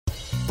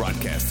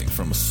Broadcasting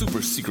from a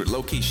super secret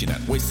location at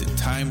Wasted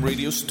Time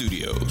Radio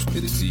Studios.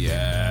 It is the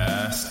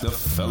Ask the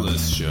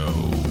Fellas Show.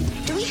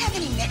 Do we have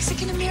any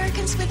Mexican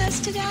Americans with us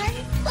today?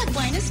 Like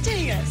Buenos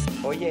Dias.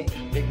 Oye,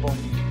 Big Boy,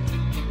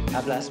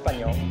 habla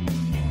español.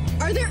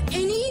 Are there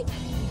any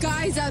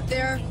guys out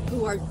there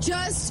who are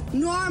just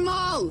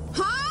normal?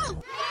 Huh?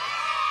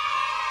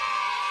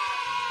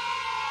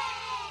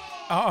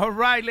 All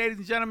right, ladies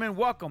and gentlemen,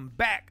 welcome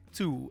back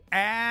to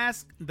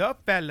Ask the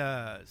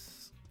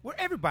Fellas, where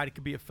everybody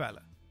could be a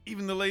fella.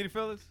 Even the lady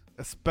fellas?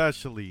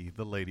 Especially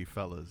the lady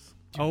fellas.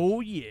 Oh,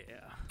 yeah.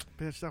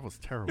 Bitch, that was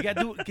terrible. You got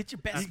to get your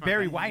best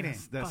Barry White in.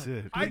 That's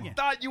it. I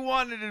thought you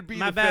wanted it to be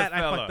My the bad. fifth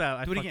fella. I fucked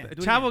up. Do it again.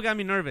 Chavo got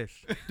me nervous.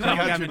 Chavo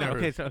got me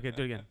nervous. nervous. Okay,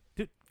 do it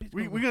again.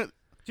 We got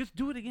Just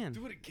do it again.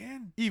 Do it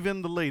again.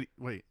 even the lady.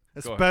 Wait,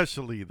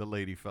 especially the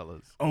lady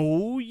fellas.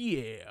 Oh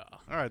yeah.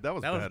 All right, that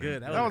was That was better.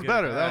 good. That was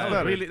better. That was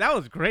better. Really, that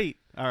was great.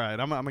 All right,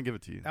 I'm gonna give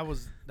it to you. That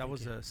was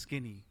a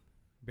skinny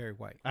Barry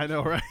White, I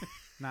know, right?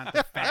 not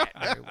the fat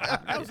Barry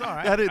White. That was all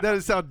right. That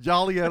didn't sound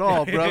jolly at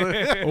all,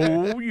 brother.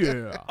 Oh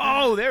yeah.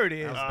 Oh, there it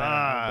is.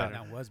 That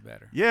That was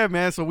better. Yeah,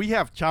 man. So we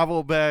have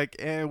Chavo back,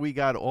 and we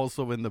got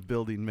also in the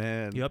building,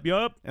 man. Yup.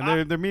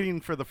 And they're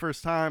meeting for the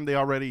first time. They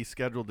already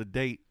scheduled a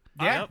date.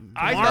 Yeah.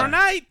 Tomorrow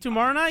night.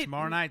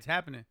 Tomorrow night's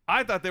happening.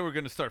 I thought they were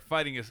going to start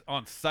fighting us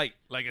on sight,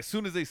 like as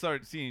soon as they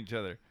started seeing each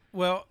other.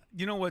 Well,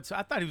 you know what? So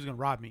I thought he was going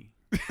to rob me.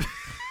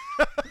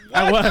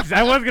 I was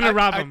gonna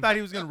rob I him. thought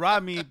he was going to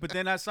rob me, but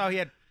then I saw he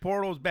had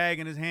Porto's bag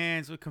in his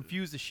hand, so it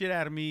confused the shit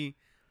out of me.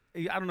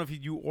 I don't know if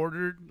you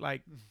ordered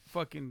like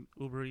fucking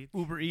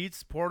Uber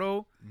Eats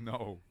Porto,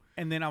 No.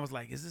 and then I was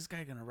like, is this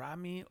guy going to rob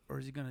me or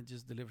is he going to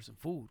just deliver some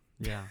food?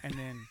 Yeah. And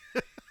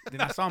then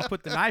I saw him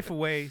put the knife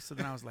away, so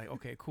then I was like,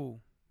 okay,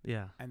 cool.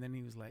 Yeah. And then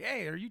he was like,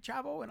 hey, are you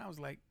Chavo? And I was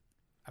like,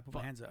 I put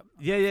my hands up.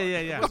 Yeah.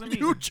 It wasn't me.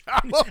 You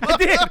Chavo. I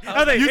did. I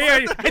was like, hey,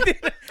 are you, I did.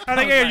 I was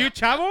like, hey, are you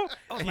Chavo?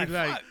 was And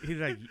like, he's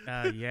like,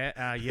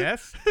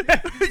 yes.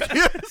 I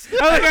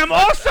was like, I'm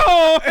also.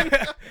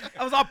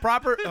 I was all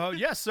proper.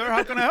 Yes, sir.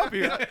 How can I help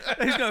you?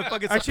 He's gonna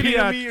fucking Actually,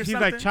 subpoena me or he's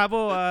something. like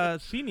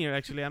Chavo Senior.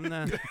 Actually, I'm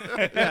the.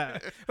 Yeah.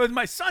 Has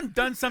my son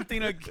done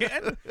something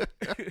again?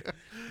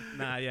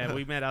 Nah, yeah,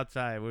 we met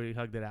outside. We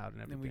hugged it out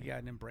and everything. Then we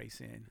got an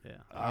embrace in. Yeah.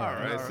 All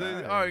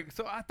right.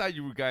 So I thought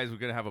you guys were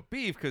going to have a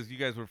beef because you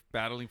guys were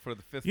battling for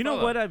the fifth You know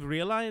fella. what I've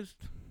realized?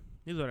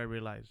 Here's what I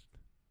realized.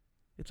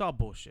 It's all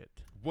bullshit.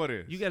 What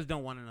is? You guys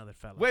don't want another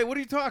fella. Wait, what are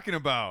you talking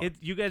about?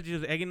 You guys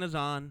just egging us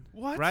on.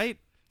 What? Right?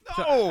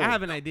 No. So I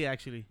have an idea,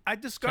 actually. I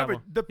discovered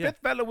Chavo. the Yeah. fifth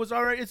fella was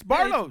already. It's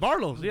Barlow's.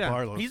 Barlow's, yeah.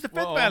 Barlow. He's the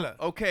fifth Well, fella.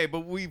 Okay,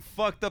 but we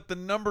fucked up the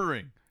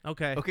numbering.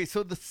 Okay. Okay,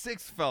 so the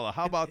sixth fella,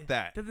 how about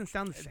that? Doesn't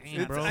sound the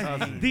same, it bro.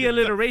 sounds- The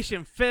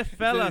alliteration, fifth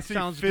fella, See,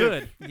 sounds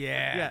fifth. good.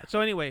 Yeah. Yeah.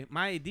 So anyway,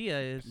 my idea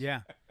is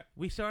Yeah.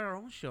 we start our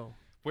own show.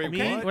 Wait,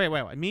 Me, what?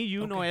 wait. Me,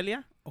 you, Okay.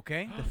 Noelia,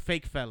 Okay. the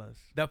fake fellas.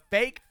 The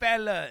fake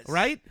fellas.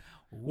 Right?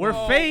 We're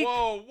Whoa, fake.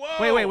 Whoa,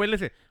 whoa. Wait,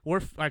 listen.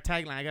 Our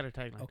tagline. I got our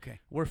tagline. Okay.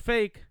 We're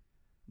fake,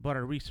 but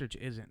our research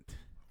isn't.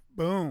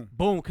 Boom.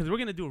 Boom, because we're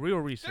gonna do real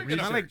research.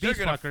 Not like these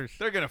fuckers.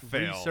 They're gonna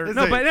fail. Research.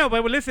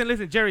 But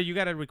listen, Jerry, you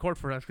gotta record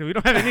for us because we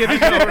don't have any of these.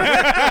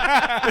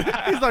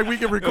 He's like, we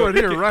can record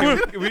here,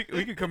 right? we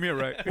can come here,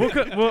 right?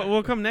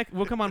 We'll come next.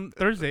 We'll come on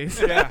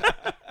Thursdays. Yeah.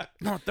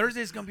 No,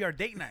 Thursday's gonna be our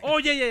date night. Oh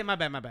yeah. My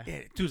bad.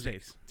 Yeah,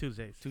 Tuesdays.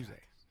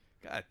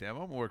 God damn,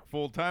 I'm gonna work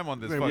full time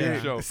on this We fucking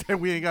ain't- show. said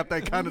we ain't got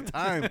that kind of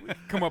time.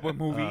 Come up with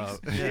movies.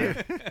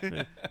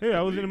 Hey,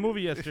 I was in a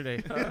movie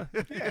yesterday.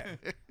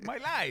 My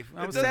life.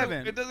 I It was doesn't-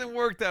 7. It doesn't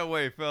work that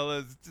way,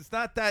 fellas. It's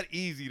not that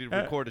easy to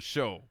record a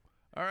show.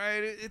 All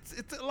right, it's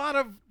a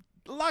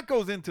lot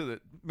goes into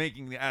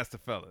making the Ask the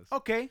Fellas.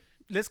 Okay,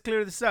 let's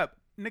clear this up.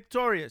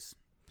 Victorious.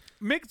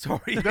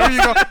 Victorious. There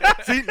you go.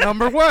 See,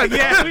 number one.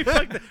 Yeah, we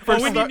fucked it.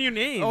 First We need start- new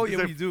names. Oh, He yeah,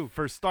 said we do.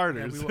 For Yeah,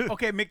 starters. we will.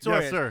 Okay,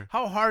 Victorious. Yes, sir.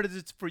 How hard is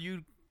it for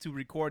you to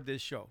record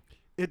this show?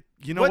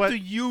 You know what what? do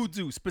you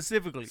do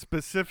specifically?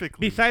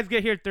 Specifically. Besides,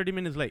 get here 30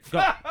 minutes late. Go.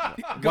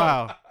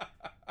 Wow.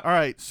 All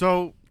right.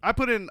 So I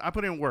put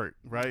in work,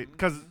 right?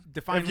 Because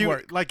Define if you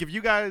work. like, if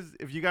you guys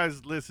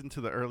listen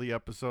to the early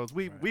episodes,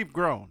 we've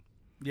grown,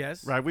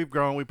 Yes. right? We've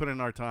grown. We put in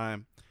our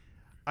time.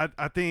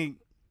 I think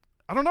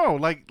I don't know.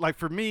 Like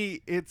for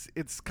me,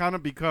 it's kind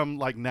of become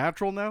like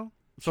natural now.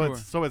 So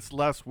Sure. it's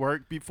less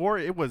work. Before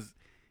it was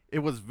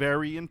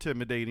very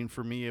intimidating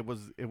for me. It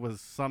was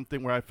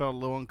something where I felt a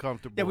little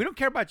uncomfortable. Yeah, we don't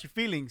care about your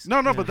feelings.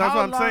 No, but that's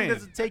what I'm saying. How long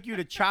does it take you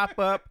to chop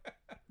up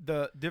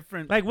the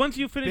different? Like once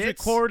you finish Bits?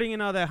 recording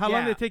and all that, how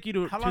long Yeah. did it take you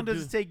to? How long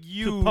does it take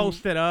you to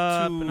post it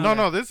up? to- and all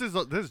No, that?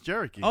 this is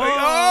Jericho.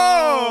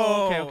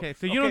 Oh! Okay.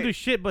 So you don't Okay. do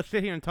shit but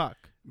sit here and talk.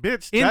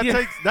 Bitch,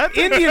 Indian- that takes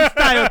Indian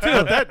style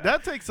too.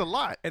 that takes a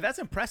lot. Hey, that's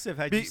impressive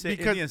how you say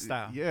Indian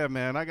style. Yeah,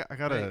 man, I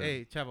gotta.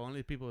 Hey, Chavo,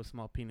 only people with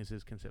small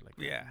penises can sit like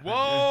that. Yeah.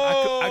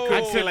 Whoa! I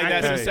couldn't sit like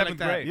that I since couldn't 7th like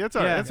that. grade. Yeah, it's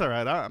all right. Yeah. It's all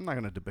right. I'm not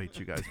gonna debate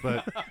you guys,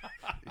 but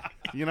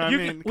you know what You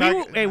I mean.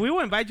 can, we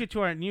will invite you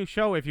to our new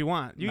show if you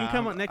want. You can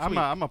come on next week.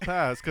 I'm a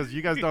pass because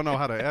you guys don't know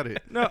how to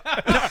edit. No,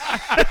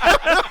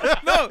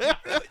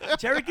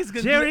 Cherokee's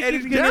gonna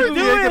Cherokee's do gonna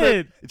do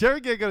it.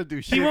 Jerry ain't gonna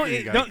do shit. He for won't.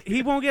 you guys.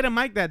 He won't get a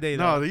mic that day.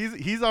 No, Though.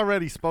 he's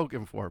already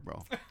spoken for,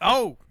 bro.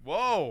 Oh,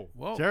 Whoa.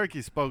 whoa.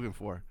 Cherokee's spoken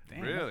for.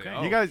 Damn, Really? okay.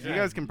 Oh, you guys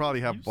yeah. can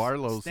probably have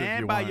Barlow's if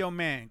Stand you by want. your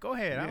man. Go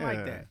ahead. I like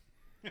Yeah. that.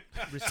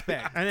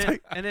 Respect.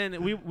 And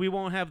then we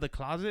won't have the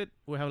closet.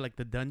 We'll have like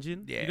the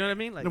dungeon. Yeah. You know what I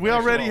mean? Like we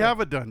already have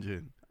a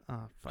dungeon.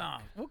 Oh, fuck. Nah,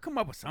 we'll come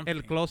up with something.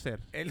 El closet.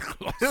 El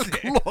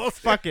closet.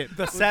 Fuck it.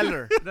 The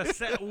cellar. The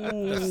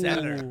The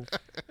cellar.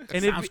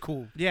 And Sounds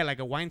cool. Yeah, like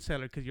a wine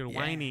cellar because you're Yeah.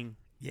 whining.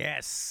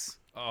 Yes.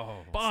 Oh.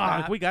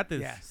 Fuck, we got this.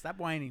 Yeah, stop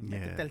whining. Yeah.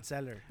 Métete el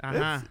cellar.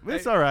 Uh-huh.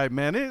 It's all right,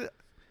 man.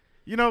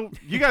 You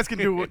guys can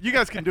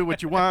do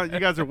what you want. You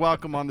guys are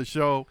welcome on the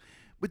show.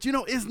 But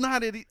it's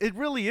not it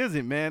really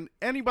isn't, man.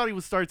 Anybody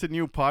who starts a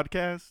new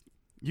podcast,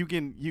 you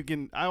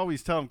can I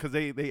always tell them cuz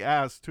they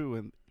ask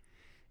too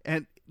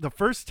and the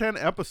first 10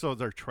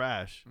 episodes are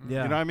trash.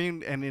 Yeah. You know what I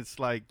mean? And it's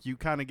like you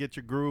kind of get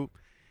your groove.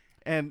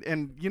 And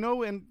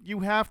you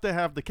have to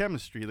have the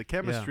chemistry. The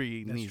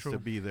chemistry That's needs true. to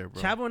be there,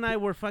 bro. Chavo and I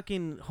were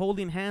fucking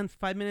holding hands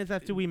 5 minutes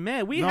after we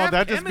met. We No, have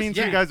that just means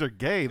chemistry. you guys are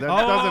gay. That Oh.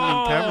 doesn't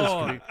mean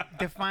chemistry.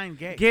 Define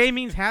gay. Gay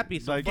means happy,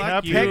 so Like fuck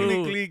happy. you.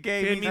 Technically,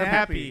 gay Gay means means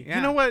happy. Yeah.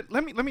 You know what?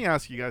 Let me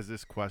ask you guys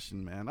this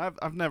question, man.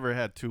 I've never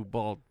had two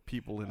bald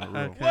people in a room.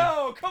 Okay.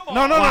 Whoa, come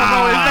on. No.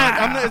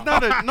 It's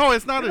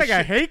not a It's like a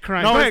shit. hate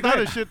crime. No, Go it's ahead, not go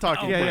a ahead. shit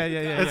talking. Yeah.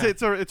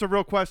 It's a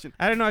real question.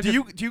 I don't know. Do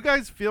you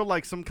guys feel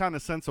like some kind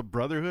of sense of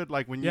brotherhood,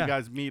 like when Yeah. you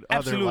guys meet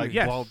Absolutely, other like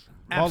yes. bald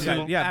Absolutely.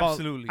 people? Yeah, bald.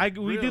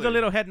 Absolutely. We do the Really?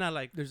 little head nod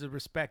like. There's a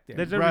respect there.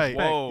 There's a Right.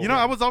 respect. Whoa.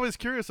 I was always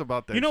curious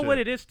about that. You know shit. what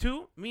it is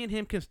too? Me and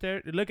him can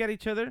look at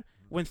each other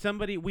when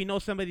we know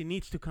somebody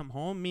needs to come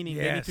home, meaning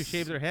they need to Yes.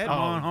 shave their head. Come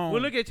on home.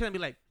 We'll look at each other and be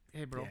like,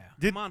 "Hey, bro,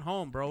 Yeah. come on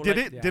home, bro."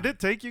 Did Like, it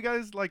take you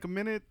guys like a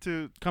minute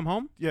to come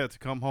home? to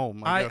come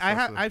home?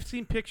 I've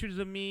seen pictures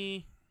of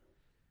me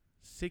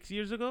 6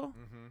 years ago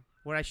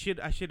where I should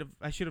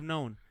have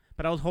known,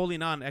 but I was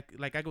holding on.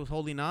 Like I was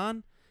holding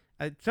on.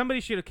 Somebody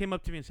should have came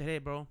up to me and said, "Hey,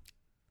 bro,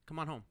 come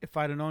on home." If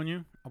I'd have known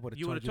you, I would have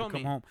You told would've you to told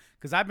come me. home.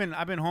 Because I've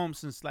been home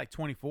since like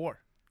 24.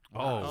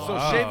 Oh, So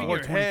wow. shaving Or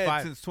your head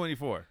 25. since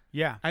 24.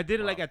 Yeah. I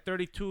did it like at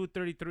 32,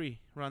 33,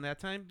 around that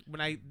time.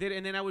 When I did it,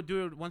 and then I would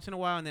do it once in a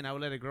while, and then I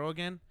would let it grow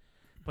again.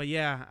 But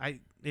yeah,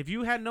 if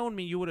you had known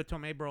me, you would have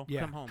told me, "Hey, bro,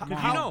 Yeah. come home." Come 'Cause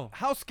on. you know.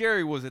 How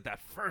scary was it that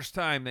first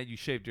time that you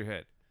shaved your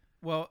head?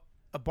 Well,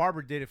 a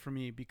barber did it for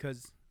me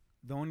because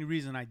the only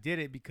reason I did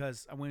it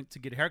because I went to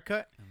get a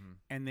haircut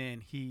and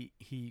then he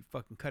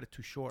fucking cut it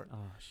too short.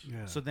 Oh, shit.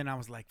 Yeah. So then I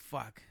was like,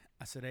 fuck.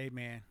 I said, hey,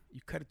 man, you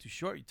cut it too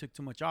short. You took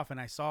too much off. And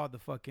I saw the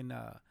fucking,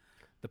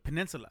 the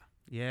peninsula.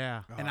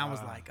 Yeah. And I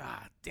was like,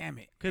 damn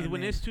it. Because And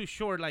when then- it's too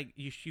short, like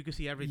you can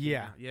see everything.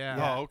 Yeah. Yeah.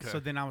 Yeah. Oh, okay. So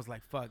then I was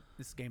like, fuck,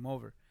 this is game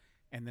over.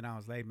 And then I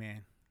was like,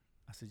 man,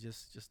 I said,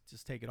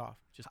 just take it off.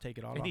 Just take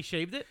it all And off. he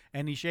shaved it?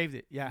 And he shaved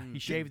it. Yeah, he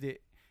shaved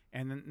it.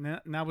 And then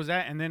and that was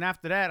that. And then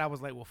after that, I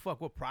was like, well, fuck,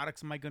 what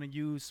products am I going to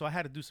use? So I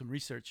had to do some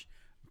research,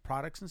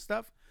 products and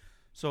stuff.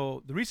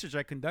 So the research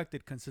I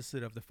conducted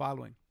consisted of the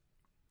following.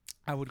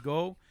 I would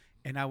go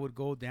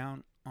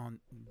down on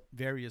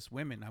various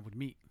women I would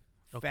meet.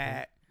 Okay.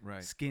 Fat,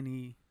 Right.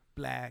 skinny,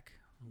 black,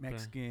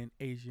 Mexican,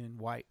 Asian,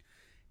 white.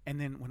 And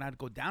then when I'd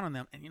go down on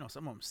them, and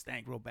some of them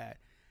stank real bad.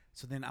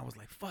 So then I was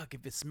like, fuck,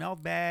 if it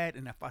smelled bad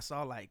and if I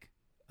saw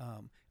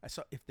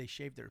if they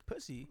shaved their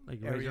pussy, Like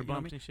area, razor you know what I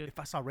bumps mean? and shit? If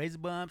I saw razor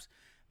bumps,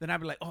 then I'd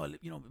be like, oh,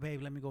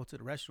 babe, let me go to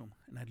the restroom.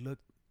 And I'd look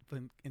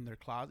in their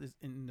closets,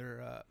 in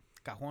their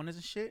cajones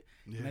and shit.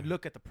 And I'd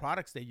look at the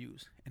products they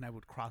use and I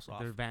would cross off.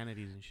 Their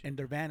vanities and shit. And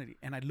their vanity.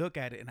 And I'd look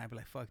at it and I'd be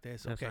like, fuck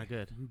this. That's okay. not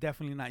good. I'm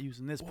definitely not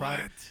using this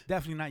product.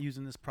 Definitely not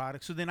using this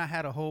product. So then I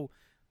had a whole,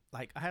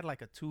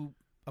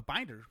 a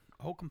binder,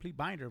 a whole complete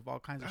binder of all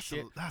kinds of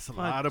shit. That's a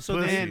lot of So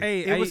pussy. then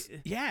Hey, it was,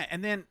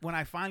 and then when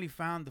I finally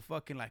found the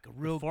fucking a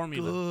real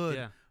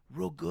formula,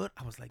 real good,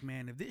 I was like,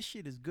 man, if this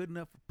shit is good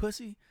enough for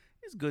pussy,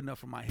 it's good enough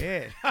for my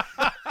head.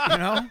 You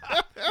know?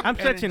 I'm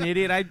such an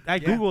idiot. I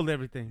Googled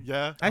everything.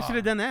 Yeah. I should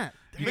have done that.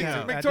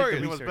 Yeah. Victoria, I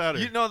did the it was research. better.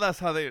 you know that's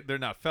how they're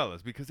not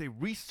fellas because they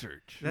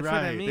research. That's what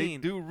I Right. mean.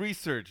 They do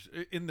research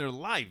in their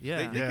life. Yeah.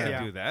 They Yeah. can't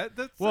Yeah. do that.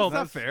 That's Well,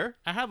 not fair.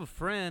 I have a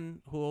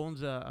friend who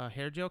owns a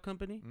hair gel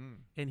company,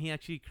 and he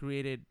actually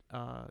created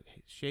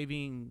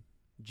shaving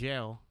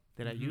gel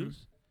that I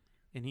use,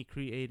 and he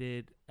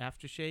created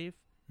aftershave,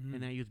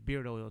 and I use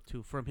beard oil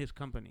too from his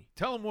company.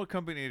 Tell them what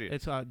company it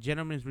is. It's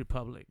Gentleman's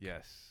Republic.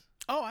 Yes.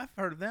 Oh, I've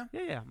heard of them.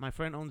 Yeah. My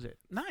friend owns it.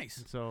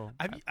 Nice. So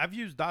I've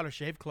used Dollar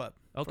Shave Club.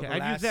 for Okay, the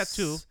I've used that last,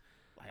 too.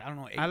 I don't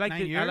know, 8, I like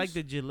 9 the years. I like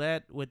the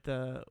Gillette with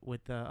the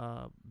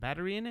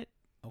battery in it,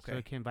 Okay. so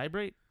it can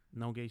vibrate.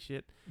 No gay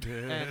shit.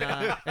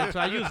 And so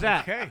I use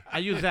that. Okay. I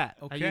use that.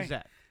 I Okay. use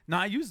that. No,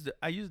 I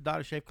use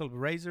Dollar Shave Club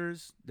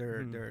razors,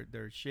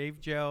 their shave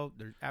gel,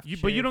 their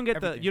aftershave. But you don't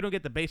get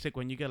everything. the basic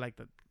one. You get like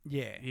the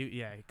Yeah.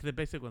 'cause the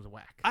basic one's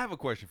whack. I have a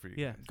question for you.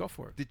 Yeah. guys. Go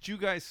for it. Did you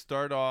guys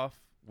start off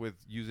with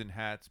using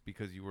hats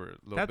because you were a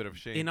little That- bit of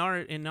shame? in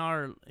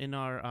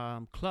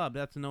our club.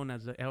 That's known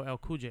as the LL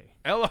Cool J.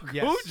 LL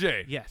Yes. Cool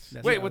J. Yes.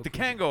 That's Wait, LL with the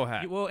Cool J. Kango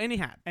hat. Well, any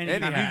hat. Any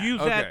hat. You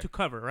use Okay. that to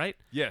cover, right?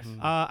 Yes.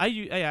 I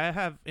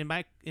have in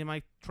my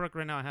truck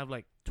right now. I have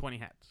like 20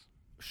 hats.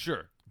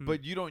 Sure,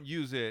 but you don't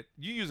use it.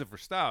 You use it for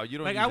style. You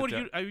don't Like use I would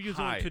it to use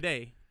one hide.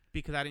 today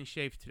because I didn't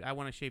shave. I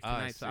want to shave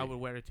tonight, so I see. would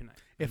wear it tonight.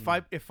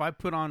 If I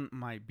put on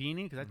my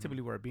beanie, because I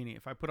typically wear a beanie,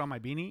 if I put on my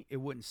beanie, it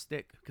wouldn't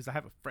stick because I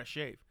have a fresh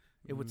shave.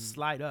 It would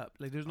slide up.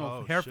 Like there's no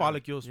Oh, hair shit.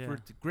 follicles Yeah. for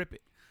it to grip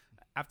it.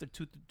 After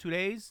 2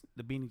 days,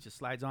 the beanie just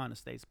slides on and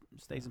stays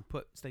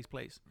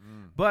place.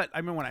 But I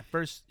remember when I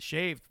first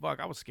shaved, fuck,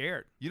 I was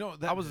scared. You know,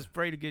 I was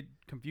afraid to get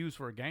confused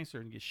for a gangster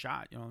and get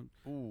shot. You know,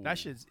 Ooh. that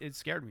shit it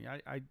scared me.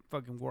 I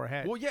fucking wore a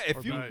hat. Well, yeah. If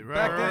Or you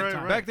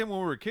beanie. back then when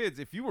we were kids,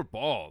 if you were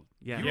bald,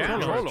 Yeah, you Yeah.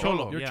 were Cholo.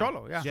 cholo. You're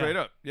cholo. Yeah. Straight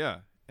up, yeah.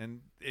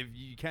 And if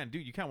you can't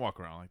walk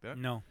around like that.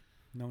 No.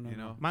 You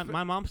know,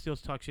 My mom still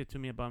talks shit to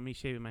me about me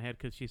shaving my head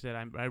because she said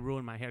I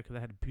ruined my hair because I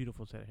had a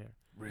beautiful set of hair.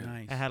 really.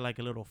 Nice. I had like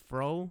a little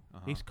fro.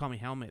 They used to call me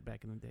Helmet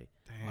back in the day.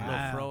 A little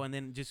Wow. fro, and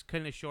then just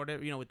cutting it short.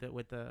 You know, with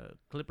the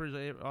clippers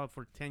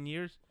for 10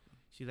 years.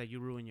 She's like, you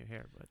ruined your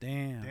hair, but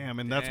Damn.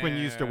 And that's when you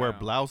used to wear Damn.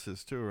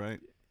 blouses too,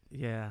 right?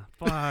 yeah,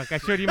 fuck. I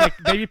showed you my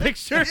baby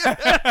picture.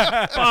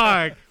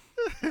 Fuck.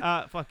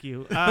 Fuck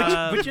you.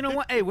 But you know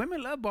what? Hey,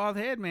 women love bald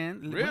head,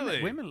 man.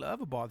 Really? Women love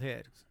a bald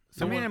head.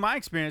 So I mean, when- in my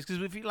experience,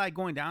 because if you like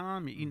going down on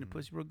them, you're eating the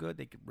pussy real good,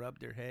 they could rub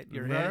your head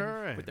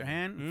Right. with their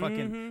hand,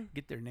 fucking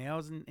get their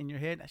nails in your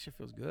head. That shit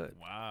feels good.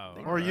 Wow.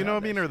 They Or you love know what I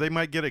that mean? Or shit. they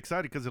might get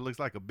excited because it looks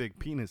like a big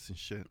penis and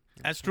shit.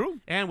 That's true.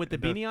 and with the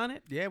It does. beanie on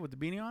it. Yeah, with the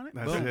beanie on it.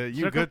 That's Boom. it.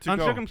 You good to go?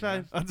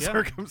 Uncircumcised. Yeah.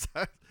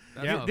 Uncircumcised.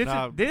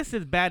 Yeah. This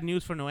is bad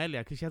news for Noelia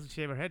because she has to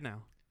shave her head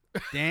now.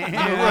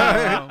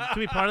 Damn. To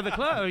be part of the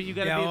club, you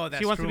gotta Yeah, be. oh, She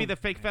that's wants to be true. the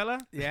fake fella.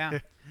 Yeah.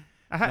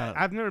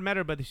 I've never met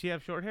her, but does she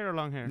have short hair or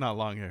long hair? Not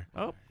long hair.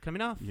 Oh, coming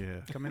off.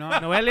 Yeah. Coming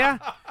on. Noelia,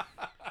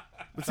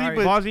 But Sorry.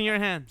 see, balls in your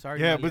hand. Sorry.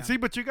 yeah, Nelly, but see,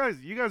 but you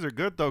guys are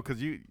good though, because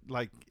you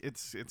like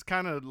it's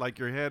kind of like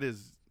your head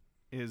is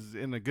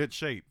in a good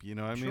shape. You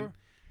know what I mean? Sure.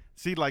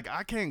 See, like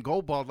I can't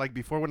go bald like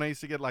before when I used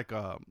to get like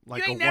a you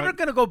ain't never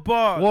gonna go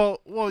bald.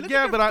 Well, Look yeah,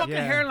 at your but I fucking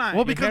hairline. well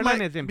Your because hairline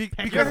like is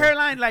impeccable. your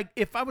hairline, like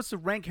if I was to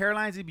rank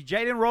hairlines, it'd be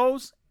Jaden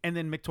Rose and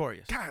then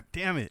Victorious. God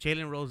damn it.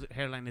 Jalen Rose's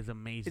hairline is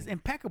amazing. It's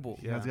impeccable.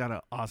 Yeah, he's got an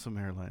awesome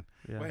hairline.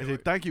 Yeah. I say,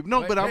 thank you.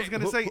 No, but I was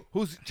gonna say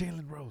who's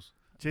Jalen Rose?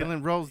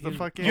 Jalen Rose, the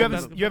fucking. You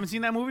haven't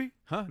seen that movie?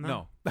 Huh?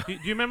 No. do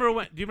you remember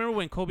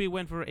when Kobe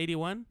went for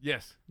 81?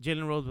 Yes.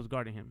 Jalen Rose was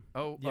guarding him.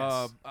 Oh,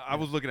 Yes. I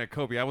was looking at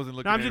Kobe. I wasn't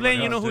looking. No, I'm at just letting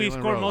you anyone know who he Jalen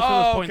scored Rose. most of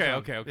his Oh, points okay, on.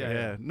 okay, okay.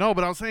 Yeah. No,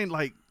 but I was saying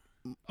like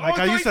I thought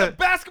I used he's a to.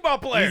 basketball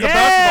player. He's a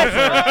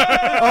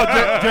basketball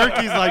player. Oh,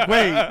 Jerky's like,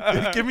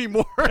 wait, give me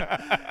more.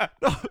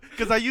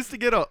 Because I used to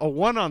get a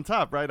one on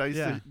top, right? I used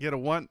to get a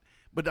one,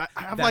 but I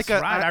have That's like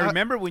a. right. I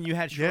remember when you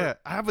had short. Yeah,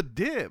 I have a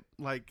dip.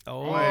 Like,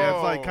 Oh.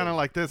 it's like kind of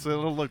like this.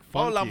 It'll look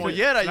Oh, funky. la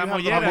mollera. You La have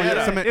the mollera,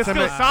 mollera. Se me- It's se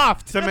still me-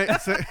 soft.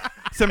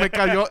 se me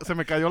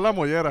cayó la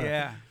mollera.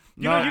 Yeah.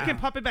 You know, you can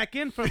pop it back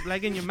in from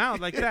like in your mouth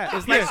like that.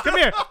 It's Here, like- come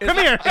here, come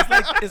here.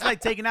 It's like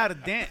taking out a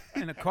dent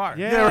in a car.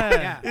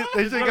 Yeah. Yeah.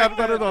 They should got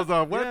one of those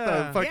what Yeah.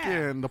 the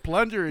fucking the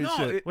plunger and No,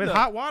 shit. With Look.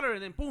 hot water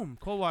and then boom,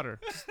 cold water.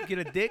 Get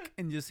a dick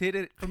and just hit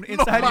it from the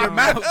inside of your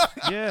mouth.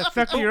 Yeah,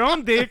 suck your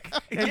own dick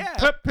and Yeah.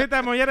 put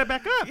that mollera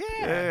back up.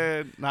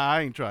 Yeah, nah,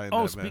 I ain't trying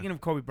Oh, that, speaking man.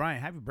 of Kobe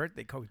Bryant, happy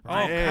birthday, Kobe Oh,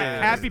 Bryant.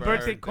 Yeah. happy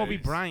birthday, Kobe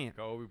Birthdays. Bryant.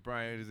 Kobe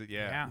Bryant is it?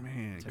 Yeah. Yeah.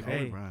 Man, Today.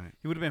 Kobe Bryant.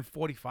 He would have been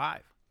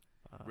 45.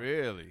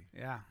 Really?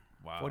 Yeah.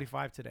 Wow.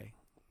 45 today.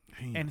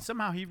 Damn. And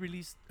somehow he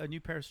released a new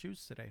pair of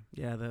shoes today.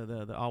 Yeah,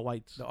 the all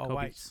whites. The all Kobe's.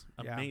 whites,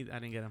 yeah. Amazing. I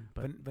didn't get them,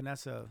 but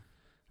Vanessa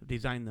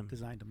designed them.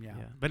 designed them, yeah.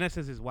 Yeah.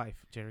 Vanessa's his wife,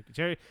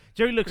 Jerry.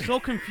 Jerry looks so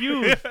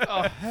confused.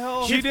 Oh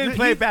hell. She didn't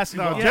play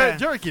basketball. No, Yeah.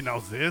 Jerky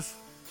knows this.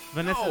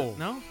 Vanessa,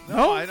 no?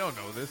 No, I don't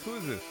know this. Who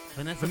is this?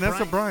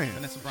 Vanessa Bryant.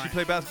 Vanessa She Bryant.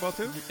 play basketball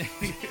too?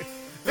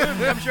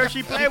 I'm sure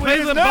she played with Plays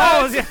his with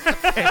balls. balls.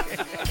 Yeah.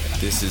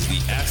 This is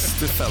the Ask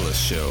the Fellas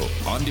show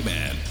on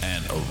demand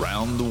and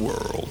around the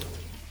world.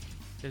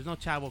 There's no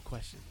chavo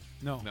question,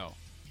 No. No.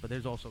 but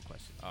there's also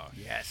questions. Oh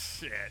Yes.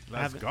 shit.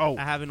 Let's go.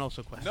 I have an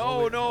also question.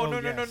 No, no, Oh, no,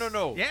 no, yes. no, no,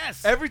 no.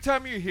 Yes. Every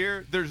time you're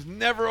here, there's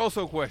never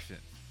also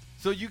questions.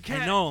 So you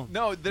can't. I know.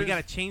 No, we there's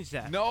gotta change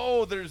that.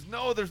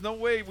 there's no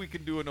way we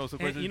can do an also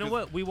question. And you know 'cause-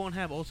 what? We won't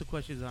have also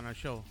questions on our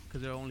show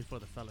because they're only for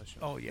the fella show.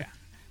 Oh, yeah.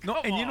 No,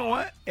 Come and you know on.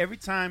 what? Every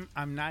time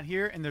I'm not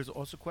here and there's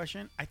also a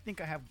question, I think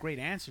I have great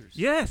answers.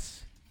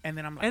 Yes. And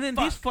then I'm like, And then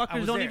fuck, these I fuckers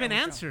was don't there, even I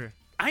was answer.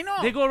 I know.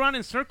 They go around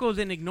in circles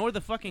and ignore the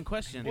fucking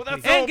question. Well,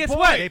 that's the and whole guess point.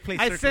 what? They play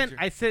I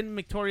circles. sent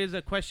Victoria's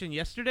a question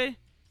yesterday.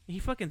 He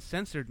fucking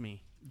censored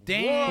me.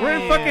 Damn. We're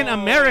in fucking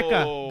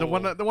America.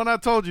 The one I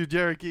told you,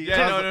 Jerky.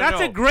 Yeah, no, no, That's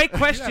no. a great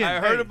question. I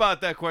heard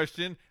about that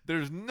question.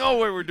 There's no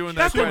way we're doing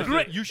That's that a question.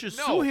 great- You should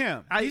No. sue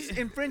him. I- He's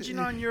infringing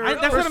on your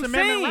that's what First I'm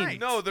Amendment saying. rights.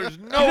 No, there's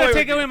You no gonna way.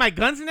 take we away can- my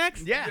guns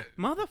next? Yeah.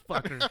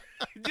 Motherfucker.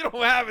 You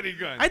don't have any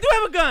guns. I do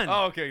have a gun.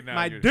 Oh, okay. Now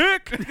my you're-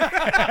 dick.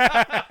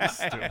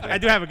 I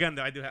do have a gun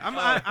though. I do have.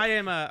 I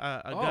am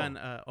a Oh.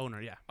 gun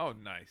owner. Yeah. Oh,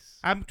 nice.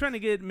 I'm trying to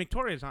get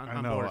Victoria's on I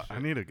board. know. I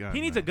need a gun.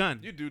 He needs a man. gun.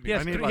 You do need He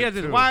has, I need three- like he has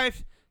his two.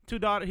 wife, 2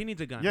 daughters. He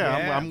needs a gun. Yeah,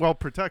 Yeah. I'm well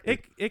protected.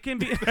 It can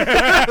be. Not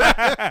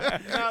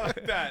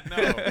like that. No.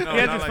 he has not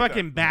his like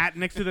fucking that. bat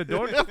next to the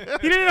door. He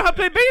didn't know how to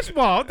play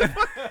baseball. What the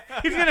fuck?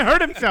 He's gonna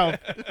hurt himself.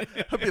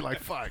 I'd be like,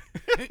 fuck.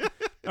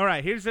 All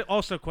right, here's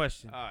also a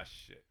question. Ah,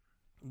 shit.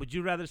 Would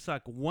you rather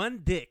suck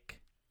one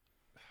dick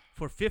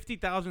for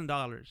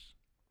 $50,000,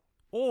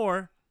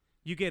 or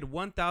you get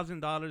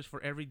 $1,000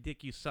 for every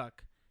dick you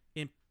suck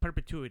in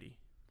perpetuity,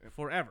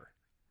 forever?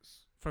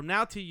 From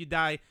now till you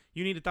die,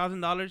 you need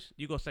 $1,000.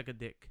 You go suck a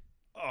dick.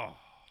 Oh.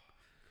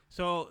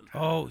 So.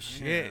 Oh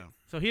shit.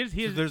 So here's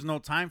So there's no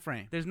time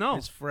frame. There's no.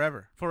 It's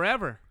forever.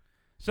 Forever.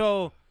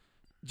 So,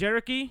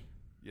 Cherokee.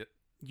 Yep.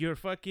 You're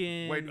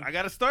fucking. Wait, I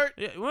gotta start.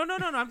 Yeah, well, no.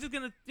 I'm just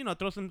gonna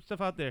throw some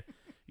stuff out there.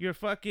 Your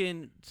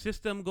fucking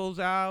system goes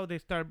out. They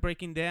start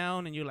breaking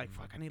down, and you're like,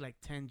 "Fuck, I need like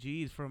 10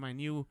 G's for my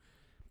new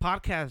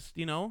podcast."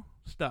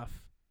 Stuff.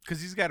 Because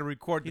he's got to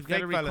record He's the got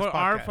fake to fellas record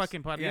our podcast.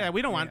 fucking podcast. Yeah,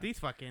 we don't want these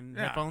fucking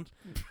Yeah. headphones.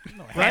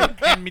 No,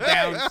 hand me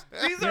downs.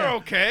 These are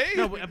okay.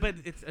 No, but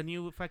it's a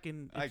new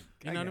fucking. I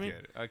you know what I mean? get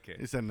it. Okay.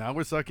 He said, "Now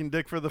we're sucking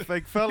dick for the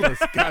fake fellas."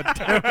 God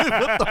damn it!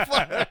 What the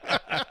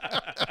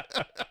fuck?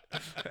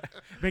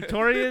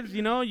 Victoria's,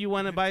 you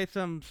want to buy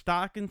some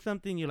stock in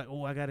something. You're like,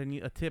 oh, I got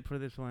a tip for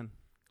this one.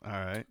 All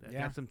right. I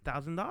Yeah. got some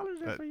 $1,000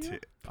 there That for you.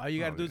 tip. All you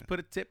got to do is yeah. put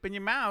a tip in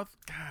your mouth.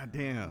 God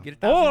damn. Get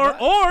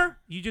 $1,000. Or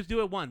you just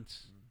do it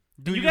once.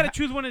 Do you you got to ha-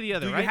 choose one or the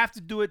other, Do right? you have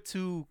to do it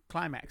to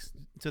climax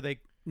till they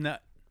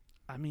nut?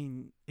 I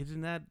mean,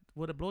 isn't that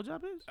what a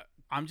blowjob is?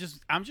 I'm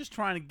just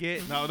trying to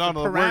get No, the the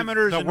parameters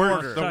words, in the words,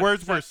 order. the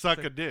words were Suck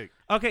suck a dick.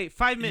 Okay,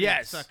 5 minutes.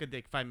 Yes. Suck a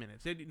dick. 5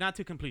 minutes. Not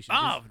to completion.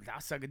 Oh,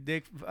 I'll suck a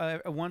dick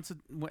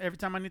every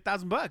time I need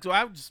 $1,000. So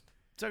I would just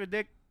suck a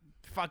dick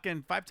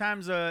fucking 5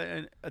 times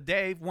a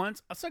day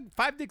once. I'll suck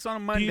 5 dicks on a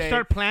Do Monday. you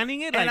start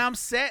planning it? and like, I'm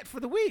set for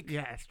the week.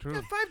 yeah, it's true.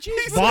 Got 5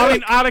 G's. for the Balling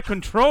week. out of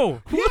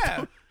control.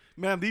 Yeah.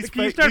 Man, these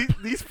Can you fake,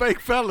 start- these fake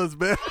fellas,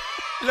 man.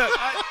 Look,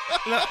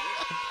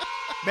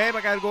 babe,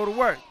 I gotta go to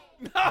work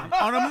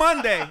on a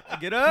Monday. I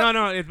get up.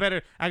 No, it's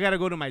better. I got to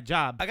go to my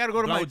job. I gotta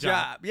go to my Blow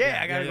job. Yeah,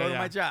 I gotta go to yeah.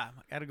 my job.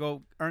 I gotta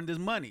go earn this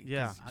money.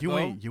 Yeah.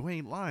 You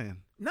ain't lying.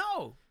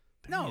 No.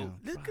 No.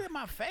 Damn. Look at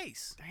my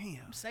face.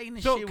 Damn. I'm saying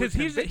this So, shit because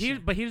with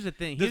conviction. here's the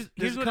thing. Does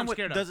Here's it what come I'm with,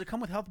 scared of. Does it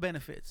come with health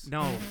benefits?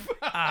 No.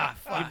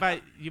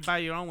 Fuck. You buy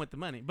your own with the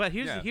money. But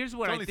here's Yeah. what it's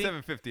I only think.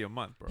 $750 a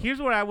month, bro.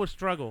 Here's where I would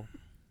struggle.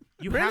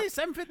 You Really? have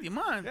 $750 a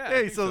month? Yeah, I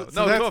Hey, think so no, it's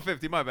that's-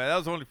 $12.50. My bad. That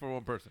was only for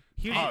one person.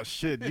 here's, Oh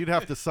shit, you'd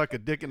have to suck a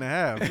dick and a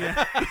half.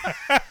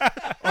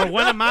 or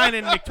one of mine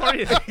in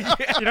Victoria's.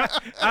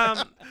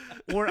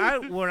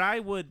 Where I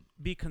would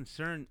be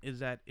concerned is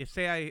that if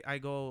say I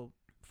go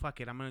fuck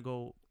it, I'm gonna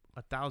go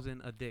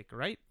 1,000 a dick,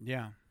 right?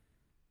 Yeah.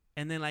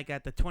 And then like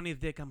at the 20th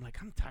dick, I'm like,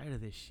 I'm tired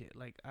of this shit.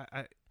 Like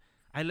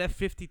I left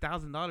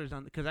 $50,000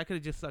 on because I could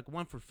have just sucked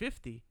one for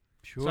 50.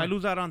 Sure. So I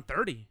lose out on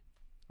 30,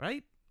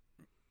 right?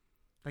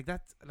 Like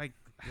that's like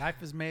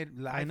Life is made.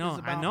 Life know, is I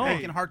about know.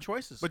 making hard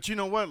choices. But you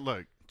know what?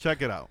 Look,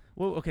 check it out.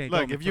 well, okay.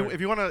 Look, go, if you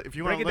Victoria. wanna Break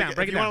look it down, at,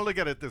 break if it you wanna down. look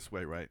at it this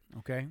way, right?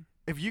 okay.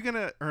 If you're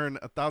gonna earn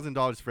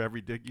 $1,000 for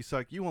every dick you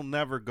suck, you will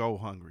never go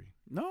hungry.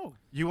 No.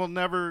 You will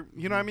never.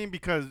 You know what I mean?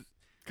 Because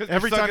Because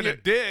every you're time sucking you a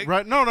dick.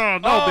 right? No, Oh,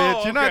 bitch. You're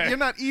okay. not. You're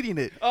not eating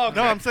it. Okay.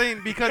 No, I'm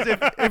saying because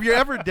if you're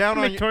ever down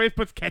on your Victoria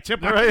puts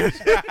ketchup on right.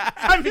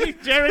 I mean,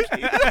 Jared.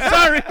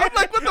 Sorry. I'm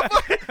like, what the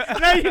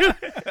fuck? No,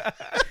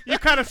 you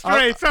kind of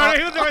straight.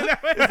 Sorry. Who's doing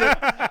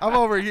that? I'm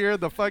over here.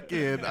 The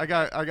fucking I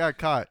got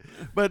caught.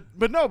 But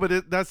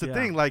that's the Yeah.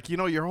 thing. Like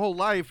your whole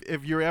life,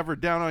 if you're ever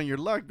down on your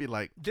luck, be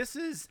like, This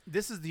is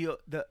the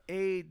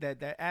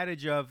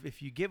adage of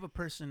if you give a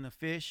person a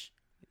fish,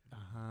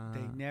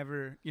 they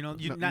never you're No,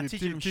 not you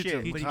teaching them teach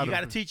shit, them but how you to got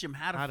to fish. teach them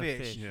how to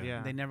fish.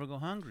 Yeah. They never go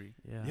hungry.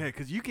 yeah,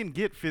 because you can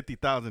get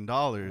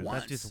 $50,000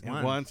 Once. just and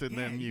once. once, and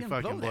Yeah, then you can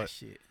fucking blow blow. that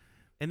shit.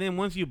 And then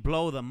once you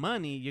blow the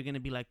money, you're gonna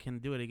be like, can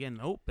do it again?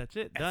 Nope, that's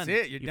it. That's Done.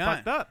 it, you're you done.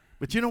 fucked up.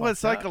 But you know what?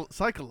 Fucked up.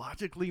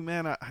 Psychologically,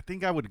 man, I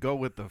think I would go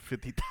with the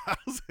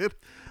 50,000.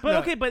 But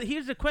okay, but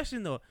here's the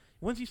question though.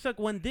 Once you suck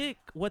one dick,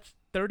 what's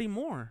 30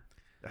 more?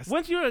 That's-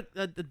 Once you're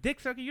a dick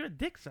sucker, you're a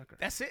dick sucker.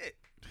 That's it.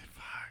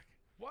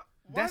 What?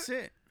 That's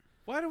it.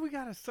 Why do we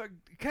gotta suck?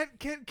 Can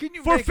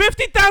you For make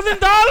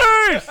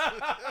 $50,000.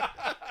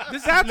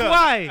 That's look,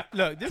 why.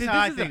 Look, this See, is how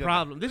I this is the think of it.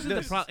 problem. This is the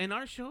This- problem. In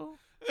our show,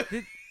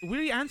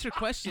 we answer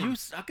questions. You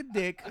suck a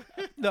dick.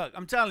 Look,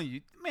 I'm telling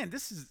you, man,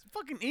 this is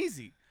fucking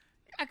easy.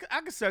 I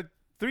could suck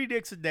 3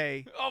 dicks a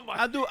day. Oh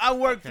my! I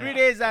work 3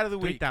 days out of the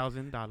week.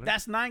 $3,000.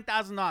 That's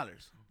 $9,000.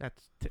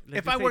 That's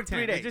If I work 3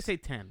 10. days. Let's just say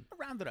 10.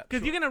 Round it up.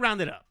 Because sure. you're gonna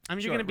round it up. I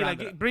mean, Sure, you're gonna be round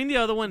it like, up. bring the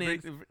other one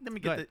in. Let me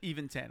Go get ahead. the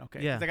even 10,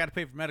 okay? Yeah. Because I got to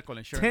pay for medical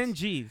insurance. 10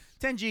 G's.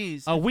 10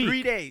 G's A week.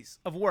 3 days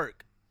of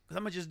work. Because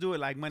I'm going to just do it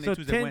like Monday, So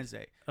Tuesday, 10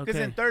 Wednesday. Because okay.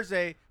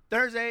 then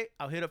Thursday,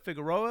 I'll hit up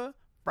Figueroa.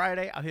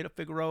 Friday, I'll hit up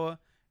Figueroa.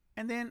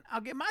 And then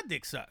I'll get my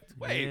dick sucked.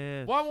 Wait,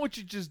 Yes. why won't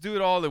you just do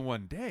it all in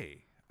one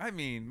day? I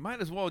mean,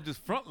 might as well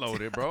just front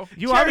load it, bro.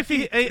 You Cherokee,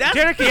 obviously, hey, that's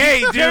Cherokee, gay,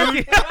 dude.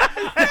 Cherokee.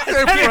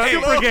 That's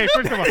super gay.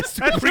 First of all,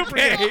 that's super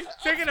gay. gay.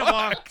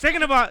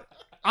 Second of all,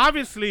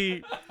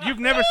 obviously, you've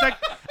never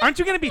sucked. Aren't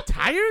you gonna be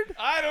tired?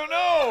 I don't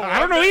know. I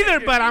don't know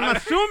either, but I'm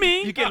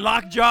assuming. You get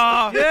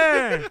lockjaw.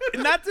 Yeah.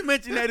 Not to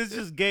mention that it's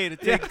just gay to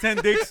take 10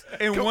 dicks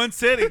in one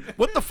sitting.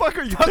 What the fuck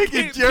are you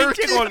thinking,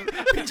 Cherokee?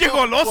 Pinche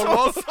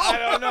goloso. I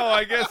don't know.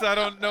 I guess I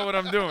don't know what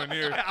I'm doing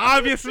here.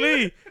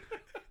 Obviously.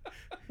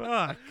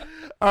 Fuck.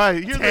 All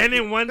right, here's 10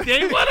 in one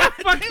day? What a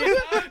fucking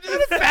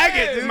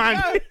faggot,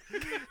 man.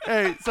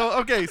 Hey, so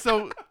okay,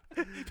 so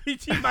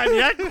PG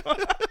maniac.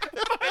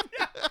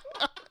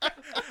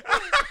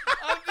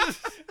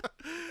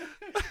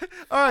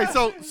 all right,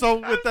 so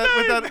with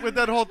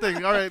that whole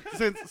thing, all right,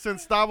 since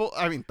Tavo,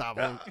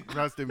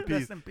 rest in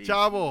peace, in peace.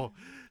 Chavo.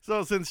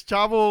 So since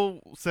Chavo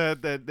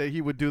said that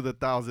he would do the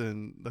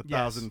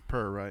thousand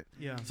per, right?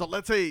 Yeah. So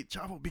let's say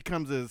Chavo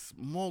becomes this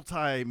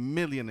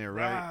multi-millionaire,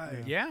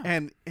 right? Yeah.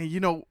 And you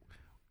know,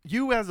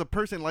 you as a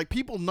person, like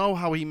people know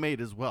how he made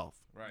his wealth.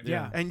 Right.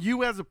 Yeah. And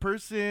you as a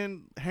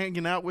person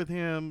hanging out with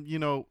him, you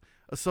know,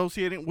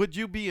 associating, would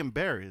you be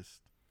embarrassed?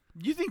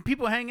 You think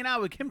people hanging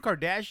out with Kim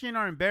Kardashian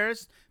are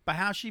embarrassed by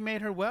how she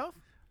made her wealth?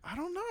 I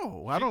don't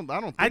know. I don't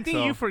think I think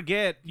so. you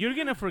forget. You're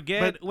going to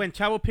forget But- when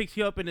Chavo picks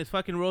you up in his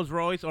fucking Rolls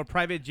Royce or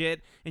private jet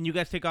and you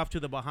guys take off to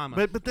the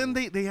Bahamas. But then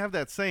they have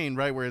that saying,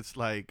 right, where it's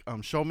like,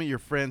 show me your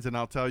friends and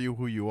I'll tell you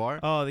who you are.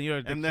 oh, then you're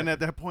a dick And then sucker. at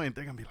that point,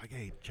 they're going to be like,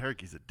 hey,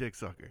 Cherokee's a dick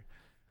sucker.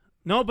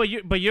 No, but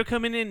you're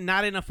coming in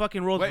not in a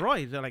fucking Rolls Wait.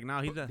 Royce. They're like,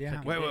 no, he's a Yeah.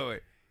 fucking Wait.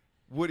 dick.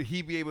 Would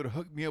he be able to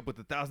hook me up with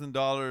the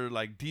 $1,000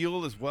 like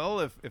deal as well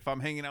if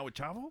I'm hanging out with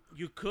Chavo?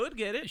 You could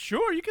get it.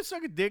 Sure, you can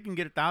suck a dick and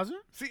get 1,000.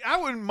 See, I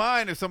wouldn't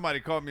mind if somebody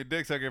called me a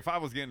dick sucker if I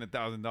was getting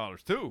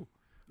 $1,000 too.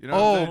 You know?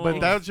 what I'm Oh, saying?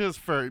 but that's just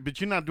but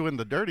you're not doing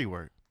the dirty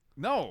work.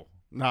 No.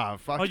 Nah,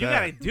 fuck Oh, you that.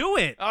 got to do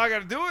it. Oh, I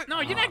gotta do it.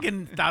 No, you're not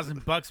getting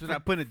 $1,000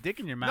 without putting a dick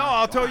in your mouth. No,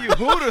 I'll tell you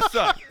who to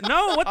suck.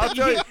 No, what I'll the?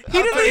 tell He, you- he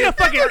I'll doesn't tell need you- a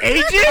fucking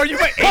agent. Are you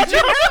my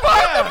agent?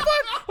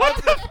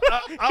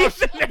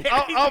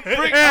 I'll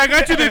bring. Hey, I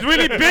got you this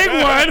really big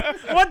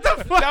one. What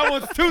the fuck? That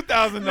one's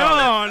 $2,000.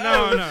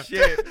 No.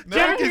 Shit. No,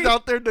 Cherokee's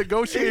out there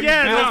negotiating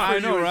Yeah, deals no, for I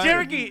you, know, right?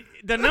 Cherokee,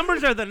 the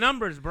numbers are the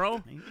numbers,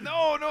 bro. no,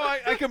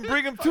 I can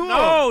bring him to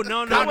No, him.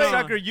 no.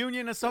 Cocksucker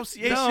Union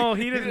Association. No,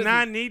 he does doesn't-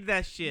 not need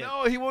that shit.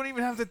 No, he won't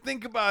even have to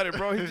think about it,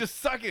 bro. He's just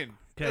sucking.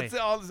 'Kay. That's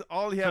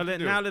all he has So to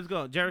do. now let's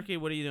go. Cherokee,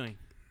 what are you doing?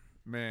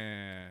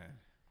 Man.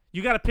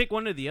 You got to pick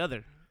one or the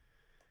other.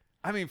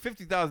 I mean,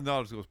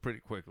 $50,000 goes pretty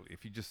quickly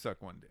if you just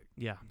suck one dick.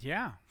 Yeah.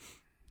 Yeah.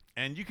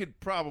 And you could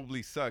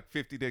probably suck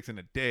 50 dicks in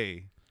a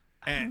day.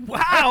 And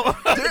Wow.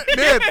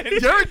 Man,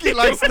 Cherokee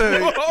likes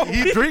to.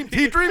 He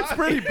dreams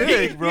pretty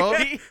big, bro.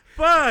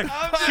 Fuck.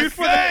 I'm Shoot just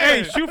for the,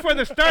 hey, saying. shoot for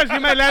the stars. You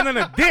might land on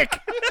a dick.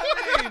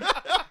 Think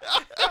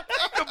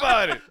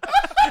about it.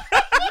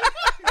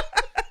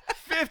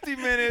 50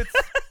 minutes.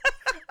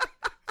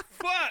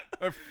 Fuck.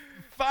 Or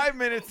 5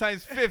 minutes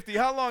times 50.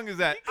 How long is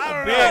that?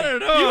 I don't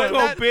know. You can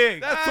go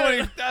big. That's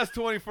 20. That's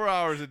 24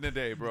 hours in a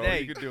day, bro.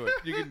 Hey. You can do it.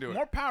 You can do it.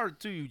 More power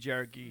to you,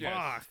 Cherokee.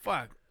 Yes.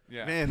 Fuck.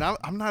 Yeah. Man,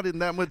 I'm not in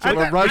that much I of a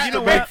got- rush you to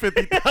know make what?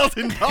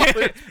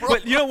 $50,000, bro.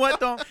 But you know what,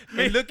 though?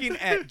 In looking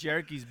at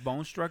Cherokee's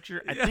bone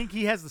structure, I think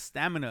he has the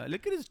stamina.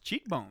 Look at his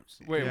cheekbones.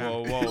 Wait, Yeah.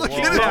 whoa. Look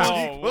at his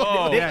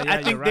Whoa. They- yeah, I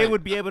you're think they right.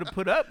 would be able to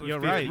put up. with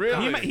You're 50. right.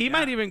 Really? He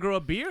might even grow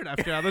a beard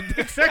after all the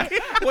dick sucking.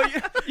 Well,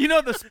 you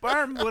know, the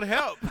sperm would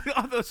help.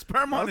 All the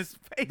sperm on his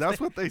face. That's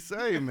what they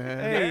say, man.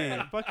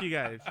 Hey, fuck you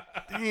guys.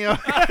 Damn.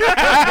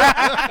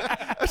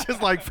 That's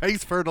just like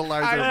face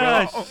fertilizer,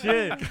 bro. Oh,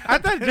 shit. I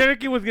thought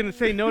Cherokee was going to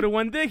say no to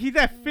one dick. He's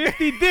at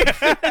 50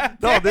 dicks.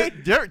 No,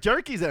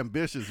 Cherokey's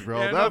ambitious, bro.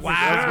 Yeah, that's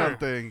wow. one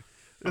thing.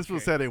 This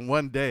was said in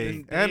one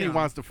day, and he Damn.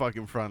 wants to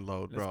fucking front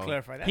load, bro. Let's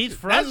clarify that. He's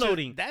front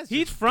loading.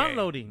 He's front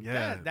loading.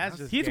 Yeah, That's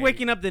just He's gay.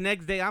 waking up the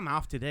next day. I'm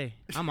off today.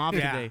 I'm off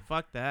Yeah. today.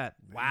 Fuck that.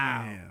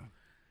 Wow. Man,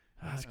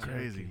 that's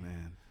crazy,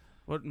 man.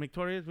 What,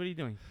 Victorious, what are you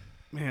doing?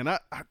 Man, I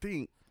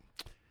think,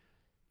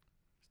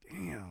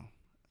 damn,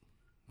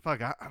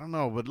 fuck, I don't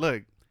know, but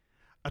look,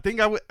 I think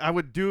I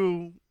would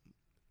do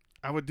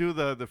the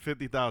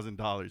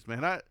 $50,000,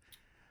 man.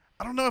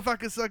 I don't know if I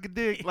could suck a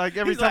dick like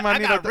every He's time like, I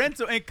need got a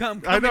rental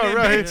income. I know, coming in,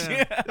 right? bitch.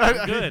 Yeah. Yeah.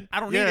 I'm good. I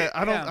don't need yeah, it.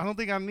 I don't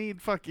think I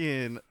need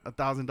fucking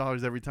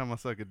 $1,000 every time I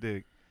suck a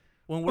dick.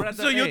 When we're at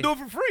the, So you'll hey, do it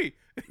for free.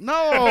 No,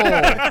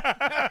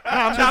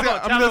 I'm just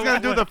Chavo, gonna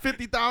do what? the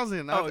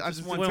 50,000. Oh, I just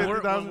just one want when we're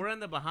 50,000. in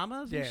the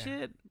Bahamas Yeah. and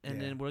shit, and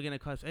Yeah. then we're gonna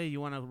cost. Hey,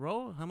 you want to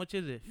roll? How much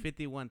is it?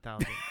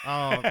 51,000.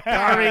 Oh,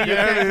 Sorry, you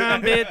damn can't it.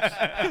 come,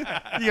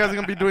 bitch. You guys are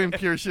gonna be doing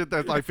pure shit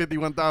that's like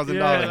 $51,000.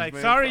 Yeah, like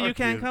man. sorry, you Fuck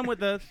can't come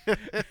with us. All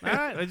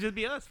right, let's just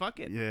be us. Fuck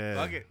it. Yeah,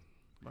 Fuck it.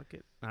 Fuck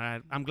it. All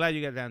right, I'm glad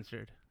you guys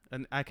answered,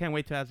 and I can't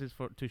wait to ask this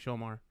to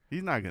Shomar.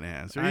 he's not gonna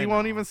answer. I He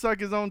won't know. even suck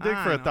his own dick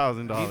I for know.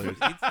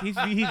 $1,000.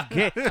 He's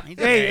gay. Hey,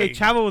 gay.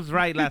 Chavo was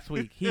right last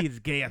week. He's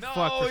gay as No,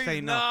 fuck for he's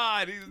saying no.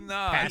 not. He's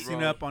not. Passing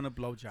bro. up on a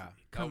blowjob.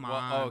 Come well,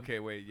 on. okay,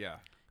 wait, yeah.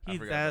 I He's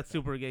forgot about that.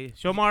 super gay.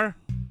 Shomar,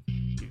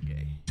 you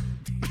gay.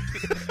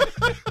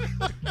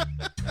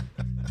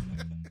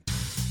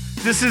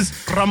 This is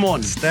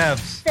Ramon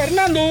Steves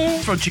Fernando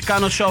from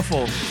Chicano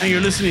Shuffle, and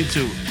you're listening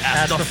to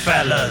Ask the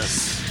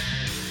Fellas.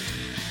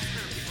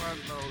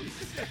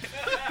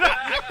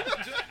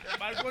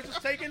 Might as well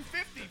just take in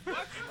 50.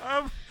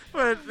 Fuck.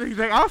 But he's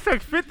like, I'll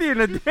suck 50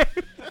 in a day.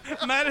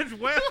 Might as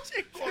well.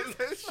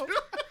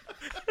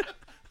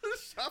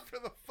 Shot for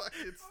the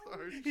fucking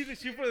stars. He's a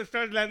shoot for the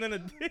stars, land on a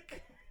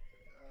dick.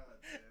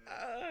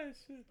 Ah,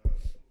 shit.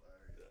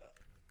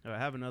 I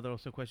have another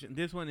also question.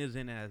 This one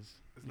isn't It's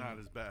not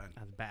as bad.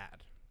 as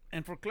bad.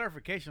 And for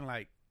clarification,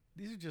 like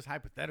these are just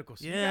hypotheticals.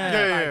 So you Yeah. guys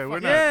are Yeah, like,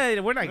 we're fuck-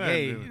 not- We're not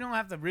gay. dude. You don't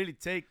have to really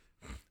take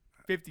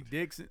 50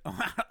 dicks.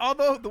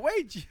 Although the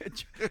way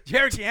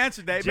Jericho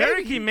answered that,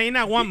 Jericho may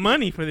not want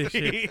money for this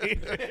shit.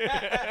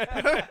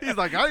 He's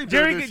like, I ain't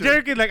doing this shit.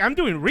 Jericho's like, I'm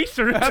doing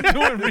research. I'm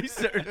doing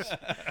research.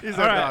 He's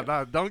All like, right.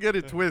 no, don't get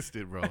it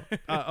twisted, bro.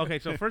 Okay,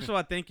 so first of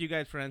all, thank you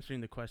guys for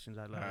answering the questions.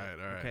 I love it.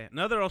 All right. Okay,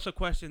 another also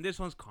question. This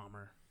one's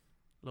calmer.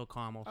 A little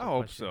calm also I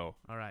hope question. so.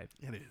 All right.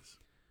 It is.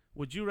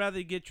 Would you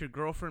rather get your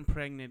girlfriend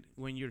pregnant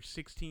when you're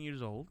 16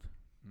 years old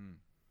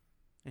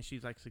and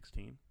she's like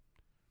 16,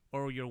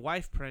 or your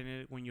wife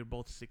pregnant when you're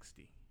both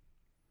 60?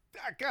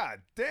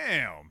 God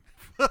damn.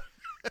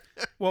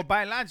 Well,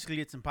 biologically,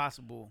 it's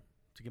impossible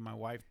to get my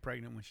wife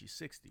pregnant when she's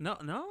 60. No,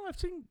 I've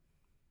seen.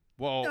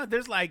 Well, No,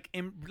 there's like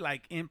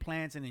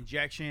implants and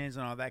injections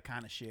and all that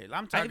kind of shit.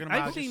 I'm talking about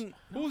I've just seen.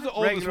 who's the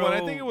oldest one? I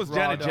think it was raw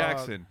Janet dog.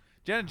 Jackson.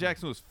 Janet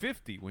Jackson was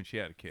 50 when she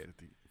had a kid.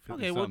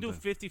 Okay, we'll do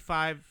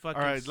 55.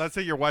 Fucking All right, let's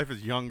say your wife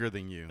is younger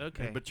than you.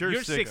 Okay. But you're,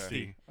 You're 60.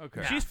 60.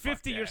 Okay. She's fuck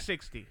 50. that. You're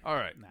 60. All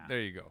right. Nah.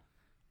 There you go.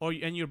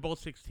 And you're both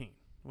 16.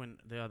 When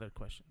the other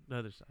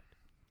side.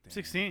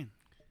 16.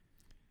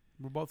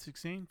 We're both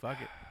 16. Fuck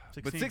it.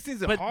 16. But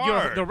 16's But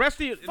hard. the rest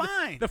of you,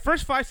 Fine. The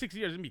first 5-6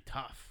 years is gonna be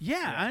tough.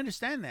 Yeah, I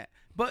understand that.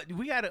 But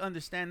we got to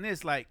understand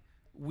this. Like,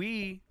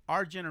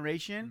 our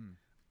generation,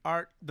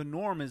 the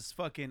norm is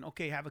fucking,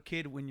 okay, have a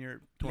kid when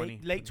you're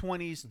 20. late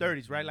 20s,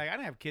 30s, right? Like, I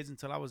didn't have kids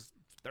until I was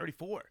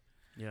 34.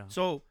 Yeah.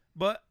 So,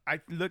 but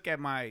I look at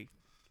my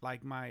I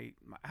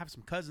have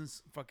some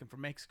cousins fucking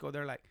from Mexico.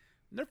 They're like,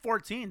 they're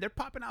 14. They're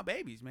popping out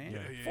babies, man.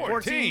 yeah.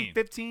 14,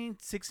 15,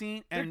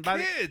 16. And They're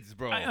by kids,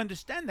 bro. I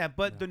understand that.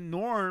 But the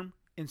norm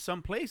in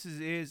some places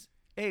is,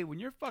 hey, when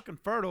you're fucking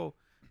fertile,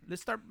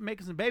 let's start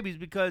making some babies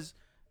because,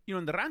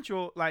 in the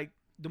rancho, like,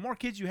 the more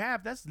kids you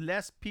have, that's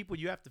less people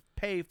you have to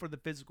pay for the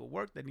physical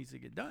work that needs to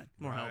get done.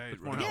 More help. Right,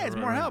 It's more right. help. Yeah, it's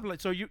more help.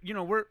 Like, so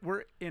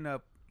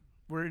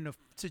we're in a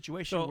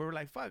situation So- where we're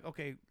like, fuck,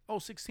 okay,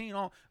 16,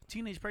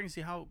 teenage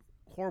pregnancy, how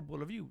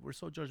horrible of you. We're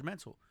so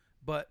judgmental.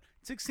 But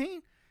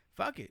 16,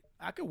 fuck it,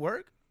 I could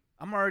work.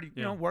 I'm already,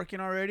 working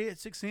already at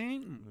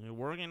 16. You're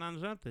working on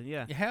something,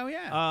 yeah. Hell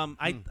yeah.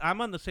 I'm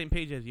on the same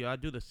page as you. I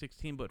do the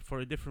 16, but for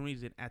a different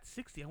reason. At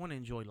 60, I want to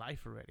enjoy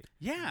life already.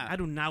 Yeah. I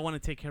do not want to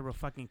take care of a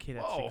fucking kid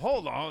at 60. Whoa,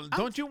 hold on.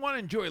 Don't you want to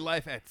enjoy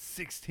life at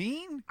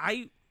 16?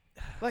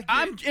 Like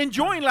I'm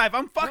enjoying life.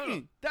 I'm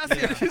fucking. That's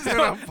it.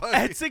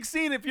 At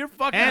 16, if you're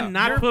fucking and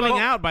not pulling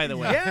out, by the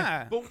way.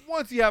 Yeah. But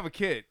once you have a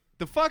kid,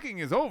 the fucking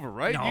is over,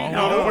 right?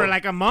 No, over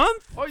like a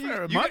month? Oh,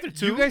 For a you month or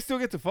two. You guys still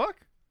get to fuck?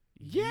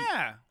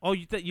 Yeah. Oh,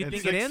 you think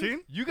it ends?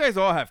 16? You guys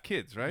all have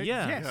kids, right?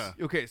 Yeah. Yes.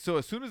 Yeah. Okay, so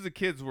as soon as the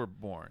kids were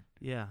born,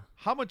 Yeah.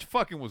 how much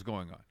fucking was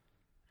going on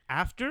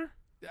After?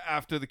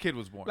 after the kid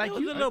was born? Like It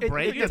was a little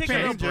break. You take a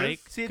little depends.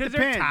 break. See, it Because they're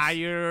depends.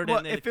 tired. Well,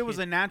 and then if it was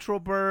a natural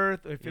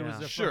birth, if it was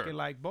Yeah. a Sure. fucking,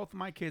 like, both of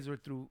my kids were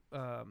through,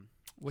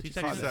 what you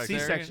C-section. call it?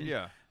 C-section.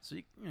 Yeah. So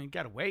you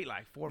gotta wait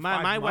like 4 or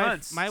My 5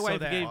 months. wife so wife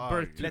that gave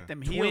birth Fuck, to let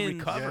them twins. heal,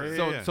 recover.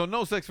 Yeah. So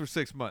no sex for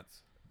 6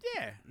 months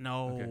Yeah.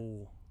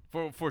 No.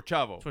 for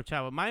Chavo. For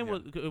Chavo. Mine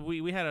was,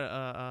 we had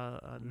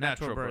a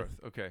natural birth.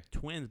 Okay.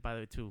 Twins, by the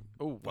way, too.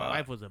 Oh, My wow.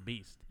 wife was a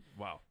beast.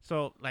 Wow.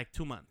 So, like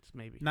 2 months,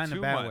 maybe. Not in a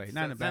 2 bad months. way.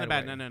 Not in a That's Not in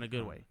bad a bad, way. no, in a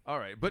good way. All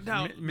right, but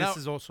now,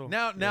 Mrs. also.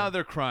 now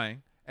they're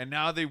crying, and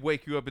now they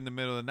wake you up in the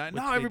middle of the night.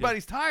 Which Now they do.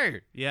 everybody's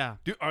tired. Yeah.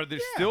 Are there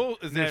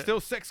is Ne- there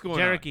still sex going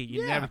Jericho,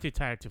 you're Yeah. never too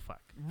tired to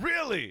fuck. on?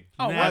 Really?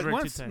 Oh, Never too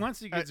once tired.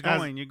 once it gets As-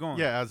 going, you're going.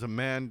 Yeah, as a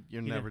man,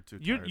 you're You never know, too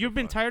you- tired. You've to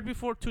been fuck. tired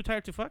before? Too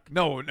tired to fuck?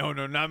 No,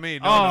 not me.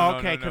 No, Oh, no, no,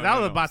 okay, no, because no, I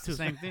was no. about to.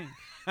 Same thing.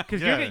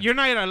 Because Yeah. you're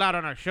not allowed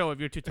on our show if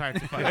you're too tired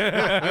to fuck.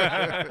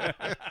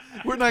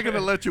 We're not gonna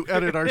let you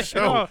edit our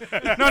show.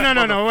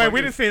 No. Wait,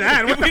 we didn't say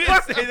that. We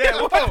didn't say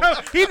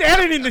that. He's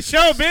editing the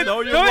show, bitch.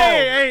 No, you're Don't- wrong.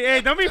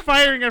 Hey, don't be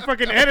firing our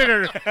fucking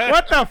editor.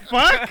 What the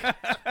fuck?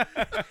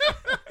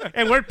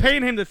 And we're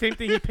paying him the same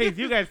thing he pays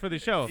you guys for the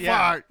show.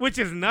 Yeah. Fuck. Which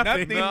is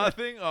nothing.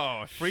 Nothing.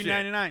 Oh, Free shit.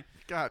 99.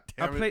 God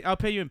damn it. I'll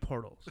pay you in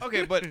portals.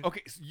 Okay, but so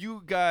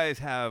you guys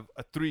have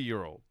a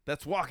 3-year-old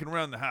that's walking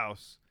around the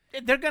house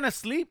They're gonna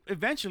sleep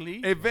eventually.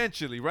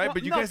 eventually, right? Well,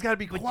 but you no, guys got to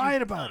be but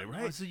quiet about it, no,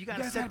 right? so you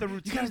gotta guys set the you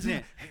gotta routines do in.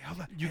 that. Hey, hold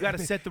on. You Hey, gotta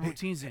baby, set the hey,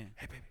 routines in.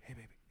 Hey,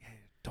 baby. Hey,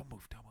 don't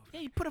move. Yeah,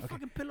 you put a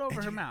fucking pillow over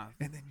And her you- mouth.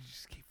 And then you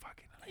just keep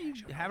fucking.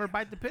 You have her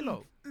bite the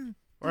pillow.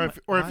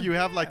 Or if you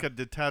have like a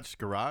detached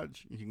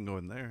garage, you can go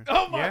in there.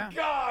 Oh my Yeah.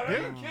 God! Are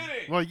you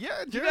kidding? Well,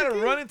 yeah, You gotta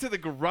run into the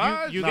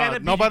garage. You Nah, gotta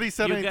be- nobody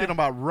said you anything got-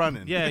 about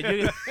running. Yeah,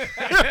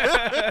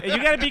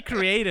 you gotta be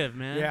creative,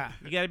 man. Yeah.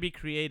 You gotta be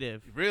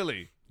creative.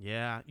 Really?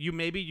 Yeah. You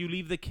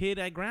leave the kid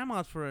at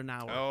grandma's for an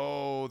hour.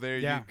 Oh, there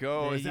Yeah. you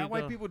go. There Is that you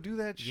why go. people do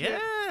that shit?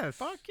 Yes.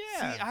 Fuck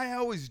yeah. See, I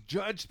always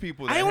judge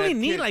people. That I only had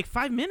need kids. like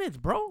 5 minutes,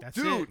 bro. That's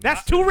Dude, it.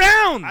 That's 2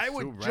 rounds. I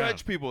would Two judge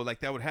rounds. people like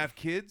that would have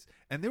kids,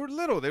 and they were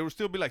little. They would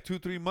still be like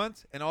 2-3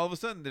 months, and all of a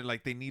sudden they're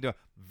like they need a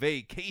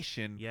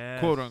vacation,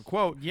 Yes. quote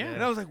unquote. Yeah.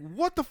 And I was like,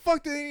 what the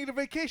fuck do they need a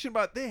vacation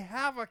about? They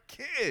have a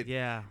kid.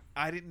 Yeah.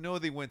 I didn't know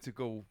they went to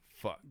go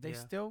fuck. They Yeah.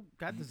 still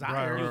got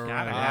desire. You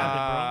gotta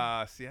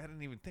have See, I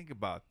didn't even think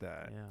about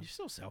that. it, bro. Yeah. You're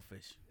so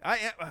selfish.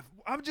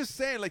 I'm just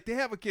saying, like, they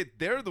have a kid.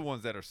 They're the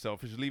ones that are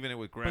selfish, leaving it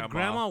with grandma. But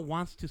grandma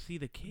wants to see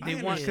the kid. They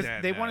I want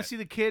understand they want that. to see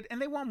the kid,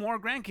 and they want more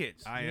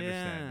grandkids. I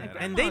understand that.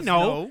 And I they Grandmas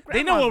know.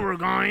 They know Grandmas where we're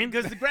going.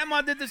 because the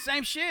grandma did the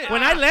same shit.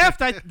 When I left,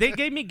 they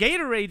gave me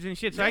Gatorades and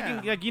shit, so I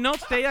Yeah. can, like,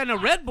 stay on a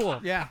Red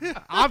Bull. yeah,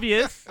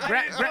 Obvious.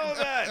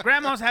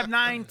 grandmas have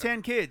 9,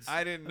 10 kids.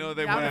 I didn't know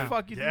they How were. the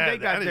fuck you think Yeah, they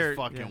got that their? is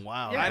fucking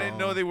wild. Yeah. I didn't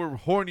know they were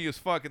horny as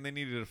fuck and they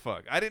needed to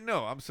fuck. I didn't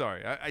know. I'm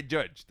sorry. I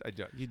judged.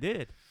 You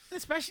did.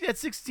 Especially at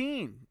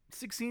 16,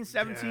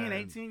 17, Yeah.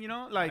 18.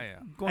 Like Yeah.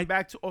 going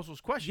back to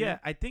Oso's question. Yeah,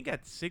 I think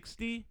at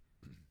 60,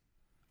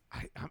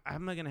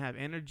 I'm not gonna have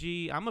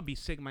energy. I'm gonna be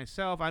sick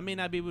myself. I may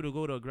not be able to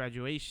go to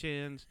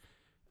graduations,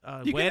 You're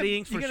gonna-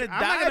 weddings. you're for gonna sure.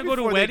 I'm die not gonna go to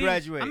before they weddings.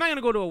 graduate. I'm not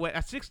gonna go to a wedding.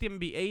 At 60, I'm gonna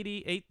be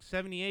 88,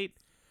 78.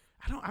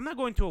 I'm not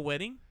going to a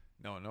wedding.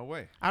 No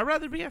way. I'd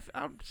rather be at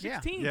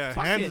 16. Yeah,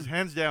 Fuck hands it.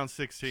 hands down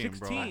 16,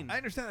 16. bro. I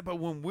understand that, but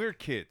when we're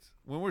kids,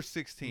 when we're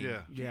 16,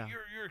 Yeah. Yeah.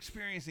 you're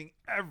experiencing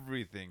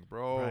everything,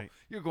 bro. Right.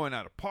 You're going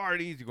out to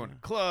parties, you're going to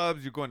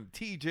clubs, you're going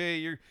to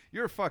TJ,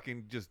 you're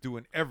fucking just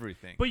doing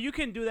everything. But you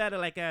can do that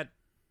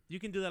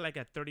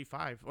at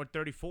 35 or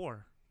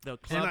 34. The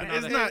club. not- and all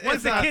it's that. not- Once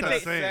it's the not kid, the they-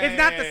 same. It's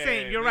not the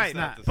same. You're It's right.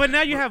 not the But same.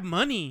 now you have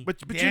money.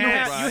 But Yes. you know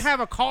Right. You have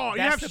a car. You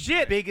That's have the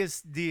shit.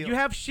 biggest deal. You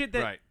have shit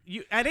that Right.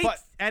 you at But-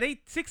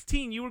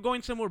 16 you were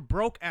going somewhere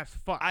broke as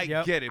fuck. I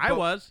Yep. get it. I but,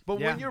 was. But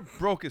Yeah. when you're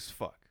broke as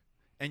fuck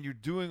and you're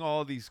doing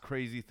all these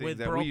crazy things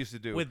that we used to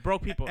do with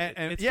broke people.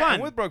 and It's yeah, fun.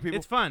 and with broke people,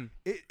 It's fun.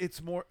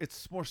 it's more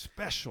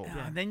special.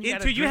 And then you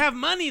Until you have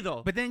money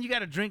though. But then you got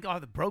to drink all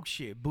the broke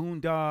shit.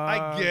 Boondog.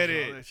 I get all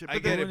it. that shit. I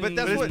But get then- it. But but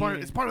that's But what.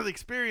 it's part of the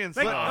experience.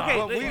 Like, though. okay,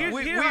 but here's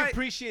we how I-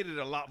 appreciate it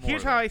a lot more.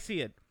 Here's though. how I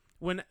see it.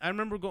 When I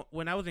remember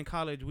when I was in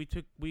college, we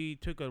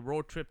took a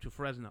road trip to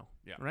Fresno.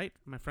 Yeah. Right.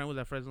 My friend was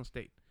at Fresno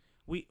State.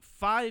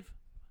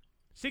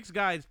 6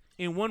 guys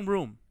in one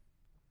room.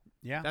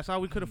 Yeah. That's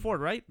all we could afford,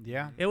 right?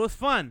 Yeah. It was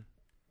fun,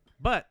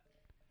 but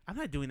I'm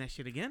not doing that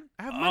shit again.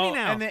 I have money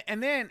now.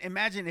 And then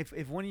imagine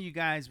if one of you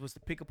guys was to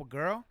pick up a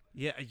girl.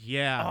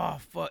 yeah. Oh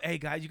fuck! Hey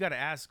guys, you got to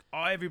ask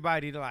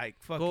everybody to like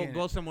fucking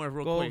Go somewhere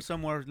real go quick.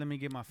 somewhere. Let me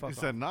get my fuck. He off.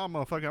 said, "Nah,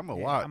 motherfucker, I'm a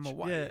Yeah, watch." I'm a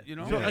watch. Yeah. You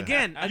know. So Yeah.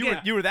 again,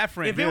 you were that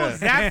friend. if it was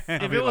that, I'll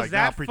if be it was like, nah,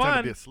 that pretend to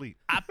fun, be asleep.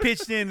 I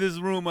pitched in this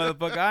room,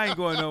 motherfucker. I ain't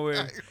going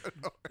nowhere.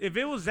 if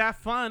it was that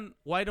fun,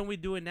 why don't we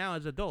do it now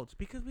as adults?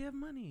 Because we have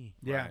money.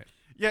 Yeah. Right.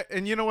 Yeah,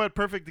 and you know what?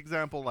 Perfect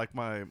example. Like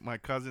my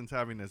cousin's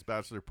having his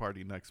bachelor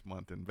party next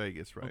month in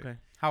Vegas, right? Okay.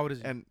 How old is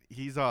he? And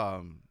he's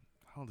how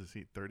old is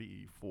he?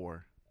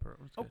 34.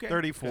 Okay.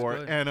 34.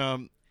 That's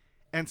good.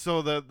 And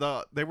so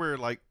they were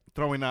like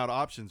throwing out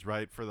options,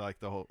 right, for like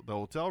the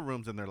hotel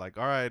rooms, and they're like,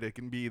 all right, it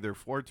can be either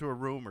 4 to a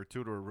room or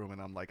 2 to a room,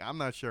 and I'm like, I'm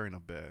not sharing a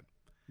bed.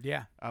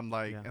 Yeah. I'm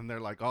like, Yeah. and they're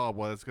like, oh,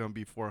 well, it's gonna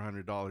be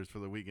 $400 for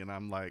the weekend.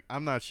 I'm like,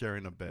 I'm not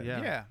sharing a bed.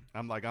 Yeah. Yeah.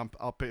 I'm like,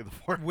 I'll pay the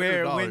 $400.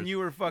 Where when you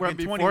were fucking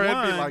before 21,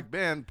 it'd be like,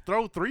 man,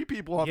 throw 3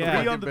 people on Yeah. the Three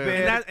fucking on the bed.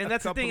 bed. And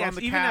that's the couple thing. on As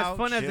the even as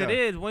fun couch. as it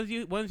Yeah.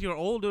 is, once you're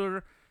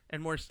older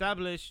and more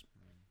established,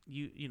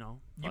 you know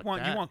you fuck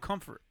want that.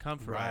 comfort.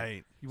 comfort.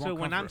 Right. You So want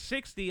when I'm comfort.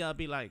 60, I'll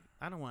be like,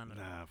 I don't want to.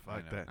 Nah,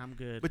 fuck know. that. I'm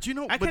good. But you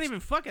know, I but can't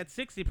even fuck at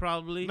 60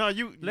 probably. No,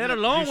 you. Let you-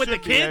 alone you with the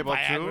should be kid. able to.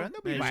 Viagra.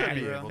 They'll be You should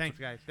be Viagra. able to. Thanks,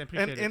 guys. I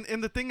appreciate it.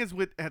 And the thing is,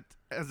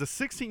 as a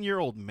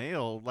 16-year-old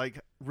male, like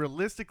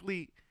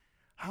realistically,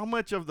 how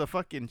much of the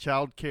fucking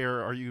child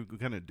care are you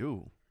gonna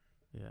do?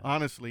 Yeah.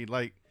 Honestly,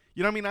 like,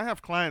 you know what I mean? I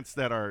have clients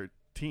that are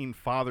teen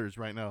fathers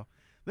right now.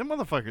 Them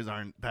motherfuckers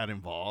aren't that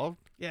involved.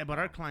 Yeah, but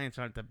our clients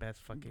aren't the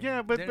best fucking.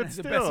 Yeah, but They're but the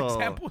still, best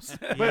examples.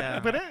 But Yeah.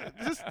 but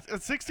just a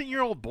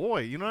 16-year-old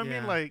boy, you know what I Yeah.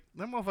 mean? Like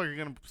that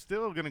motherfucker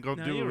still gonna go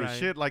No, do you're his right.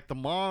 shit. Like the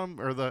mom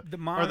or the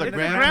mom or the and the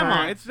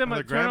grandma. It's the or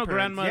maternal grandparents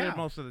grandmother Yeah.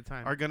 most of the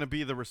time. are gonna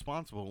be the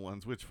responsible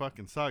ones, which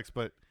fucking sucks.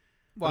 But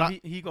Well, But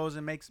he goes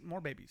and makes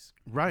more babies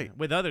right.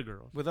 With other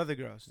girls. with other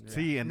girls.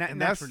 See, and that's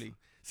naturally.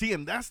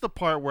 and that's the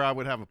part where I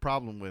would have a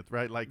problem with,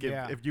 right? Like if,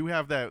 Yeah. if you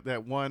have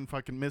that one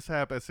fucking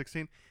mishap at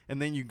 16,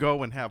 and then you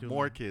go and have Do more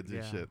more. kids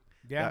and Yeah. shit,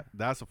 Yeah.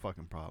 that's a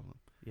fucking problem.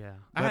 Yeah.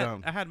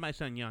 But, I had my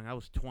son young. I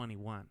was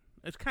 21.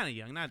 It's kind of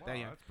young, not that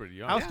young. That's pretty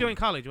young. I was still in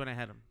college when I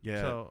had him.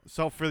 Yeah.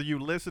 So for you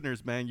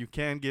listeners, man, you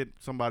can get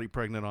somebody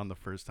pregnant on the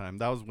first time.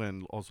 That was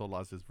when also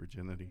lost his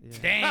virginity. yeah.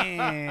 It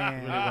Damn.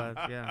 really was.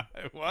 Yeah.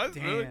 It was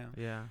really. Damn.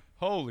 Yeah.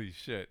 Holy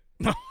shit.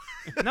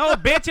 No,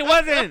 bitch, it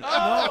wasn't.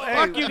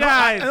 Fuck you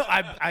guys.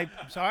 I'm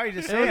sorry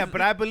to say it, but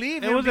I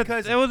believe It him was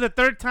because it was the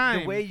third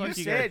time. the way Fuck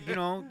you guys.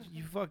 said,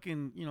 you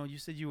fucking, you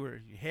said you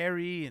were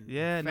hairy and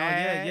Yeah. No.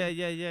 fat. Yeah.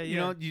 You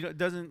know,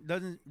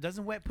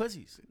 doesn't wet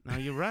pussies. No,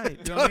 you're right.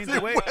 You know what I mean?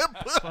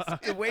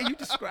 The way you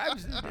describe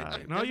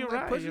it. No, you're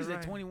right, Pussies you're at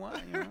right.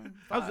 21. You know?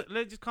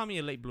 Let's just call me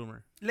a late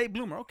bloomer. Late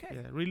bloomer. Okay.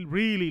 Yeah,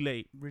 really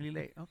late. Really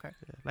late. Okay.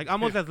 Like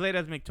almost as late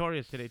as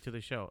Victoria's today to the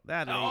show.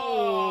 That late.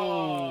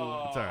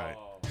 It's all right.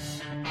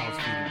 I was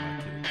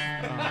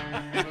feeding my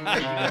kids.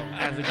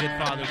 As a good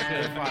father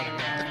should.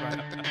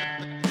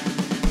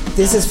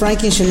 This is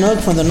Frankie Chinook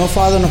from the No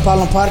Father, No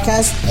Problem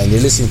podcast, And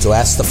you're listening to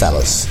Ask the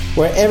Fellas.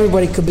 where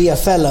everybody could be a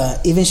fella,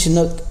 even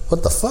Chinook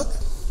What the fuck?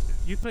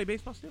 You play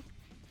baseball still?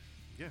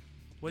 Yeah.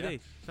 What Yeah.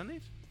 days?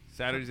 Sundays?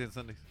 Saturdays and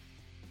Sundays.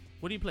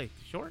 What do you play?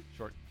 Short?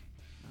 Short.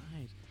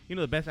 Nice. You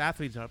know the best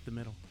athletes are up the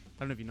middle. I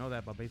don't know if you know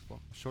that about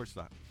baseball.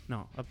 Shortstop.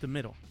 No, up the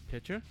middle.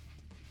 Pitcher,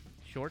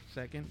 short,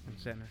 second, and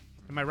center.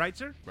 Am I right,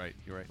 sir? Right.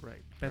 You're right.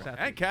 Right. Best Right.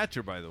 athlete. And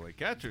catcher, by the way.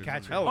 Catcher.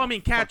 Catcher. Oh, I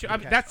mean catcher. I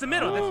mean, that's the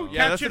middle. Oh, That's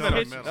yeah, that's catcher, the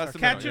middle. pitch- That's the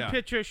catcher, middle, yeah.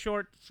 pitcher,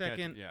 short,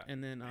 second, yeah.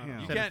 and then Damn.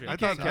 You center can't- field. I you thought,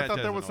 can't I catch thought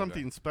as there an was old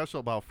something guy. special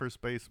about first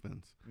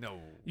basemen.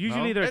 No.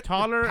 Usually No? they're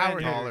taller, power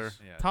and, hitters.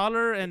 Yeah.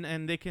 taller,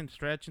 and they can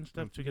stretch and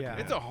stuff to get. Yeah.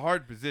 the It's a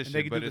hard position, And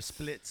they can but do the it's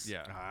splits.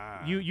 Yeah.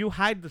 Ah. You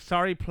hide the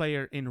sorry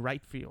player in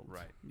right field.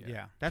 Right.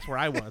 Yeah. That's where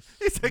I was.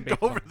 He said, in "Go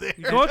baseball. over there."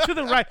 You go to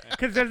the right,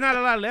 because there's not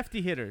a lot of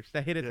lefty hitters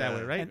that hit it that Yeah.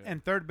 way, right?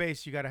 And third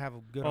base, you got to have a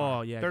good Oh,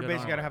 arm. yeah, Third good base,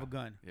 arm. you got to have a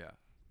gun. Yeah.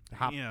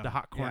 Damn. The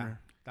hot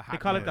corner. The They hot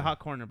call it gun. the hot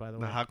corner, by the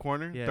way. The hot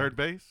corner, Yeah. third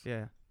base.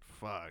 Yeah,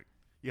 Fuck.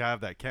 You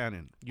have that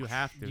cannon. you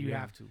have to. You yeah.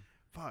 have to.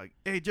 Fuck.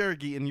 Hey, Jerry,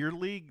 in your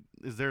league,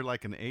 is there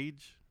like an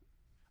age?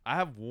 I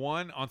have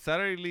one on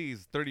Saturday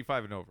leagues,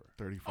 35 and over.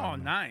 35. Oh,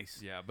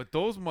 nice. Yeah, but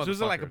those motherfuckers. So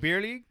is it like a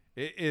beer league?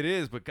 It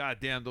is, but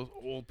goddamn, those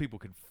old people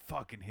can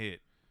fucking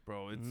hit,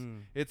 bro.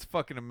 It's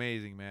fucking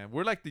amazing, man.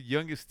 We're like the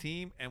youngest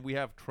team, and we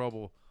have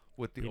trouble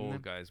with the Beating old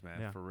them? guys,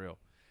 man, Yeah. for real.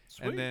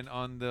 Sweet. And then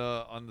on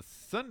the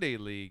Sunday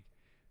league,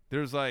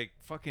 there's like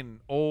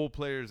fucking old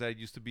players that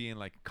used to be in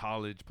like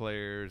college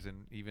players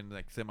and even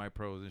like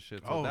semi-pros and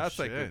shit. So Oh, that's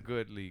like a shit.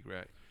 good league,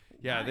 right?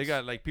 Yeah, they Nice.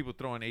 got like people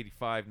throwing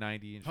 85,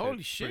 90 and shit. Holy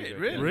Pretty shit, good.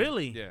 really?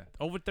 Really? Yeah.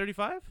 Over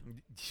 35?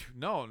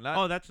 No, not.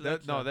 Oh, that's no,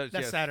 that's that's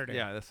yes. Saturday.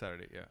 Yeah, that's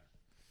Saturday. Yeah.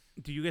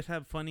 Do you guys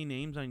have funny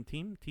names on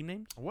team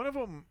names? One of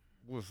them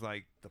was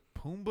like the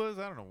Pumbas.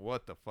 I don't know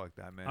what the fuck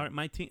that meant. All right,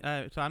 my team.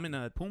 So I'm in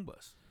a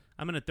Pumbas.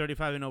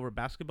 35 and over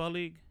basketball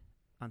league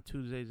on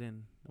Tuesdays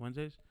and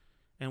Wednesdays,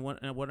 and one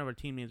of our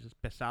team names is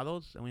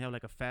Pesados, and we have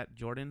like a fat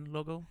Jordan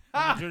logo.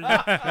 on the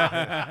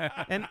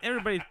jersey. And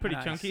everybody's pretty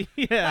Nice. chunky.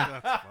 Yeah,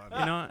 That's funny.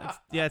 you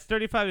know, it's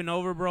 35 and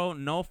over, bro.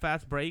 No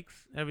fast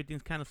breaks.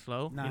 Everything's kind of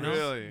slow. Nice. You know?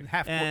 Really?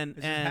 Half court. And Is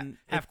this and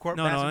half court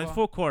no, basketball? it's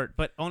full court,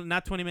 but only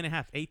not 20-minute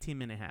halves,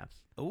 18-minute halves.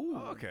 Ooh.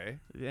 Oh, okay.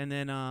 And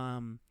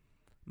then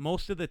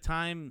most of the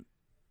time,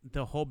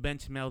 the whole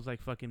bench smells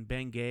like fucking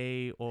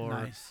Bengay or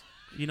Nice.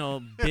 you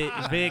know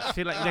Vic.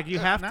 Shit like you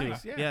have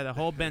Nice, to. yeah. Yeah, the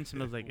whole bench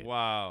smells like it.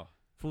 Wow.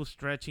 Full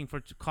stretching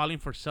for calling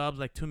for subs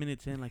like 2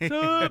 minutes in, like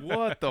sub.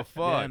 What the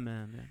fuck? Yeah,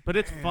 man. Yeah. But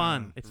it's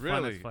fun. It's fun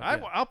Really? as fuck.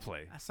 I'll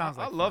play. That sounds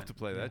I like love fun. to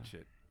play that Yeah.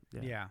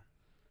 shit. Yeah.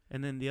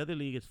 And then the other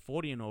league is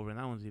 40 and over, and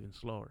that one's even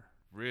slower.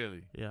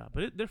 Really? Yeah,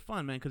 but they're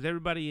fun, man, because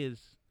everybody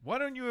is. Why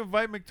don't you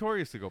invite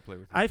Victorious to go play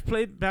with you? I've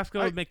played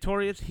basketball with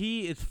Victorious.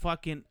 He is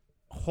fucking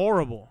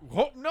horrible.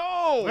 Oh,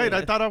 no! Wait,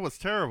 I thought I was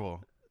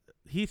terrible.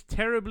 He's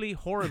terribly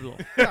horrible.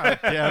 God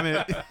damn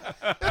it.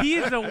 He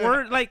is a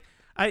word like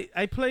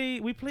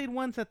we played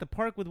once at the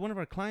park with one of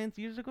our clients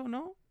years ago.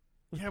 No,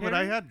 With Yeah, but I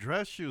Perry? had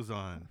dress shoes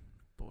on.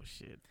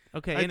 Bullshit.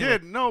 Okay, I anyway.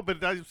 did. No,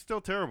 but I'm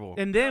still terrible.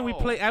 And then we No.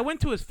 play. I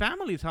went to his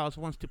family's house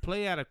once to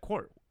play at a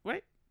court,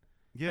 right?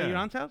 Yeah. At your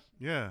aunt's house,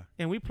 Yeah.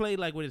 and we played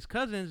like with his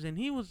cousins, and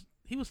he was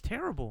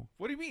terrible.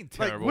 What do you mean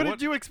Like, terrible? what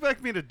did you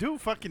expect me to do?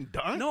 Fucking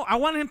dunk? No, I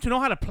wanted him to know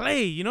how to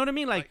play. You know what I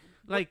mean? Like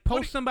what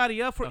post do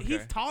somebody up for. Okay.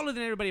 He's taller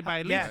than everybody by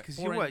at Yeah, least. because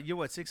 4 you're inches. what? You're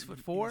what?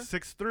 6'4",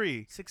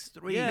 6'3".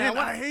 6'3". Yeah,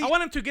 Man, I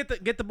want him to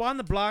get the ball on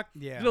the block.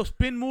 Yeah. Little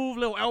spin move,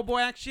 little elbow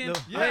action,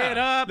 Little- lay it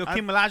up, Little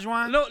Kim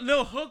Olajuwon.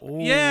 little hook,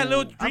 yeah,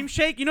 little dream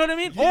shake. You know what I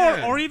mean?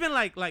 Yeah. Or even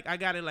like I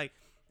got it like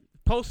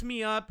post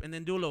me up and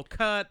then do a little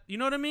cut. You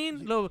know what I mean?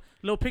 Little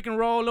pick and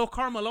roll, little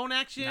Karl Malone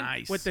action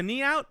Nice. with the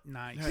knee out.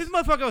 Nice. This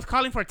motherfucker was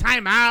calling for a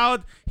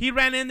timeout. He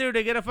ran in there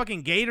to get a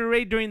fucking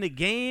Gatorade during the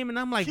game, and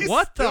I'm like, He's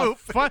what the stupid.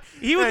 fuck?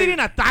 He was Hey. eating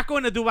a taco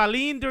in a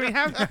Duvalin during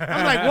half.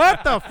 I'm like,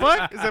 what the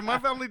fuck? Is that my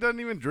family doesn't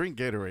even drink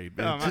Gatorade,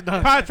 Oh,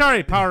 bitch.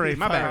 sorry, Powerade.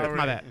 My bad. Powerade.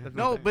 My bad. That's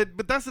my No, bad.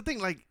 but that's the thing.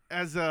 Like,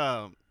 as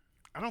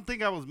I don't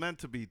think I was meant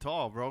to be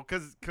tall, bro.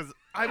 Cause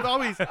I've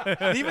always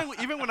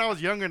even when I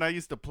was younger and I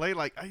used to play,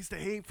 like I used to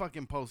hate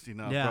fucking posting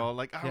up, Yeah. bro.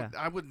 Like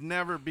I would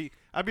never be.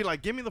 I'd be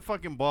like, give me the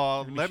fucking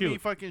ball, let me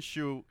shoot. fucking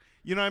shoot.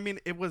 You know what I mean?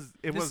 It was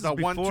This the is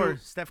 1-2 before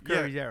Steph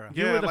Curry's era.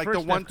 You Yeah, were the like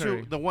first the Steph 1-2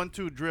 Curry. the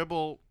 1-2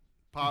 dribble,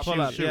 pop, Pull shoot,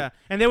 up, shoot. yeah.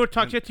 And they would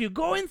talk shit to you.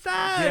 Go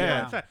inside. Yeah.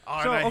 Go inside.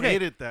 Oh, so and I okay,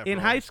 hated that, in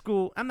bro. high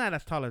school, I'm not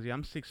as tall as you.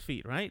 I'm 6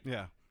 feet, right?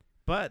 Yeah.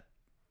 But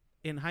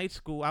in high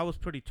school, I was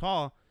pretty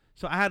tall,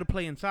 so I had to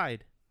play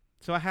inside.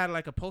 So I had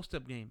like a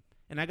post-up game,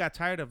 and I got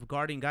tired of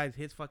guarding guys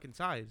his fucking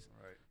size.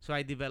 Right. So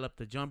I developed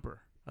a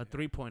jumper, a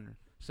three-pointer.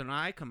 So now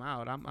I come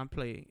out, I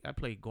play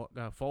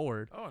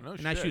forward, Oh, no and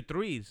shit. I shoot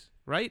threes,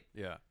 right?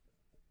 Yeah.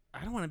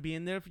 I don't want to be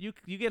in there. If you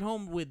get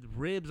home with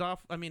ribs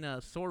off,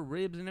 sore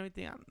ribs and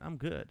everything, I'm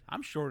good.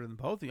 I'm shorter than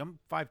both of you. I'm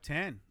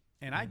 5'10",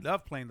 and I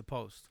love playing the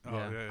post. Oh,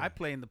 yeah. I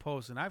play in the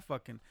post, and I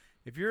fucking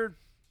if you're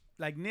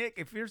like Nick,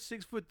 if you're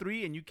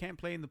 6'3" and you can't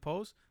play in the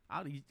post,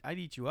 I'd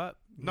eat you up.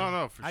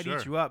 No, for I'd sure.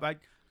 eat you up. I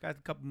got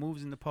a couple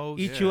moves in the post.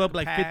 Eat you up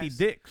like 50 Pass.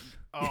 dicks.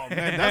 Oh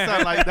man,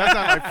 that's not like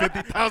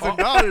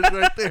 $50,000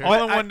 right there.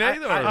 All in one day,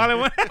 though? All in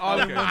one, all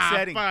in Okay. one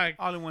setting. fuck.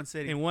 All in one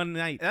setting. In one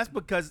night. And that's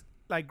because,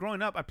 like,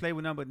 growing up, I played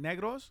with nothing but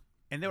negros.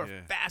 and they were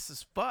fast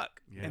as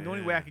fuck. And the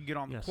only way I could get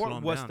on the slow court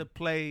 'em was down. to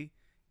play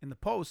in the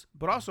post.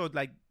 But also,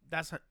 like,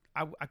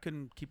 I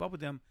couldn't keep up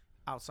with them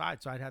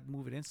outside, so I'd have to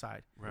move it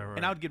inside. Right.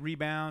 And I would get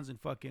rebounds and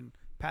fucking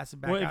pass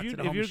it back Well, out to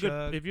the homie you're shug.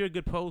 good, if you're a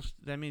good post,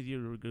 that means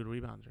you're a good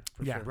rebounder.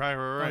 For Yeah. sure. Right.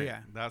 Oh,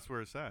 yeah. That's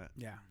where it's at.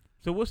 Yeah.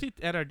 So we'll see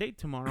at our date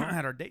tomorrow.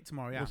 At our date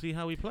tomorrow, yeah. We'll see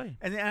how we play.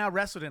 And then I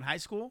wrestled in high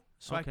school,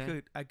 so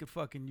Okay. I could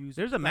fucking use.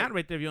 There's a like, mat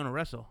right there if you want to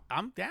wrestle.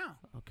 I'm down.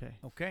 Okay.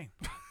 Okay.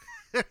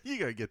 You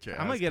gotta get your.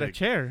 I'm gonna ass get a kicked.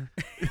 chair.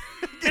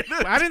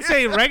 I didn't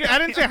say regular. I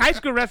didn't say high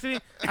school wrestling.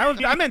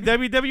 I meant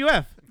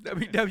WWF.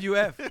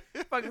 WWF.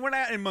 Fucking, we're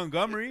not in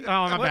Montgomery. Oh,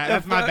 my What bad. the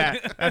That's my fuck?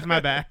 bad. That's my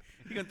bad.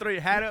 You gonna throw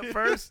your hat up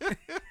first?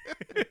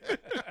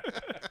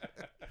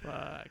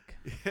 Fuck.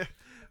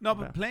 No,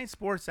 but playing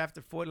sports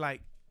after 40,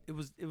 like it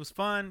was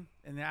fun,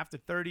 and then after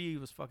 30, it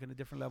was fucking a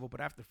different level.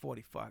 But after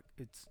 40, fuck,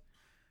 it's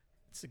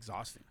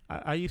exhausting.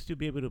 I used to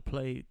be able to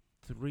play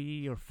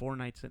 3 or 4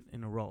 nights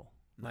in a row.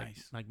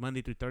 Nice. Like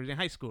Monday through Thursday in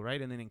high school, right?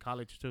 And then in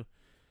college too.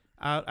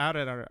 Out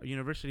at our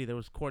university, there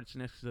was courts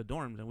next to the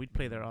dorms, and we'd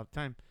play there all the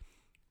time.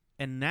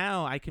 And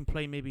now I can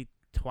play maybe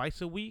twice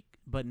a week,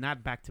 but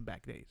not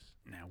back-to-back days.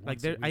 Now, Like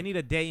I need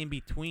a day in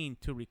between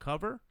to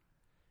recover,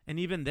 and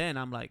even then,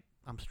 I'm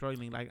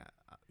struggling, like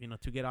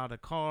to get out of the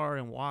car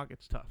and walk.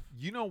 It's tough.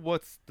 You know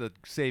what's the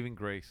saving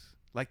grace?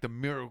 Like the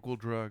miracle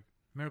drug.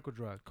 Miracle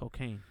drug.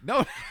 Cocaine.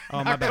 No.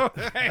 Oh, my bad.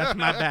 That's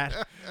my bad.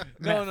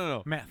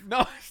 No. Meth.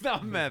 No, it's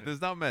not meth.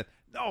 It's not meth.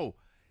 No.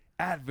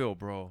 Advil,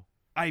 bro.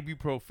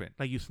 Ibuprofen.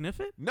 Like you sniff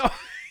it? No,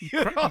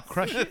 you don't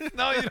crush it.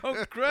 No, you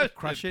don't crush it.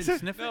 Crush it and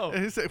sniff it. No.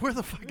 And he said, "Where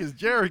the fuck is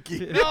Jericho?"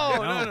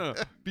 No.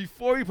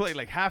 Before you play,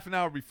 like half an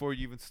hour before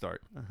you even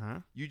start,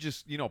 you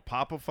just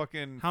pop a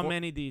fucking. How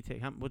many do you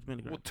take? What's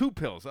milligrams? Well, 2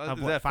 pills. Is what,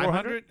 that 500?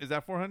 400? Is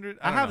that 400?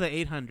 I have know. the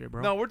 800,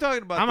 bro. No, we're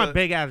talking about. I'm a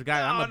big ass guy.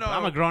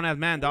 I'm a grown ass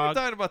man, We're dog.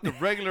 talking about the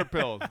regular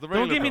pills. The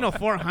regular Don't give me no pills.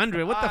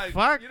 400. What the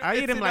fuck? I eat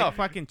it's them like enough.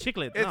 fucking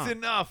chiclets. It's No.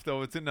 enough,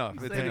 though. It's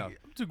enough. It's enough.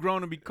 I'm too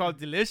grown to be called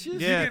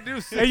delicious. Yeah. You can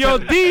do Hey, yo,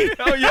 D.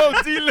 Oh, yo,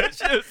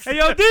 delicious. Hey,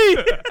 yo, D.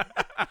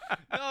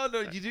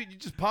 No, you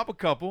just pop a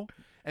couple,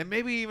 and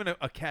maybe even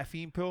a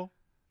caffeine pill,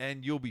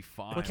 and you'll be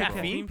fine. What's a bro.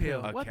 caffeine pill?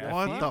 A What the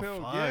caffeine fuck?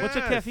 pill, What's a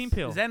yes. caffeine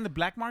pill? Is that in the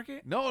black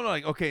market? No,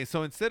 like okay,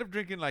 so instead of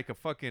drinking like a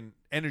fucking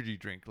energy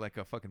drink, like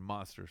a fucking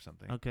Monster or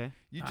something, Okay.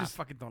 you I just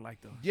fucking don't like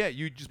those.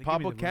 you just They pop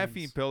give a me the caffeine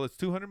ruins. pill. It's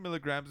 200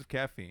 milligrams of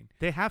caffeine.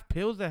 They have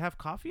pills that have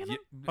coffee in them?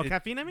 Oh,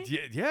 caffeine, I mean?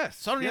 Yes.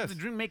 So I don't yes. have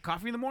to make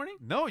coffee in the morning?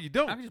 No, you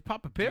don't. I can just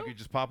pop a You pill? can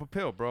just pop a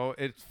pill, bro.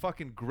 It's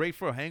fucking great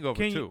for a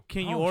hangover too.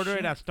 Can you Oh, order shit.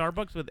 it at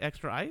Starbucks with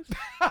extra ice?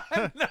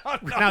 no,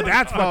 Now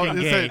that's fucking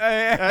they gay. say,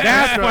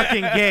 That's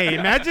fucking gay.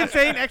 Imagine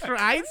saying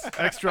extra ice.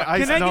 extra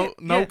ice, Can I no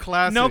get- no yeah,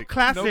 classic. No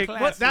classic. No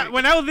What, that, classic.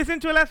 when I was listening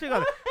to it last week, I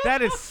was like,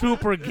 that is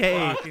super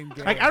gay. Fucking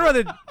gay. Like I'd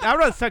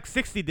rather suck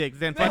 60 dicks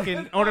than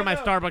fucking order my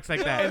Starbucks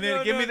like that. And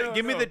then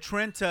give me the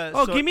Trenta.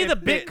 Oh, so give me it the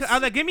big. fits. I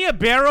was like, give me a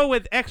barrel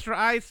with extra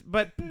ice,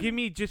 but give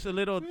me just a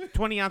little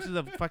 20 ounces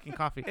of fucking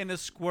coffee. and a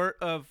squirt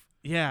of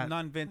Yeah.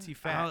 non-venti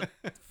fat.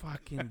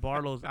 Fucking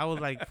Barlow's. I was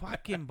like,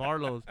 fucking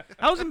Barlow's.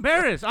 I was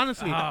embarrassed,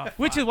 honestly. Oh,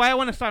 which is why I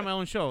want to start my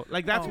own show.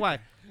 Like, that's why.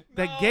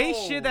 The gay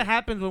No. shit that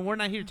happens when we're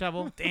not here,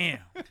 Chavo. Damn.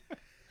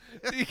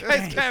 You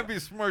guys can't be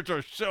smirch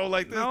our show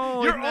like this.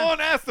 No, You're it's not-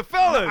 on Ask the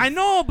Fellas. I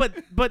know, but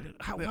why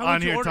On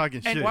would you here order,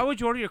 talking and shit. why would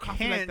you order your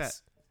coffee like that?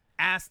 Hence,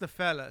 ask the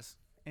fellas.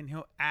 And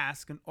he'll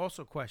ask and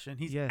also question.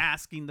 He's Yes.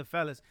 asking the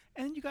fellas.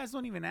 And you guys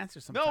don't even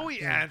answer sometimes. No, we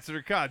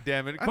answer. God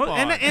damn it. Come Well,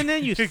 on. and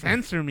then you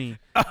censor me.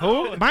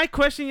 My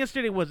question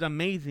yesterday was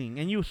amazing,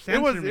 and you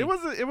censored me.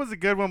 It was a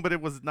good one, but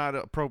it was not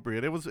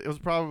appropriate. It was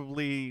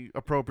probably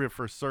appropriate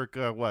for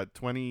circa what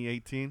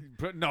 2018.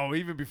 But no,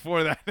 even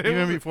before that. It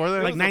Even was- before that?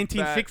 it Like was a bad-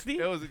 1960?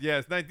 It was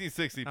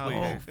 1960. Oh, Please.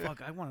 Oh,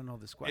 fuck. I want to know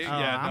this question. Oh,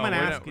 I'm gonna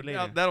ask you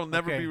later. That'll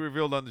never Okay. be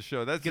revealed on the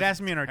show. That's You could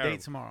just ask me on our terrible.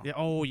 date tomorrow. Yeah,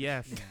 oh,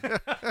 yes. When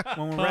Fuck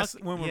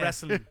we're yeah.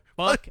 wrestling.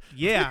 Fuck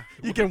yeah.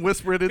 You can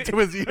whisper it into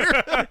his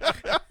ear.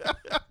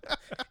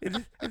 Is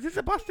this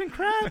a Boston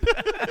crab?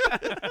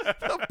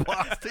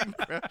 Boston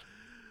crab.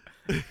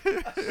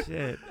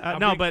 Shit.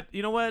 No, but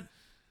you know what?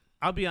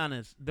 I'll be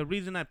honest. The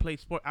reason I play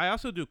sport, I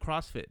also do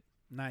CrossFit.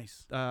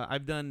 Nice. I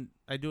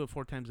do it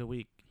 4 times a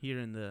week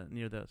here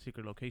near the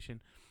secret location,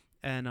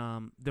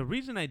 and the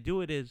reason I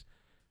do it is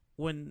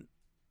when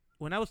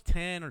I was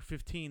 10 or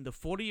 15, the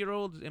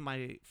 40-year-olds in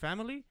my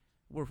family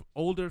were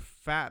older,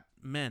 fat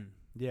men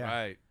Yeah.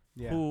 Right.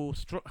 Yeah. who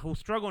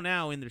struggle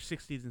now in their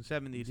 60s and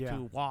 70s Yeah.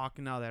 to walk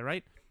and all that,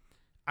 right?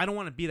 I don't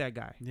want to be that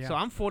guy. Yeah. So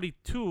I'm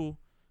 42.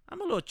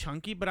 I'm a little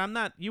chunky, but I'm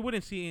not. You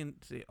wouldn't see and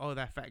say, "Oh,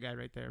 that fat guy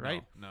right there,"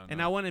 right? No.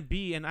 And I want to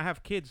be. And I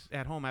have kids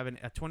at home. I have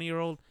a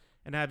 20-year-old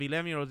and I have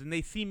 11-year-olds, and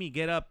they see me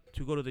get up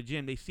to go to the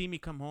gym. They see me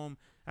come home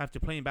after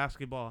playing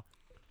basketball,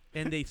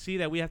 and they see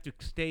that we have to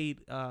stay,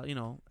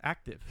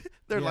 active.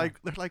 They're Yeah.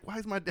 like, why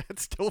is my dad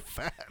still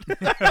fat?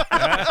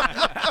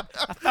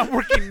 Not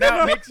working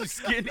out makes you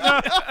skinny.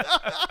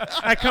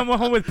 I come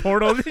home with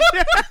portals.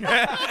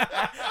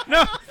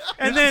 No,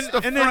 and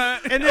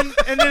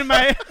then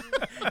my.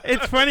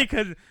 It's funny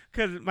because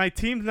because my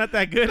team's not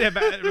that good.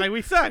 Like,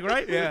 we suck,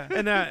 right? Yeah.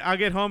 And I'll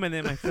get home, and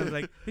then my son's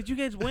like, "Did you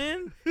guys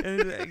win?"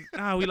 And he's like,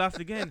 "Oh, we lost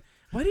again."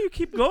 Why do you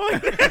keep going?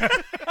 I'm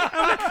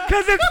like,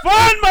 "'Cause it's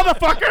fun,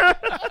 motherfucker."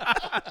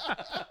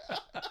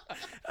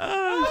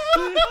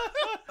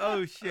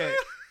 Oh shit.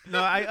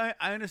 No, I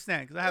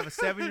understand because I have a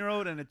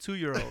 7-year-old and a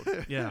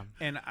 2-year-old. Yeah.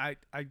 And I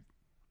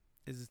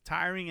as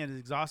tiring and as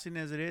exhausting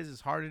as it is,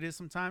 as hard it is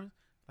sometimes.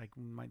 Like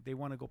when they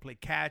want to go play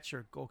catch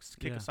or go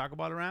kick a soccer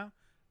ball around,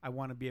 I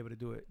want to be able to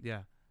do it.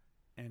 Yeah.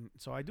 And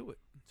so I do it.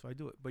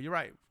 But you're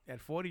right. At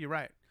 40, you're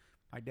right.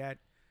 My dad,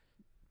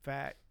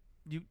 fat.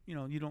 You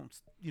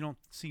don't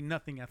see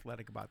nothing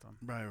athletic about them.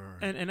 Right.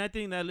 And I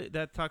think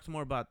that talks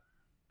more about,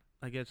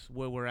 I guess,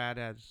 where we're at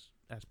as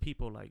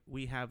people. Like,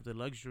 we have the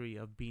luxury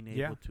of being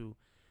able to.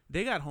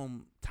 They got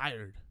home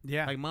tired.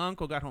 Yeah. Like, my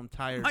uncle got home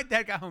tired. My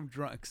dad got home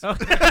drunk. So.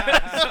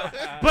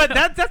 But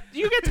that's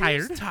you get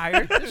tired. He's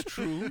tired. That's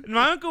true.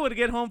 My uncle would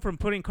get home from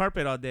putting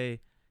carpet all day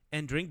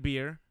and drink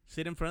beer,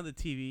 sit in front of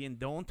the TV, and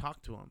don't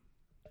talk to him.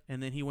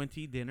 And then he went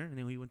to eat dinner, and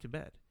then he went to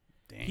bed.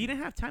 Dang. He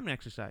didn't have time to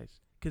exercise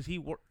because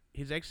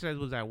his exercise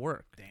was at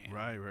work. Damn.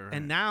 Right.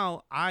 And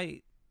now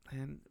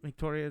and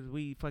Victoria,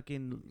 we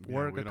fucking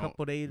work a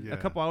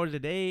couple hours a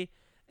day,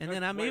 and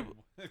then I'm able.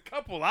 A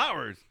couple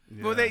hours.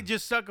 Yeah. Well, they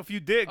just suck a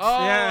few dicks.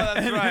 Oh, Yeah.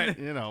 that's right.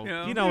 You know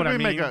what I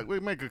mean. We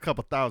make a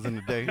couple thousand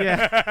a day.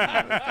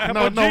 Yeah.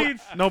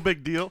 no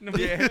big deal.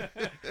 Yeah.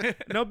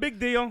 No big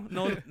deal.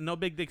 No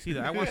big dicks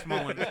either. I want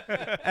small ones.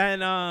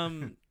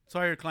 And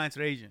Sorry, your clients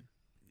are Asian.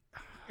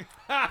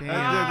 damn.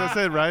 That's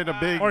it, right? A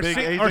big Or big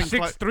six, Asian or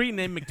 6'3"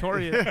 named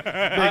Victoria.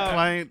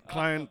 big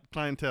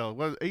clientele.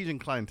 What Asian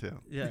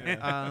clientele? Yeah.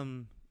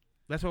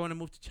 That's why I want to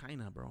move to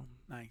China, bro.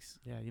 Nice.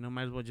 Yeah,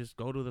 might as well just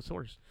go to the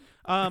source.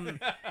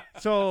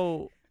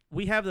 So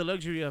we have the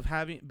luxury of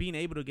being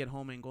able to get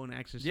home and go and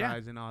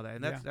exercise and all that,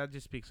 and that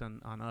just speaks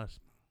on us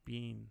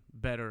being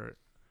better.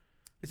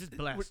 It's just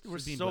blessed. We're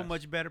Just being so blessed.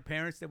 much better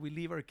parents that we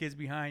leave our kids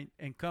behind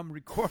and come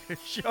record a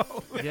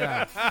show.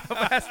 Yeah.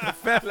 Ask the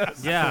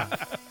fellas. Yeah.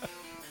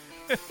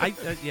 I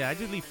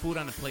just leave food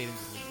on the plate and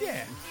just leave.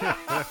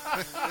 Yeah.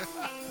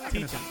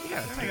 Teach them. You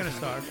gotta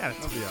start. You gotta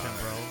teach them,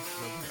 bro.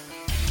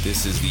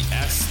 This is the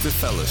Ask the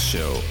Fellas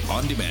show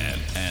on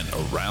demand and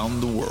around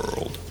the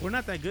world. We're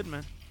not that good,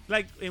 man.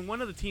 Like, in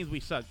one of the teams,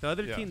 we sucked. The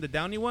other team, the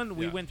Downey one,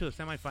 we went to the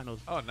semifinals.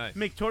 Oh, nice.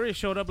 Victoria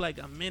showed up like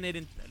a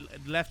minute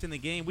left in the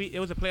game. It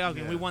was a playoff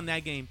game. We won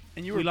that game.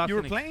 And you We lost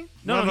were the playing?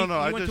 No.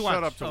 I went just to showed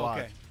watch. up to Oh, watch.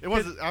 okay. It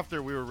wasn't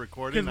after we were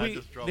recording. I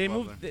just drove they up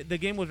moved. there. The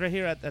game was right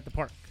here at the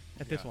park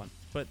at this one,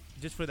 but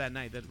just for that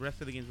night. The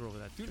rest of the games were over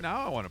that. Dude, now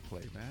I want to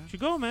play, man. Should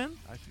go, man.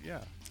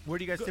 Yeah. Where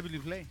do you guys typically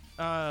play?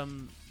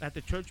 At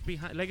the church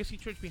behind Legacy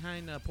Church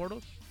behind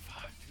Portals.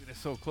 Fuck, dude, that's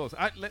so close.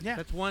 Yeah.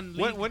 That's one.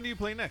 League. When do you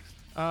play next?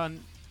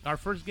 Our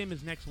first game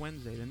is next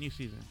Wednesday, the new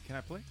season. Can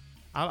I play?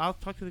 I'll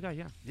talk to the guy.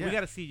 Yeah. Yeah. We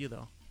gotta see you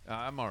though.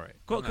 I'm all right.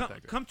 Go, I'm not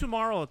that good. come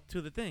tomorrow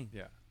to the thing.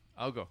 Yeah,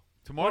 I'll go.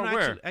 Tomorrow no,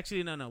 where?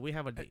 Actually, no. We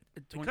have a date.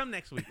 Come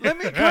next week. Let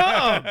me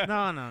come.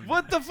 No.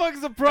 What the fuck is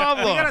the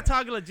problem? We gotta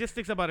talk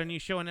logistics about a new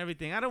show and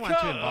everything. I don't want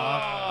you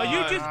involved. Oh,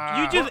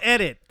 you just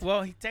edit.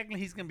 Well,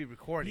 he's gonna be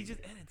recording. He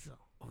just edits though.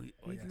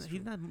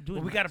 He's not doing.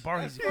 Well, we gotta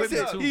borrow his He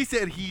equipment too.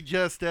 said he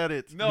just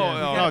edits.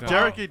 No,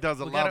 Jericho does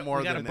a We lot gotta- more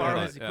we gotta than borrow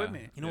that. his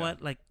equipment. You know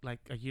what? Like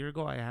a year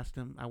ago, I asked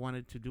him. I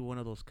wanted to do one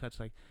of those cuts,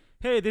 like,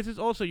 "Hey, this is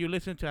also you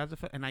listen to as a,"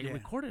 and I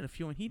recorded a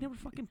few, and he never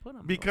fucking put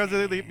them. Because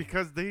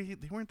they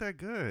weren't that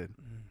good.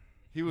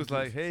 He was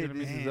like, "Hey, Should've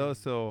this been- is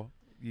also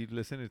you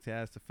listening to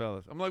Ask the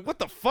Fellas." I'm like, "What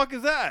the fuck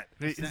is that?"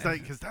 It's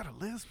like, is that a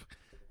lisp?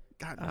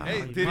 God, Hey,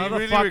 you did he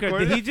really motherfucker.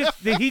 record Did it?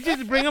 did he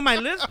just bring up my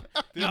list?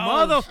 You No.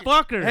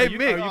 motherfucker. Hey, you-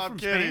 Mick, are you I'm from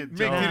kidding. Spain? Mick,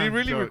 Joke, did he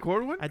really joke.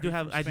 record one? I did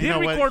You know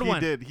what? record He one.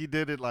 did. He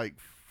did it like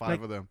five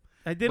Like- of them.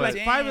 I did But-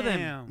 like 5 of them.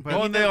 Damn. But Oh,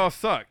 he and they never- all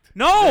sucked.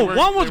 No, were-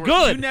 one was they were-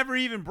 good. You never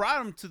even brought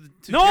him to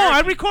No, I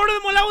recorded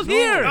them while I was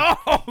here.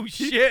 Oh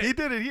shit! He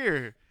did it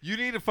here. You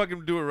need to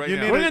fucking do it right You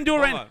now. need We're gonna do it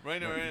Hold right on, now.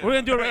 right now. We're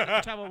gonna do it right now.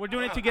 Chavo, we're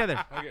doing it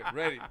together. Okay,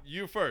 ready.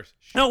 You first.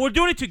 No, we're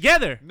doing it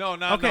together. No,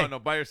 Okay. no,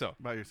 by yourself.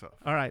 By yourself.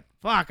 All right.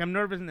 Fuck, I'm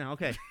nervous now.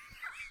 Okay.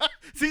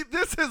 See,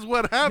 this is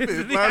what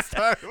happened Yeah, last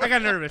time. I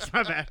got nervous.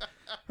 My bad.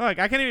 Fuck,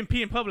 I can't even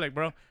pee in public,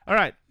 bro. All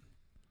right.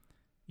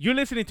 You're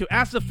listening to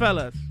Ask the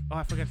Fellas. Oh,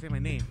 I forgot to say my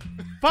name.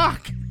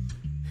 Fuck.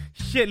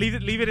 Shit, leave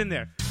it in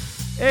there.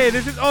 Hey,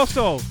 this is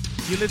also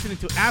you're listening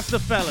to Ask the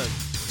Fellas.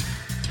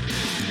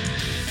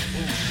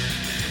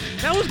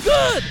 That was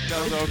good.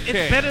 That was It's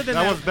okay. better than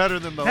That was better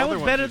than the That other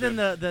was one better you than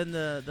did.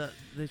 the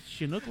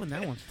Chinook one.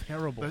 That one's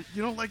terrible.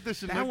 You don't like the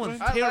Chinook That one's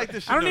one? I terrible. like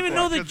the I don't Chinook even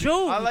know one, the 'cause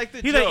joke. I like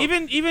the He's joke.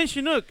 like even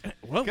Chinook.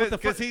 What the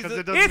fuck? Because he's Because it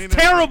a, doesn't mean It's anything.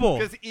 terrible.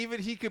 because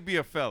even he could be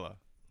a fella.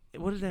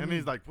 What does that And mean?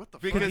 he's like, what the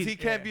fuck? Because he- he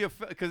can't be a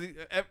because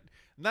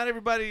not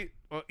everybody.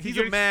 Well, he's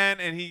you're a man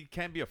and he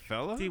can't be a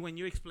fella. See, when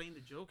you explain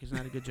the joke, it's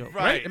not a good joke.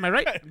 Right. Am I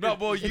right? No,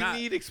 well, It's you not-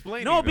 need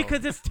explaining. No, though.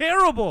 because it's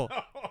terrible.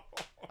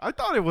 I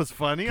thought it was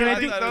funny. Can I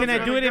do? thought that Can was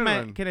I a do really it in good my?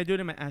 one. Can I do it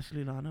in my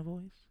Ashley Lana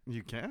voice?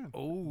 You can.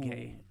 Oh,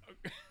 Okay.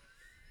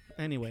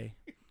 Anyway,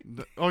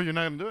 Oh, you're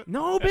not gonna do it?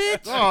 no,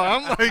 bitch. Oh,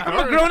 I'm like,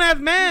 I'm a grown ass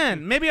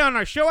man. Maybe on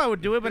our show I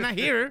would do it, but not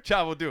here.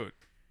 Chavo, do it.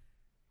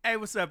 Hey,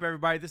 what's up,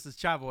 everybody? This is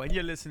Chavo, and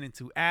you're listening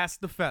to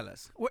Ask the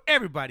Fellas, where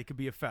everybody could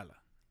be a fella.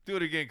 Do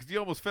it again, because you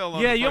almost fell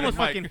on Yeah, the you almost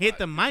mic. fucking hit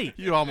the mic.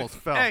 You almost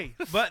fell. Hey,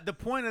 but the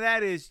point of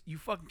that is you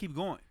fucking keep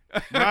going.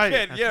 Right.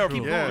 Yeah, That's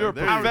true. Yeah, you're a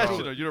there you go.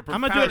 professional. You're a I'm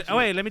professional. gonna do it. Oh,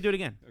 wait, let me do it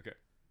again. Okay.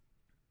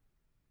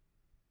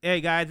 Hey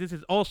guys, this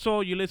is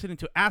also you're listening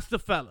to Ask the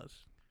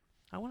Fellas.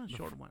 I want a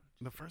short one.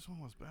 The first one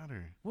was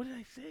better. What did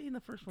I say in the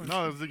first one?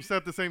 No, you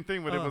said the same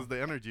thing, but it Oh. was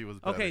the energy was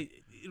better. Okay,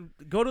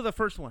 go to the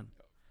first one.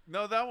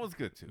 No, that one's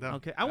good too. No.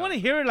 Okay, I want to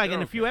hear it like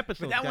in a few But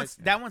episodes.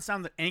 that one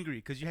sounded angry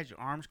because you had your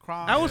arms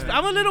crossed.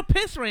 I'm a little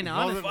pissed right now.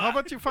 Well, honestly. how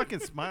about you fucking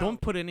smile? Don't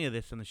put any of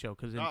this on the show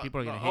because then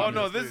people are gonna hate Oh me.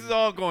 no, this is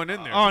all going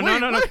in there. Oh no, Wait,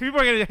 no, what? people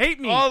are gonna hate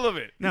me. All of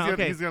it. No,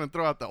 okay. He's gonna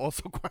throw out the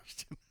also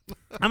question.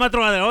 I'm gonna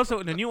throw out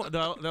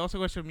the also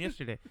question from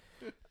yesterday.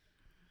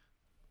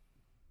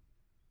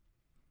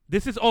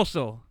 This is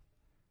also.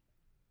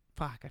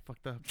 Fuck, I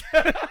fucked up.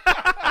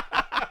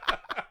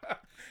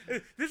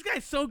 This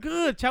guy's so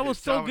good. Chavo's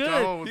so Chavo- good.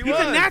 Chavo He's was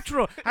a good.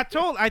 natural. I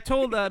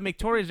told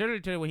Victoria's earlier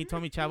today when he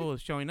told me Chavo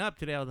was showing up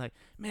today. I was like,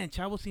 man,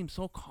 Chavo seems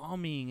so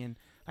calming and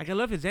like I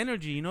love his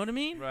energy. You know what I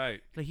mean?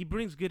 Right. Like he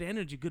brings good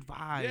energy, good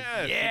vibes.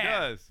 Yes, he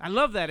does. I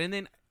love that. And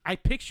then I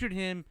pictured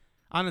him.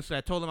 Honestly,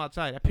 I told him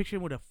outside. I pictured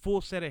him with a full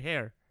set of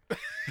hair.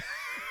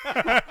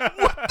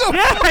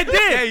 Yeah, I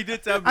did. Yeah, you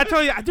did tell me. I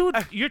told you, dude,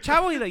 you're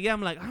Chavo. He's like, yeah.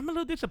 I'm like, I'm a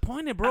little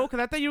disappointed, bro, because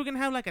I thought you were gonna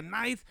have like a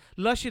nice,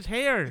 luscious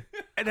hair.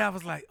 And I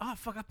was like, oh,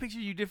 fuck, I picture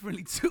you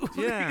differently, too.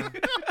 Yeah.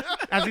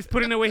 As he's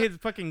putting away his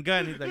fucking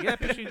gun, he's like, yeah, I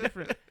picture you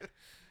different.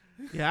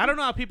 Yeah, I don't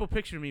know how people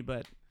picture me,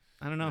 but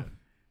I don't know.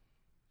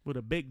 With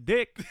a big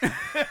dick.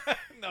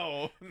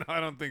 No, I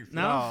don't think so.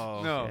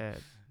 No? No.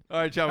 Shit. All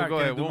right, Chavo, go can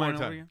I ahead. do One more mine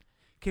over time. again?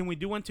 Can we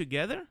do one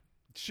together?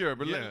 Sure,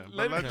 but Yeah, let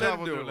but him let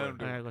Chavo do do it. Let it. him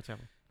do All it. right, go Chavo.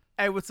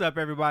 Hey, what's up,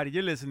 everybody?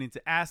 You're listening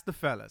to Ask the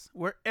Fellas,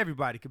 where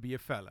everybody could be a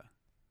fella.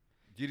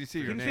 You didn't say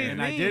your didn't say name. his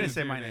And I name. didn't You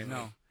say your my name,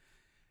 no.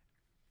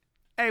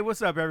 Hey,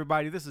 what's up,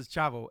 everybody? This is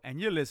Chavo,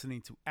 and you're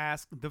listening to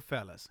Ask the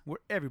Fellas, where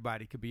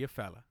everybody could be a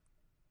fella.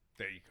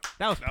 There you go.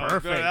 That was That was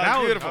perfect. good. That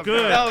was beautiful.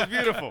 good. That was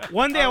beautiful.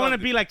 One day I want to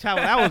be like Chavo.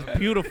 That was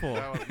beautiful.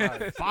 That was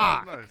nice. Fuck.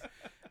 That was nice.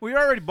 We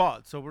already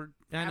bought, so we're.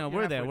 I know,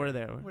 you're we're there. halfway We're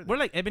there. We're We're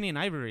like Ebony and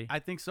Ivory. I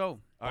think so.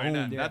 All right,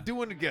 now, Yeah. now do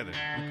one together.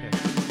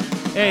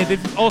 Hey,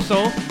 this is also,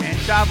 And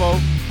Chavo,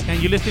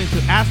 and you're listening to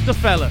Ask the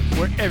Fellas.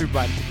 where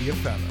everybody could be a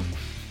fella.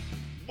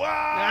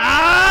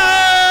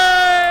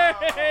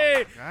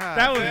 Hey, God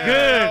that was damn.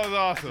 good. That was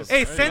awesome.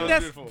 Hey, That send was that.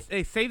 beautiful.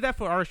 Hey, save that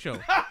for our show.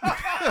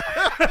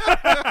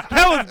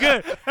 That was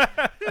good.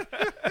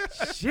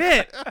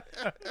 Shit.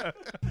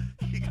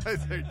 You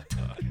guys are.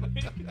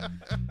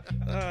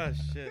 Oh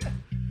shit.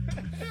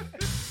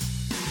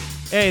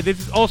 Hey, this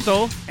is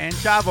also, And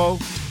Chavo,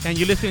 and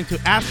you're listening to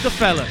Ask the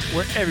Fellas.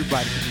 where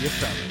everybody could be a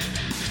fella.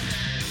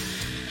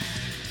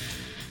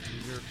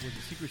 Was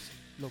the secret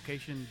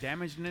location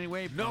damaged in any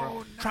way?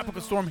 No,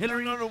 Tropical Storm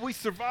Hilary? No, we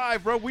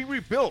survived, bro. We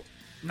rebuilt.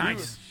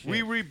 Nice.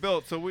 We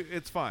rebuilt, so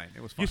it's fine.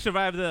 It was fine. You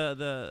survived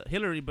the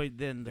Hillary, but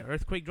then the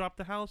earthquake dropped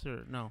the house,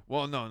 or no?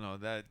 Well, no.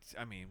 That's.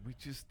 I mean,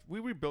 we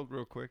rebuilt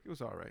real quick. It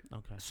was all right.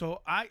 Okay.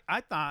 So I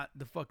thought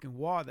the fucking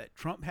wall that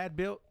Trump had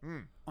built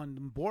on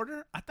the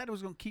border, I thought it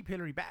was gonna keep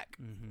Hillary back.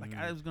 Like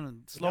I was gonna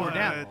slow her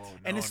down,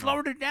 and it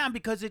slowed her down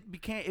because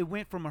it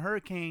went from a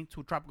hurricane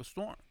to a tropical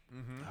storm.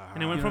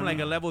 And it went from like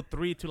a level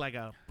 3 to like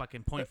a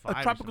fucking 0.5.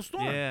 A tropical or something.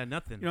 storm. Yeah,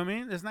 nothing. You know what I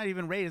mean? It's not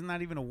even rated. It's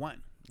not even a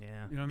 1. Yeah.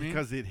 You know what I mean?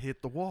 Because it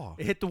hit the wall.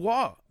 It hit the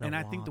wall, The and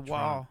I think the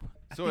wall, wall.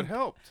 So it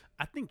helped.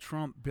 I think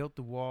Trump built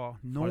the wall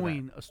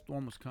knowing a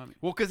storm was coming.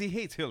 Well, because he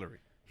hates Hillary.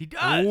 He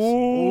does.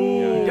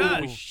 Ooh, He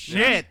does.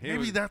 shit.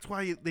 Maybe that's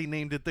why they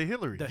named it the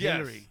Hillary. The Yes.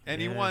 Hillary.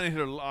 And he Yeah. wanted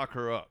her to lock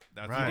her up.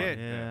 That's Right. why. did.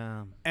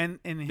 Yeah. And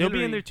They'll be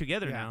Hillary- in there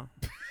together yeah.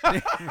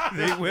 now.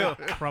 They will.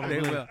 Probably.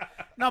 They will.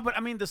 No, but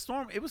I mean the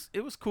storm. It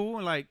was cool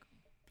and like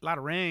a lot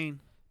of rain.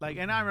 Like,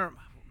 and I remember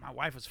my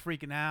wife was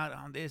freaking out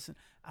on this, and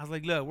I was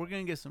like, "Look, we're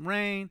gonna get some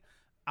rain.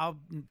 I'll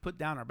put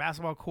down our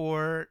basketball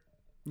court.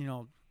 You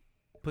know,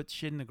 put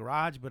shit in the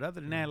garage. But other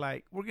than that,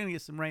 like, we're gonna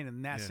get some rain,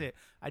 and that's it.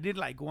 I did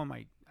like go on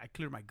I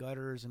cleared my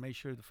gutters and made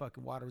sure the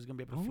fucking water was gonna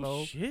be able to flow.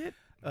 Oh, shit.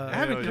 Uh, I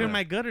haven't hell cleared yeah.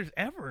 my gutters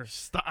ever.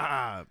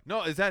 Stop.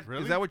 No, is that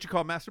Really? what you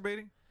call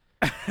masturbating?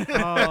 Oh,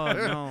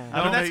 no.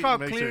 I mean, that's make-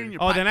 called make clearing sure-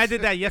 your Oh, pipes. then I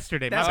did that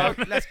yesterday. That's, My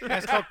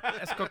bad. called,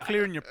 that's called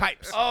clearing your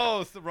pipes.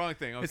 Oh, it's the wrong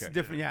thing. Okay. It's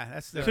different. Yeah,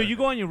 that's the. So you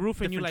go on your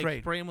roof and you Different like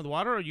trade. spray them with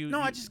water, or you? No,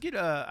 you, I just get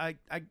I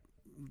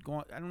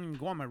don't even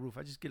go on my roof.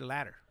 I just get a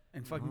ladder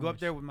and fucking go up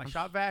there with my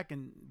shop vac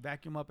and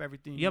vacuum up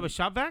everything. You have a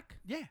shop vac?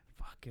 Yeah.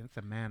 Fucking, that's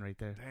a man right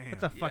there. Damn.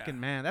 That's a fucking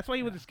man. That's why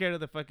he wasn't scared of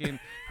the fucking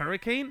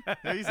hurricane.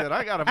 Yeah, he said,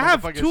 I got a I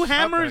have motherfucking 2 shop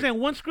hammers vac." and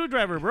 1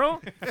 screwdriver,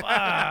 bro.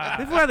 Fuck.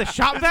 This is why the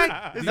shop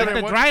vac, Is like that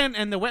the one- dry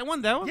and the wet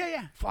one, though.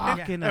 Yeah.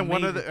 Fucking And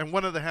one amazing.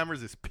 of the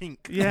hammers is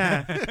pink.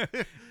 Yeah.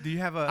 Do you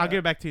have a? I'll get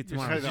it back to you Is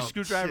tomorrow. Shit. your Oh,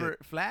 screwdriver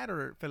flat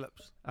or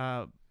Phillips?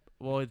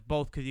 Well, it's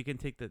both because you can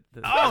take the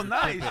Oh,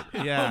 nice.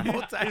 Yeah.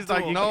 He's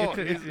like, no.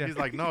 It's- He's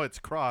like, no, it's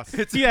cross.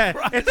 Yeah,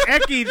 it's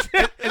X.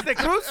 Is it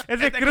cruz?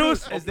 It's a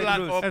cruz. Es de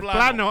plano. cruz. It's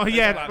plano.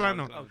 Yeah, it's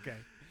Plano. plano. Okay.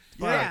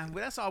 Yeah,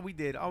 well, that's all we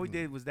did. All we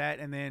did was that,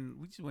 and then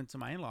we just went to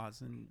my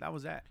in-laws, and that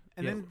was that.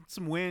 And then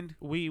some wind.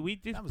 We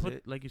just That was put,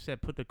 it. like you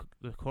said, put the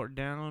court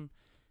down,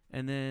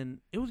 and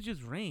then it was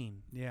just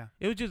rain. Yeah.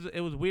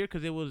 It was weird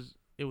because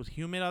it was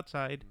humid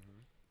outside,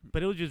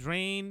 but it was just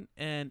rain,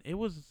 and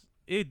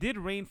it did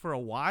rain for a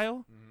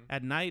while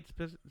at night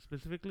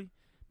specifically,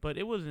 but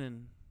it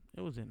wasn't.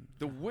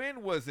 The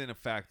wind wasn't a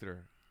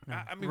factor.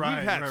 I mean, Right,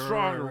 we've had right,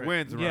 stronger right.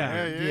 winds around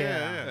Yeah. here.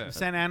 Yeah.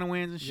 Santa Ana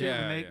winds and shit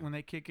Yeah, when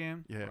they kick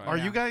in. Yeah. Right. Are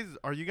Yeah.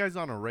 you guys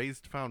on a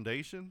raised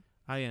foundation?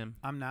 I am.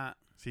 I'm not.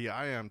 See,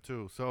 I am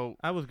too. So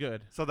I was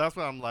good. that's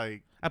what I'm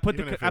like. I put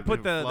even if I it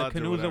put the floods or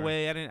canoes whatever.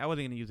 away. I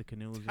wasn't gonna use the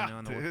canoes. You know,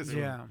 on the This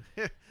Yeah.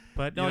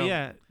 But You no, know-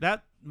 yeah,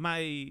 that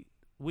we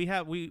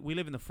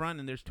live in the front,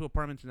 and there's 2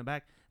 apartments in the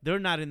back. They're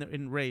not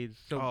in raised,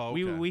 so Oh,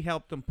 okay. we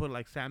helped them put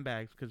like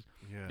sandbags because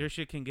Yeah. their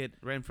shit can get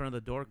right in front of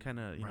the door, kind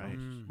of. Right.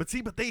 Mm. But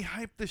they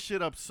hyped this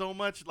shit up so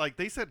much. Like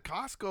they said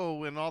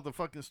Costco and all the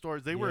fucking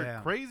stores, they were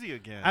Yeah. crazy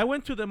again. I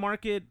went to the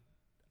market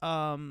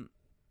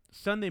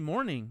Sunday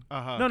morning.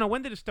 Uh-huh. No,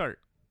 when did it start?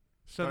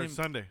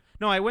 Sunday.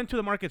 No, I went to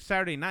the market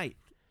Saturday night.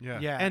 Yeah.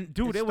 Yeah. And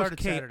dude, it was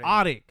started Saturday.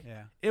 chaotic.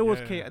 Yeah. It was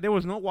Yeah, chaotic. yeah. There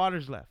was no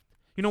waters left.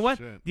 You know what?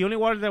 Shit. The only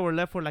waters that were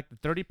left were like the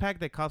 30 pack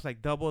that cost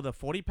like double the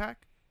 40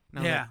 pack.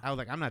 And Yeah. I was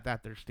like, I'm not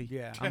that thirsty.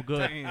 Yeah. I'm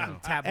good. Damn.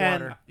 Tap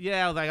And water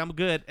yeah, I was like, I'm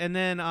good. And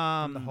then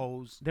from the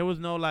hose. there was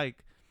no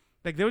like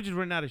they were just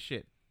running out of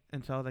shit.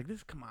 And so I was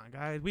like, come on,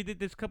 guys. We did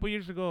this a couple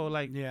years ago.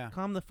 Like, Yeah.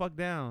 calm the fuck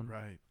down.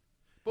 Right.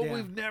 But Yeah.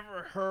 we've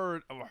never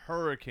heard of a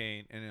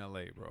hurricane in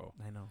LA, bro.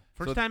 I know.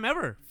 First time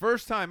ever.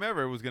 First time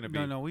ever it was going to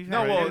be. No, we've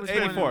No, had well, it was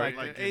 84. like-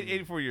 like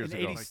 84 years In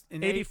ago. 80,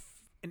 in 80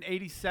 in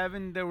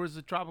 87, there was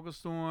a tropical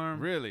storm.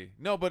 Really?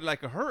 No, but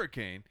like a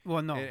hurricane.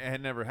 Well, no. It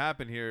had never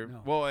happened here.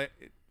 No. Well,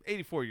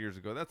 84 years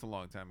ago. That's a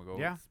long time ago.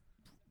 Yeah.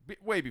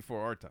 It's way before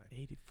our time.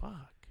 80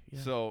 fuck. Yeah.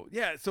 So,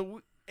 yeah.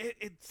 So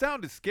it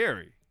sounded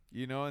scary,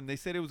 you know, and they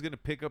said it was going to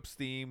pick up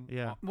steam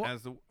Yeah. Well-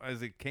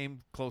 as it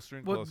came closer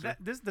and Well, closer.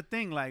 this is the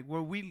thing. Like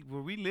where we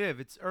live,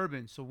 it's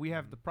urban, so we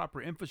have the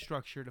proper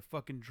infrastructure to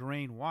fucking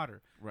drain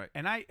water. Right.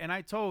 And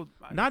I told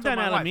Not told down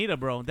my wife, Alameda,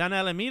 bro. Down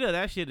Alameda,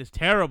 that shit is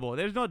terrible.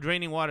 There's no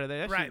draining water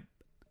there. That Right. shit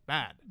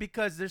bad.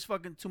 because there's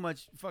fucking too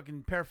much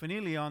fucking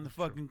paraphernalia on the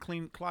fucking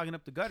clogging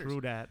up the gutters.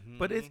 True that.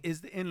 But it's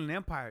the Inland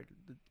Empire,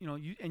 you know.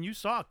 You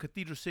saw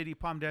Cathedral City,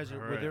 Palm Desert,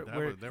 Right, where, that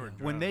where was- they were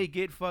when dry. they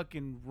get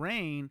fucking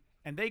rain,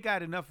 and they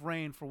got enough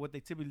rain for what they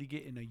typically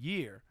get in a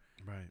year.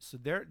 Right. So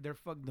they're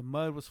fucking the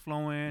mud was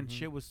flowing,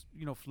 shit was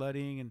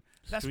flooding, and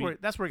that's where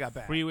it got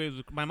bad.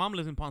 Freeways. My mom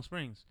lives in Palm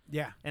Springs,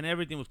 Yeah. and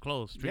everything was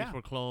closed. Streets Yeah.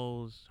 were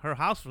closed. Her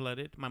house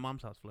flooded. My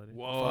mom's house flooded.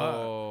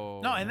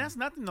 Whoa. No, and that's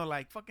nothing though.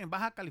 Like fucking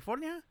Baja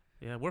California.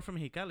 Yeah, we're from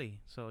Mexicali,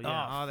 so yeah,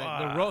 Oh, all that.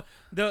 The fuck.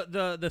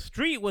 road, the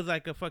street was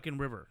like a fucking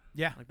river.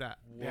 Yeah. Like that.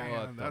 What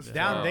Yeah, the that's fuck?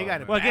 down. They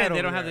got it. Well, again, bad they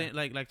over don't have there. the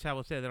like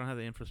Chavo said, they don't have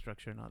the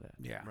infrastructure and all that.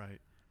 Yeah. Right.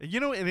 And, you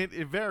know, and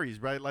it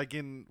varies, right? Like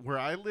in where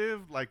I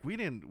live, like we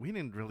didn't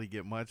really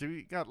get much.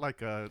 We got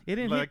like a It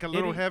didn't like hit- a it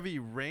little didn't- heavy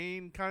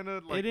rain, kind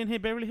of They like. didn't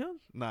hit Beverly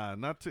Hills. Nah,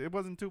 not too, it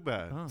wasn't too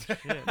bad. Oh shit.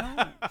 Shit.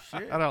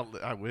 I don't.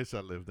 I wish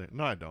I lived there.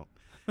 No, I don't.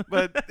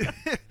 But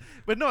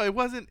but no, it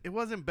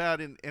wasn't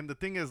bad. And the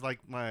thing is, like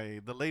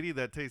the lady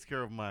that takes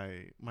care of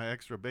my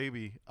extra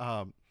baby,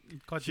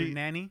 Called She- your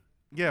nanny.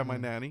 yeah, my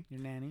nanny. Your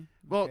nanny.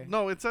 Well, Okay.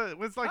 no, it's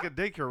like a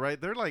daycare, right?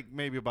 They're like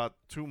maybe about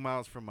 2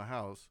 miles from my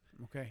house.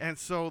 Okay. And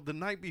so the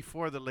night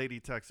before, the lady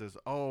texts us,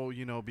 oh,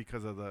 you know,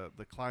 because of the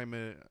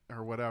climate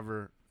or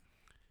whatever.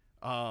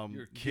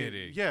 You're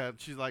kidding. Yeah,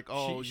 she's like,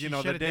 oh, She you know,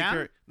 the shut it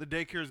down?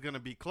 daycare is gonna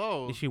be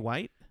closed. Is she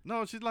white?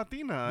 No, she's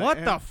Latina. What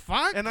and, the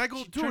fuck? And I go,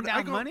 She dude, turned I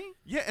down go, money?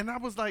 yeah, and I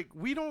was like,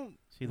 we don't.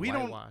 She's We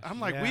don't. whitewashed. I'm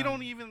like, Yeah.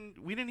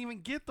 we didn't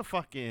even get the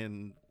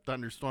fucking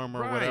thunderstorm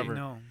or Right. whatever.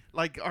 No.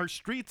 Like our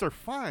streets are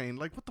fine.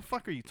 Like, what the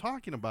fuck are you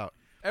talking about?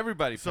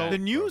 Everybody. So- The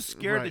panicked, news bro.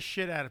 scared the Right.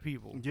 shit out of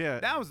people. Yeah.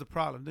 That was the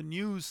problem. The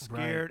news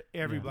scared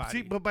everybody.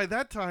 See, but by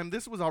that time,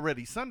 this was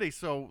already Sunday,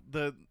 so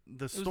the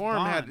was storm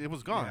gone. it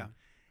was gone. Yeah.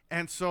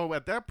 And so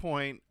at that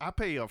point, I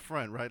pay up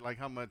front, right? Like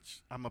how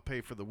much I'm gonna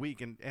pay for the week,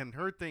 and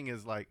her thing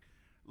is like,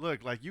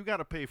 look, like you got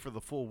to pay for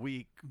the full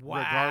week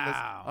regardless,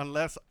 Wow.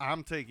 unless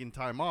I'm taking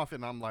time off,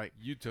 and I'm like.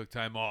 You took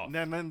time off.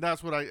 And then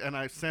that's what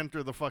I sent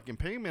her the fucking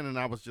payment, and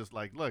I was just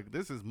like, look,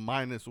 this is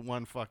minus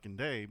one fucking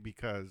day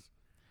because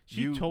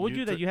She told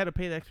you that took- you had to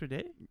pay the extra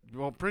day.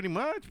 well, pretty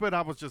much, but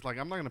I was just like,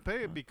 I'm not gonna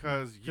pay it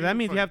because So that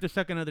means you have to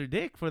suck another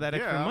dick for that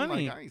extra I'm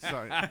money. Like, I ain't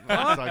sorry. Fuck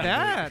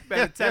that.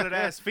 Better tell her to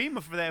ask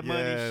FEMA for that money.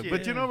 Yeah, Shit.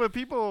 but you know, but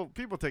people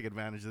take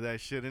advantage of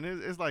that shit, and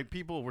it's like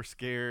people were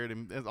scared,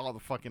 and it's all the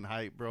fucking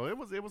hype, bro. It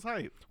was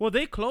hype. Well,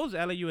 they closed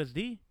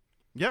LAUSD.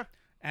 Yeah,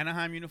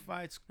 Anaheim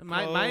Unified.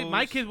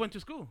 My kids went to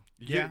school.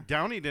 Yeah.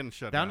 Downey didn't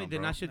shut down. Downey did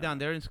bro. not shut down.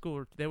 They're in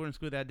school. They were in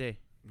school that day.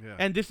 Yeah,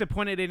 And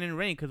disappointed it didn't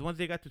rain because once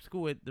they got to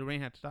school, the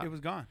rain had stopped. It was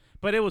gone.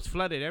 But it was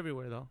flooded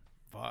everywhere though.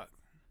 Fuck.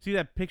 See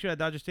that picture at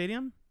Dodger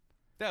Stadium?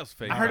 That was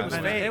fake. I heard it was by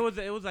the way.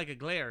 fake. It was like a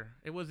glare.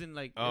 It wasn't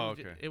like. Oh, it was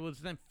okay. It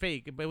wasn't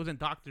fake, but it wasn't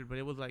doctored. But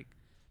it was like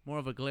more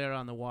of a glare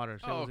on the water.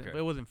 So Oh, it, wasn't, okay.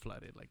 it wasn't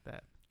flooded like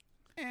that.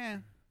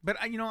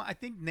 But you know, I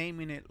think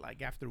naming it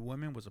like after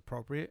women was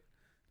appropriate.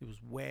 It was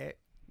wet.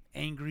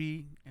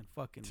 angry and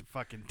fucking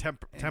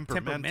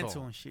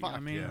temperamental and shit. You know what I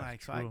Fuck, mean, yeah,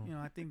 like, so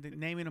I think that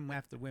naming them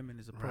after women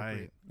is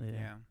appropriate. Right.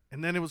 Yeah.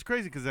 And then it was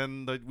crazy because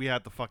then we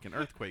had the fucking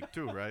earthquake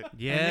too, right? And then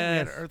we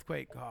had an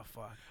earthquake. Oh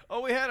fuck.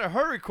 Oh, we had a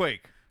hurricane.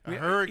 A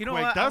hurricane. You know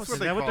what? That's what Is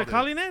that what they're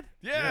calling it?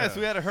 Yes, Yeah.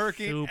 we had a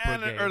hurricane Super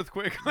and an gay.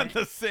 earthquake on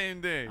the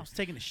same day. I was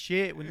taking a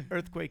shit when the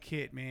earthquake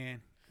hit,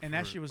 man, and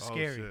that shit was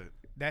scary. Shit.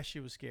 That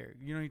shit was scary.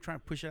 You know, you're trying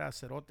to push it out,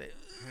 cerote,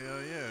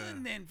 Hell yeah.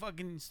 and then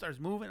fucking starts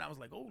moving. I was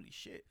like, holy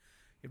shit.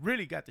 It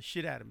really got the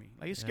shit out of me.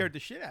 Like, it scared the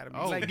shit out of me.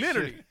 Holy Like,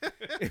 literally.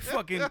 It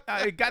fucking,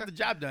 it got the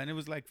job done. It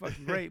was like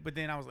fucking great. But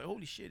then I was like,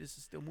 holy shit, this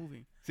is still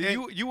moving. See,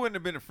 you wouldn't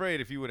have been afraid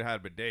if you would have had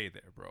a bidet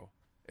there, bro.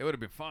 It would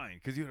have been fine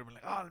because you would have been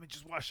like, oh, let me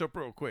just wash up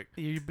real quick.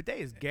 Your bidet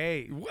is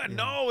gay. What?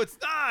 No, it's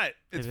not.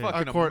 It's It is.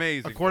 fucking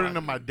amazing. According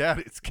to my dad,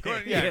 it's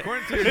gay. Yeah,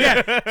 according to your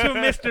Yeah, to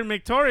Mr.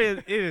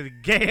 Victorious, it is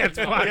gay as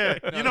fuck. Yeah.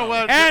 You know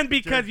what? And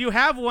because you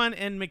have one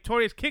and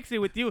Victorious kicks it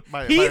with you,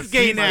 By he's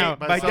gay now.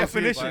 by By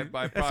association. definition.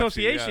 by proxy,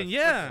 Association,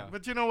 yes. yeah.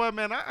 But you know what,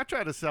 man? I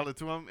tried to sell it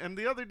to him, and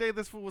the other day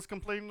this fool was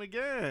complaining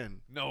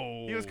again.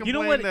 No. He was You know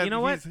complaining what- that you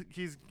know what?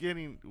 he's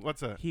getting what's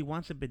that? He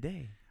wants a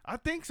bidet. I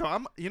think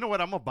so. You know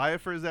what? I'm gonna buy it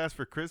for his ass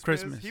for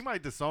Christmas. He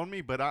might disown me,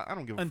 but I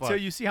don't give a fuck. Until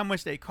you see how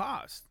much they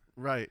cost.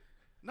 Right.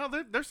 No,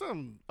 there's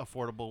some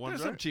affordable ones.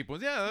 There's some right? cheap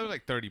ones. Yeah, they were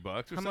like $30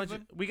 or How much?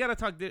 something. We gotta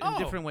talk in Oh.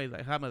 different ways.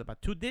 Like how much?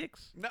 About 2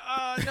 dicks? No.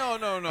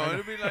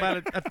 It'd be like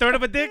About a third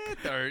of a dick?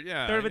 third.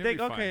 Yeah. Third of a you'll dick?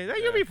 be Okay,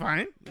 fine. you'll be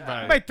fine.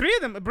 Right. Buy 3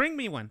 of them. Bring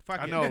me one. Fuck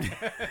I it. know.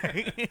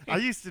 I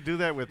used to do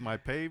that with my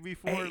pay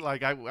before.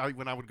 Like I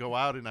when I would go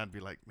out and I'd be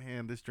like,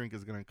 man, this drink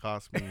is gonna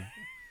cost me.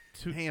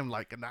 Damn,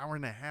 like an hour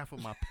and a half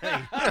of my pay.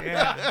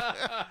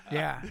 Yeah.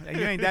 Yeah.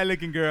 You ain't that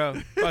looking, girl.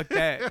 Fuck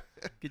that.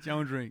 Get your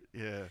own drink.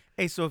 Yeah.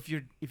 Hey, so if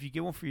you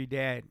get one for your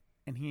dad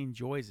and he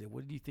enjoys it,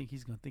 what do you think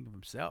he's gonna think of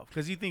himself?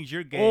 Because he thinks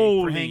you're gay for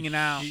Holy hanging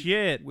out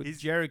shit. with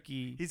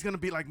Cherokee. He's gonna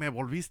be like, man,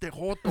 volviste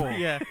joto.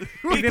 Yeah.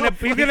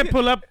 he's gonna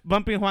pull up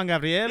bumping Juan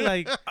Gabriel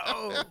like,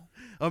 Oh,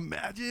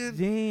 Imagine.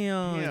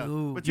 damn. Yeah.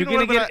 Ooh. But You're you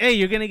know gonna what? get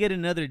you're gonna get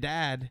another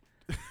dad.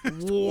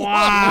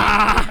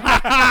 Wow.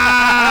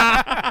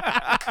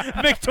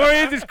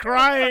 Victorious is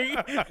crying.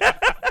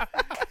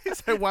 He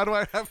said, why do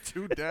I have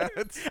 2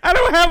 dads? I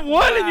don't have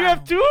one and you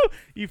have 2?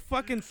 You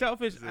fucking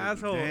selfish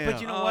asshole. damn.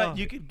 but you know what?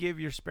 You could give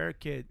your spare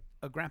kid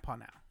a grandpa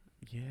now.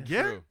 Yes.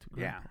 Yeah. True.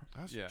 Yeah.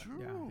 That's Yeah.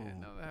 true. Yeah,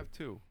 no, they have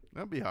 2.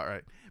 That'll be all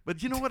right.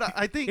 But you know what?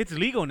 I think It's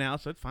legal now,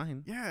 so it's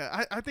fine.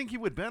 yeah, I think he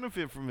would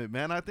benefit from it,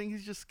 man. I think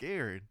he's just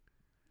scared.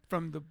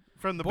 From the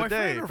From the boyfriend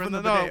bidet. or From from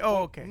the the bidet? no,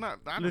 Oh, okay. Not,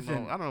 I don't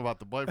Listen. know. I don't know about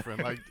the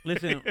boyfriend. Like,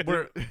 Listen,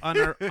 we're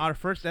on our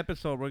first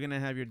episode. We're gonna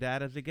have your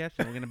dad as a guest,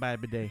 and we're gonna buy a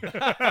bidet. we're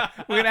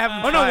gonna have him.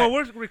 Oh no, try well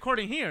it. we're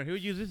recording here. Who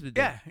uses this bidet?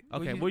 Yeah,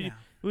 Okay, we'll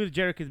who's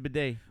Jericho's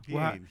bidet? he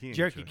Well, ain't- he ain't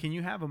Jerky, sure. can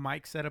you have a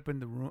mic set up in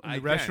the room, in I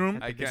the can.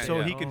 restroom, I can, so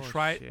yeah. he can Oh,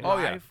 try shit. it Oh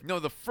yeah. live? No,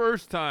 the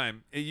first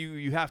time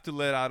you have to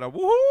let out a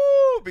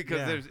woohoo because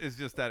Yeah. it's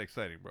just that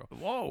exciting, bro.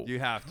 Whoa! You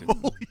have to.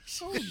 Holy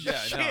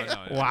shit.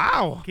 Yeah, no.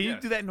 Wow. Can you Yeah.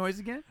 do that noise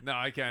again? No,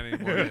 I can't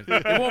anymore.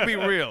 It won't be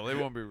real. It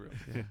won't be real.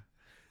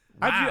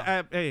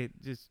 Hey,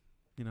 just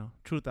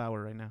truth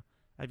hour right now.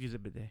 I've used a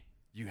bidet.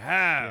 You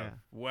have. Yeah.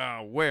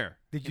 Wow. Where?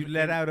 Did you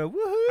let out a woohoo?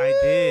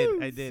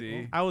 I did.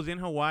 See? I was in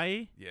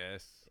Hawaii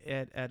Yes.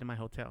 at my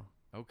hotel.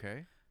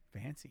 Okay.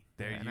 Fancy.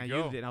 There and you I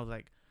go. used it, and I was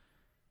like,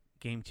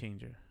 game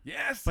changer.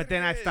 Yes. But it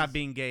then I is. stopped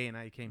being gay, and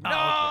I came No,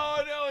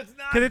 home. no, it's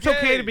not. Because it's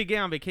okay gay. to be gay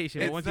on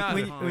vacation. It's but once not. you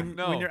When, come home, when,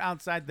 No. when you're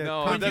outside the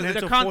No, it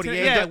continental doesn't-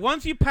 48, yeah,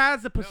 once you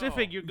pass the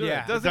Pacific, No. you're good.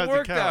 Yeah. It doesn't doesn't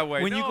work count. that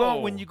way. when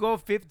no. you go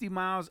 50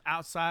 miles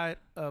outside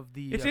of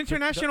the It's the-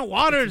 international the-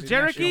 waters, it's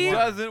international Cherokee. It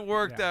waters. doesn't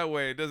work Yeah. that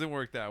way. It doesn't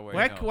work that way.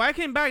 Why, no. why I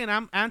came back and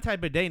I'm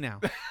anti-bidet now?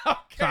 Okay,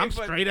 So I'm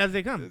but straight as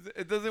they come.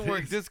 It doesn't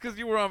work. Just because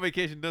you were on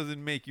vacation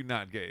doesn't make you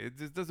not gay. It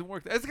just doesn't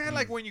work. It's kind of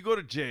like when you go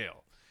to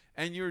jail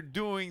and you're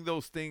doing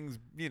those things,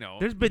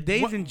 There's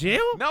bidets in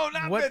jail? No,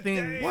 not What bidets.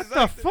 thing? What Like the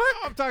no, fuck?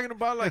 I'm talking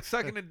about like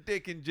sucking a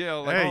dick in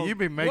jail. Like, Hey, you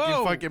been making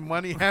whoa. fucking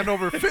money hand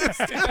over fist.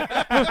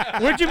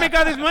 Where'd you make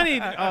all this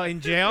money? Oh, in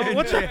jail?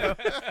 What's jail.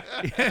 up?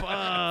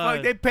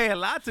 Fuck, they pay a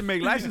lot to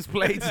make license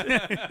plates.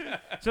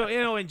 So,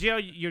 in jail,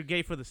 you're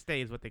gay for the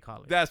stay is what they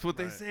call it. That's what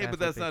they say, That's but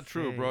that's what they not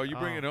true, say. bro. You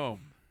bring Oh. it home.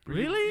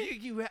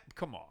 Really?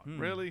 Come on,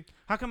 really?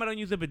 How come I don't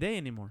use a bidet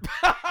anymore?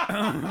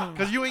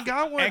 Because you ain't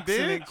got one,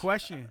 Excellent bitch.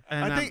 question.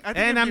 And I think if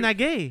I'm you- not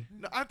gay.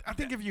 No, I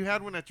think if you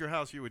had one at your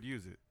house, you would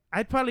use it.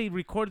 I'd probably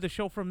record the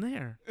show from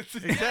there.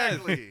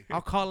 Exactly.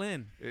 I'll call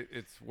in.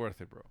 It's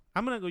worth it, bro.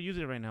 I'm going to go use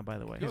it right now, by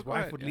the way. His Go wife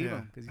ahead. would leave Yeah.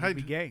 him because I- he'd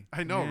be gay.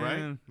 I know, Yeah.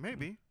 right?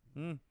 Maybe.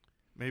 Mm.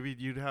 Maybe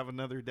you'd have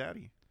another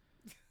daddy.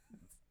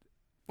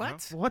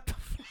 What? What the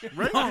fuck?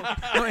 Right?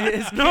 No,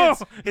 his kids, No,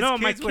 his no,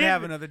 my kids would kid-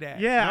 have another dad.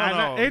 Yeah.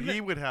 No, it-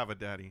 he would have a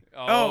daddy.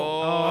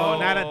 Oh,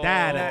 not a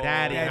dad, a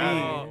daddy.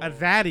 Daddy. A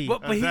zaddy.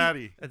 But A he,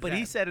 daddy. A but he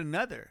dad. said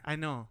another. I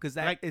know. Because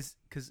that Like- is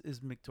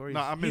Victoria's. No,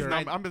 I'm his, He's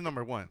I'm his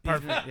number one.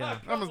 Perfect. Yeah.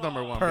 I'm his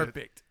number one. bitch.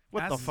 perfect.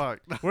 What the That's-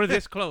 fuck? We're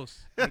this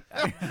close.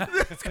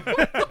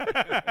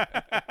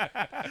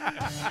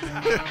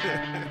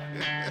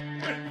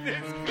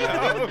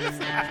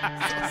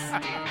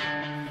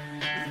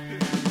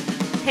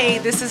 Hey,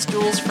 this is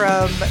Jules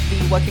from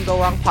the What Can Go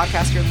Wrong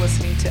podcast. You're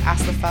listening to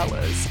Ask the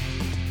Fellas.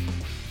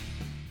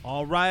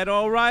 All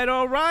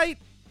right.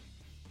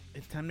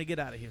 It's time to get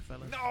out of here,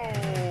 fellas. No.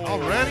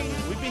 Already?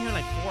 We've been here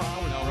like 4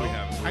 hours. No, bro. we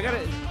haven't. I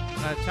gotta.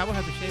 Chavo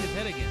has to shave his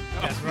head again.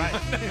 That's right.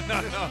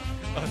 no.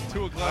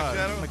 2 o'clock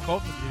shadow. My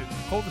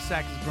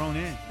cul-de-sac is grown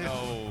in.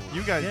 No.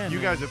 You guys, Yeah, you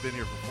man. guys have been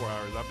here for 4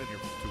 hours. I've been here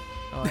for 2.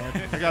 Oh,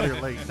 yeah. I got here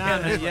late. Nah,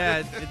 man, yeah,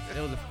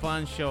 it was a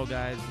fun show,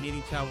 guys.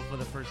 Meeting Chavo for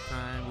the first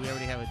time. We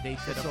already have a date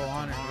set up. So for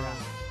honored. tomorrow.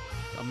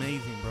 Yeah.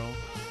 Amazing, bro.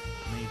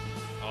 Amazing.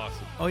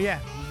 Awesome. Oh yeah,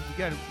 you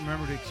gotta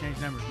remember to exchange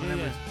numbers. My Yeah,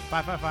 number yeah. is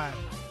 555.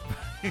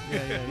 Yeah.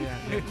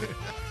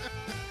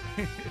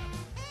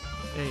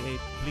 hey,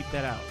 bleep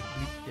that out.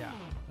 Yeah,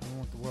 I don't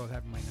want the world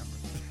having my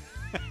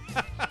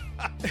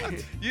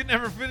number. You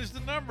never finished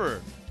the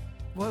number.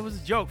 Well, it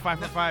was a joke.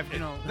 555. You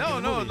know. like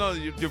in the No.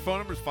 movies. Your phone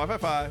number is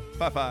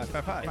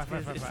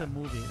 555-5555. It's a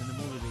movie. In the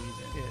movie,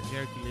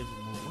 Jericho lives in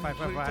the movie. What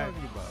are you 555.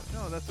 talking about?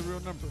 No, that's the real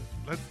number.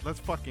 Let's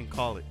fucking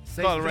call it.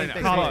 Call it right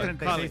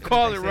now.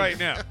 Call it right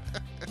now.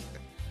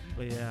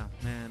 But yeah,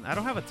 man, I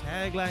don't have a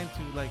tagline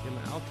to like an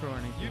outro or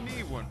anything. You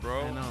need one,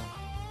 bro. I know.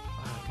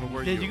 But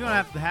where Dude, you you're gonna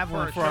have to have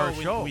one for our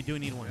show. We do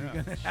need one. Yeah.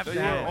 You're gonna have So to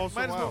you're have also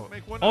Might as well out.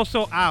 Make one.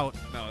 Also out.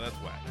 No, that's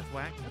whack. That's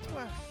whack. That's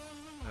whack.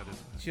 That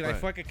is. Should I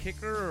fuck a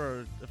kicker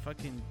or the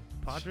fucking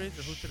Padres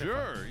or who should I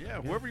fuck? Sure,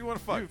 yeah, whoever you want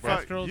to fuck, You'd bro.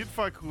 fuck, you'd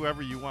fuck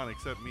whoever you want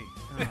except me.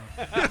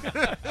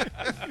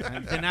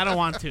 Then I don't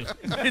want to.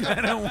 And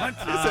I don't want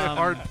to. It's a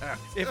hard pass.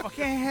 If I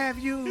can't have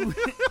you,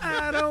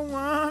 I don't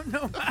want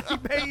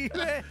nobody,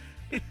 baby.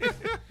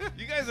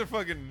 You guys are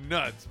fucking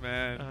nuts,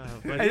 man.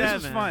 But Hey, yeah,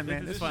 this was fun,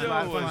 man. This This was show a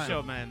lot of was fun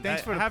show, man.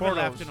 Thanks for I the haven't portos.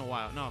 laughed in a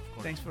while. No, of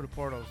course. Thanks for the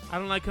portos. I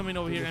don't like coming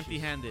over here Delicious.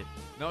 empty-handed.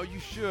 No, you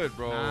should,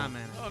 bro. Nah,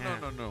 man, I Oh,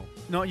 can't. no.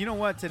 No, you know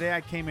what? Today I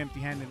came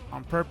empty-handed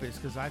on purpose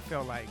because I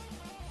felt like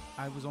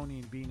I was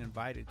only being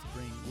invited to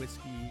bring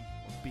whiskey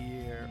or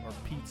beer or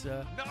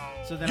pizza. No.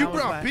 So then You I was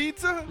brought like,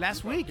 pizza?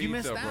 last week. You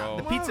missed pizza, out.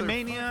 bro. The Pizza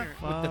Mania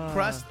with the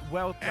crust.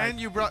 Well, And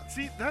you brought.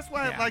 See, that's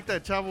why Yeah. I like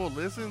that Chavo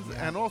listens,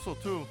 Yeah. and also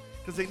too,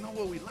 because they know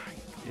what we like.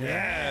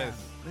 Yes.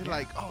 They're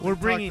like, oh, We're they talk-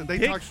 bringing they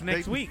dicks talk-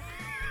 next they- week.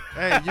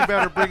 Hey, you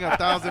better bring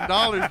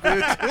 $1,000,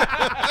 bitch.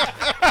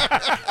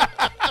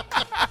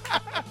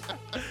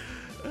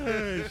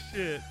 Oh,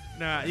 shit.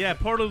 Nah, yeah,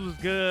 Portals was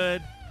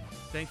good.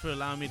 Thanks for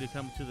allowing me to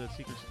come to the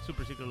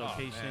super secret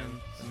location.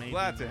 man. Amazing.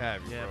 Glad to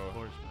have you, yeah, bro. of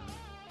course, man.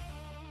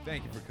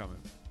 Thank you for coming.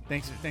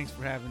 Thanks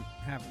for having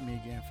me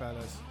again,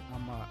 fellas.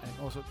 And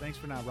also thanks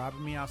for not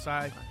robbing me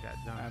outside.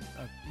 I'm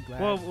glad.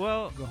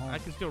 Well, go home. I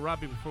can still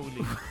rob you before we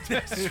leave.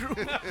 That's true.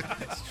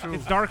 That's true.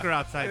 It's darker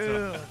outside,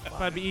 so Ugh,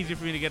 probably be easier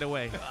for me to get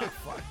away.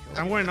 fuck.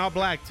 I'm wearing all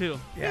black too.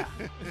 Yeah,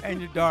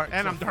 and you're dark.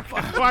 And so I'm dark.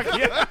 fuck. Fuck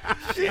yeah.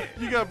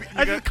 You gotta be,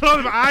 I just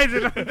closed my eyes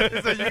and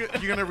so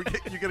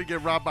you're gonna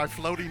get robbed by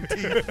floating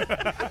teeth.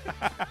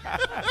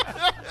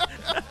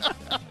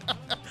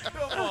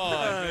 Come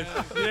on, man.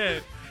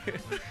 shit.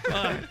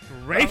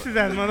 Racist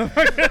ass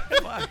motherfucker.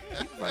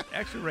 Fuck,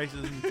 extra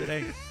racism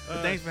today.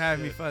 But thanks for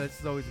having me, fellas.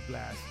 It's always a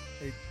blast.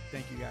 Hey,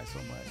 thank you guys so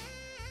much.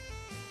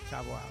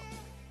 Chavo out.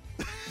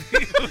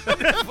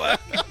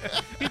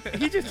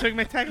 He just took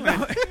my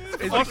tagline.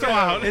 It's Also because,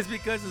 out. It's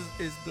because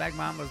it's Black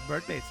Mama's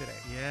birthday today.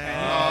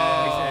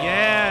 Yeah.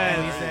 Yeah.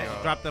 And he said,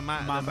 Drop the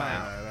Mamba. Mamba All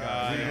out.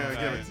 right, we're gonna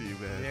give it to you,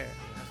 man. Yeah,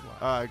 that's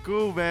why. All right,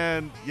 cool,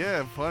 man.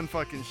 Yeah, fun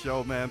fucking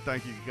show, man.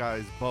 Thank you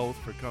guys both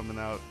for coming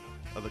out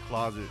of the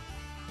closet.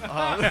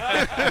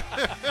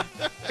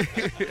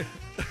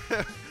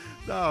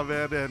 No,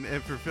 man,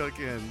 and for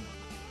fucking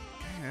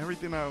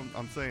everything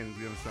I'm saying is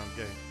gonna sound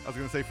gay. I was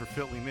gonna say for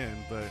filling in,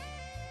 but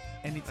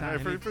Anytime.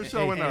 for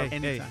showing up.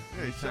 Anytime.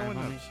 Hey, showing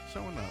up, homie.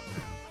 showing up,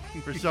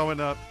 man. For showing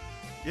up.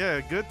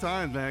 Yeah, good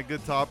times, man.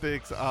 Good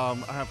topics. I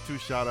have 2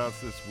 shout outs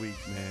this week,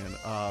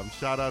 man.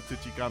 Shout out to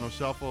Chicano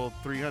Shuffle,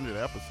 300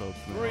 episodes.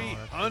 Man.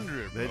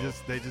 300, bro.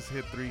 They just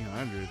hit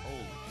 300. Holy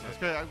That's shit.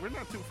 great. We're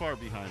not too far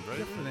behind, right?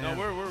 Good for them. No,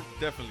 we're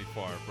definitely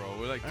far, bro.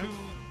 We're like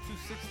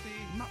 260.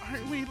 No,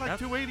 aren't we like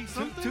 280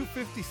 something?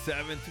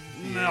 257,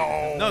 258.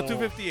 No. No,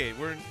 258.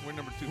 We're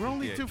number 258. We're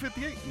only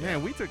 258.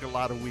 Man, we took a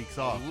lot of weeks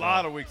off. A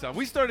lot of weeks off.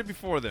 We started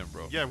before them,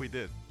 bro. Yeah, we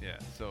did. Yeah,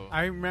 so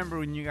I remember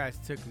when you guys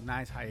took a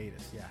nice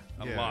hiatus. Yeah.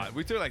 a Yeah. lot.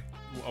 We took like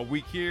a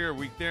week here, a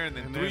week there, and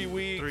then 3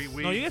 weeks. 3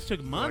 weeks. No, you guys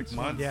took months.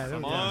 Like months. Yeah,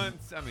 that was-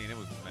 Months. I mean, it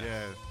was a mess.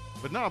 Yeah.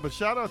 But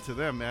shout out to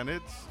them, man.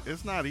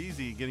 It's not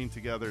easy getting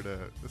together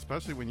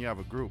especially when you have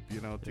a group,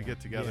 to get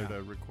together Yeah.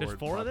 to record. There's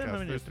 4 of them? podcasts. I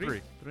mean, There's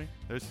there's 3.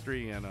 There's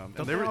 3, and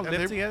Don't they all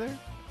live together?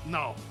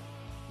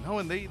 No,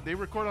 and they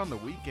record on the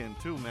weekend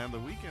too, man. The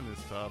weekend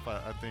is tough. I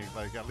think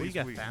like at We least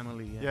got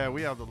family. Yeah,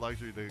 we have the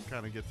luxury to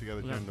kind of get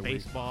together We during got the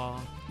week.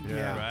 baseball.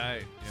 Yeah.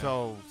 Right. Yeah.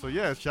 So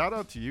yeah, shout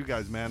out to you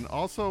guys, man.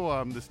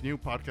 Also, this new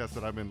podcast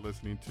that I've been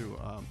listening to,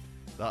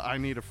 the I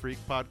Need a Freak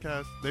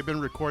podcast. They've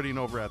been recording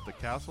over at the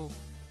Castle.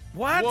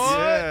 What?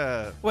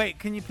 Yeah. Wait,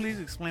 can you please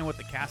explain what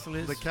the castle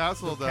is? The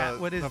Castle,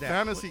 what is the that?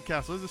 Fantasy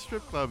Castle is a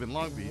strip club in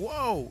Long Beach.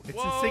 Whoa! It's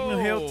Whoa. in Signal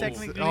Hill,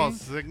 technically. Oh,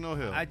 Signal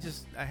Hill. I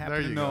happen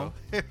there to you know.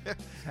 go.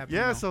 Happen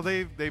Yeah, to know. so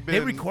they've been. They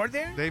record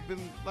there? They've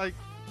been like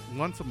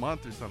once a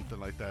month or something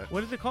like that.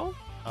 What is it called?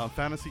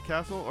 Fantasy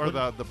Castle, or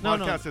the No,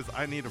 podcast is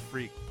I Need a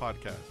Freak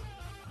podcast.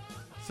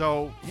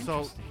 So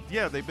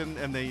yeah, they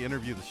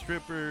interview the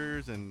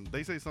strippers, and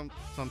they say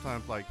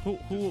sometimes like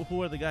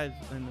who are the guys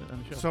on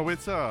the show? So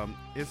it's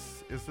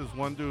this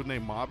one dude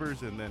named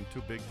Mobbers, and then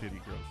 2 big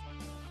titty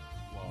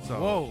girls.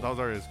 So those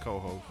are his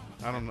co-hosts.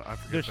 I don't know. I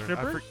forget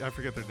strippers? I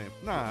forget their name.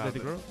 Nah, the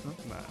girls? No?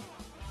 Nah.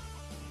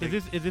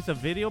 Is this a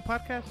video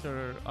podcast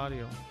or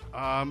audio?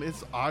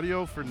 It's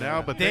audio for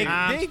now, but they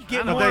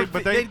get more. I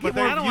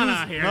don't want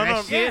to hear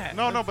that shit.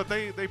 No, but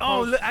they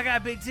Oh, post. look, I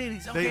got big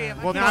titties. Okay, I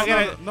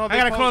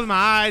gotta close my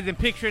eyes and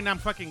picture, and I'm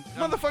fucking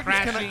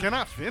Motherfuckers, can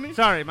I finish?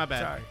 Sorry, my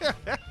bad.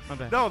 My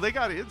bad. No, they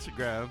got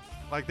Instagram.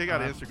 Like they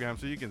got Instagram,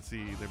 so you can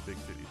see their big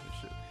titties and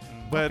shit.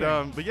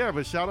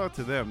 But shout out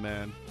to them,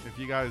 man. If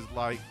you guys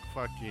like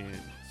fucking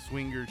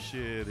swinger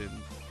shit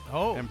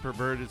and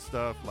perverted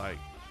stuff, like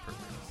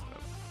perverted stuff.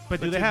 But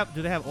do they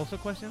have also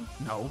questions?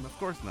 No, of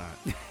course not.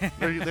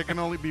 there can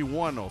only be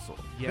one also.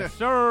 Yes,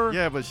 sir.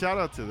 Yeah, but shout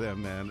out to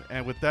them, man.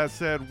 And with that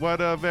said, what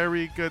a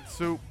very good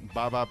soup.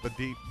 Ba ba ba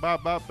dee, ba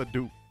ba ba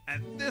doo.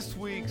 And this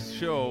week's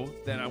show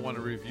that I want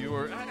to review,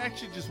 or I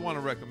actually just want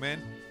to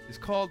recommend, is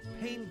called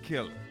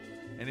Painkiller.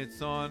 And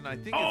it's on, I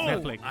think it's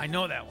Netflix. I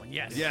know that one,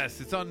 yes. Yes,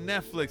 it's on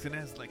Netflix, and it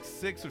has like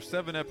 6 or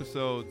 7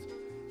 episodes.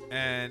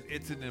 And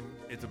it's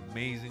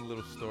amazing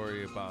little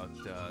story about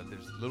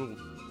there's a little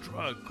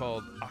drug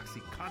called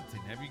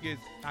OxyContin. Have you guys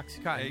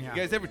OxyContin? You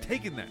guys ever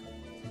taken that?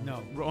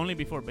 No, only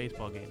before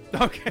baseball games.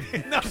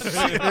 Okay, no.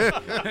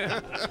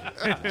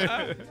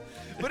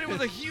 But it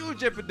was a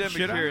huge epidemic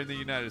here in the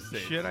United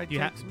States. Should I? Do you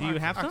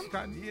have some?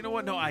 OxyContin? You know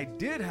what? No, I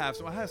did have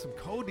some. I had some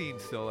codeine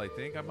still. I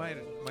think I might.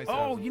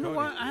 Oh, you know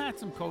what? I had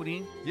some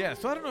codeine. Yeah,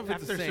 so I don't know if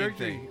it's the same surgery,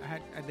 thing.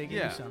 They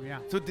gave me some. Yeah.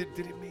 So did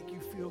it make you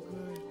feel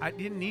good? I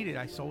didn't need it.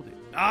 I sold it.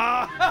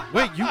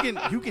 Wait, you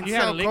can You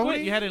sell had a liquid?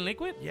 codeine? You had it in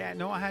liquid? Yeah,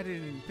 no, I had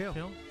it in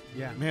pill.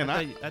 Yeah. Man,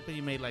 I thought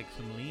you made like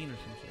some lean or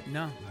some shit.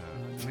 No.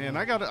 Man,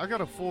 I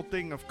got a full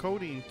thing of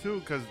codeine too,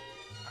 because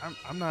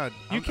I'm not.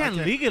 You can't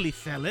legally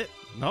sell it.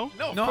 No.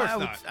 No, of course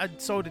not. I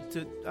sold it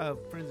to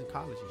friends in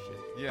college and shit.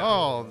 Yeah.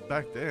 Oh,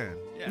 back then.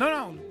 Yeah.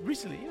 No,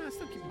 recently. I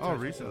still keep in touch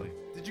with recently. them.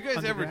 Did you guys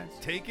ever Undergrads.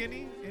 take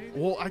any?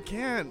 Well, I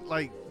can't.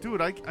 Like, dude,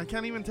 I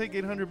can't even take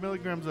 800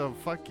 milligrams of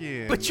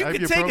fucking. But you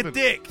can take a ibuprofen.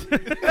 dick.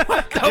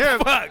 What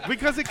the fuck?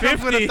 Because it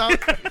comes with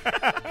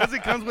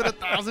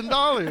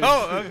 $1,000.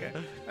 Oh, okay.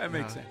 That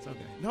makes sense. Okay.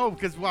 No,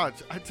 because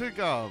watch, I took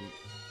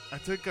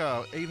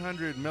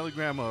 800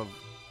 milligram of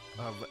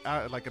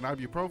like an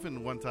ibuprofen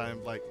one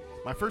time, like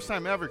my first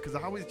time ever, because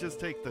I always just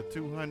take the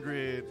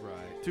 200,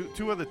 right?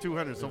 Two of the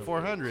 200, so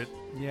 400.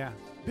 Yeah.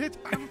 Bitch,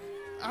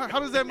 how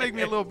does that make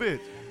me a little bitch?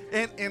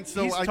 And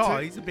so He's I tall.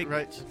 took, He's a big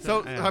right. bitch.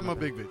 So I'm a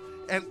big bitch.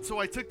 And so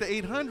I took the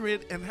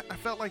 800, and I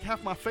felt like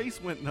half my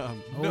face went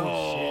numb. No.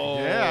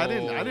 Shit. Yeah,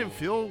 I didn't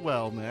feel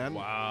well, man.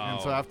 Wow.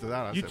 And so after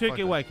that, I You said, took fuck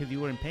it it. why? Because you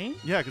were in pain?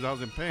 Yeah, because I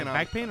was in pain. Like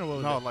back pain or what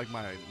was no, it? like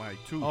my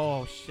tooth.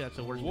 Oh shit, that's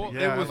the worst. Well, pain.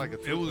 Yeah, it was like a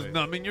it was toothpaste.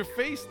 numbing your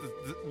face.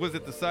 Was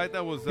it the side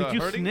that was Did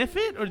you hurting? sniff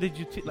it or did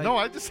you? No,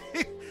 I just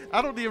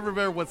I don't even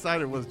remember what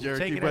side it was, Take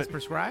Jericho. it as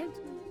prescribed?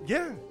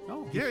 Yeah.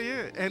 Oh. Yeah.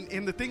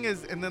 And the thing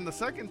is, and then the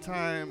second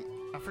time,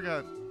 I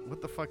forgot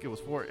what the fuck it was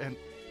for, and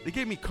they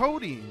gave me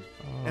codeine,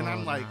 and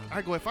I'm like,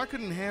 I go, if I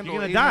couldn't handle,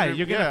 You're gonna die. 800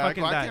 You're gonna yeah,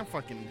 fucking I go, die. I can't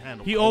fucking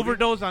handle. He codeine.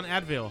 overdosed on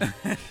Advil.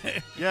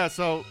 Yeah,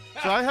 so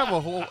I have a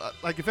whole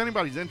like if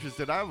anybody's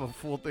interested, I have a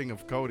full thing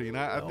of codeine.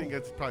 I think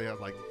it's probably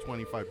like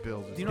 25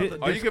 pills. Or You something.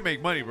 know, Oh, you can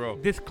make money, bro.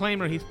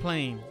 Disclaimer: he's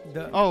playing.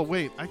 Oh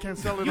wait, I can't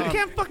sell it. You on.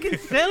 can't fucking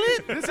sell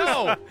it. We can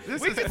sell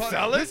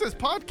it. This is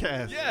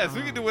podcast. Yes,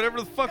 we can do whatever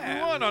the fuck we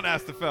want on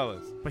Ask the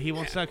Fellas. But he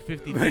won't suck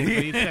 50 things. But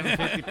he's selling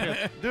 50 pills.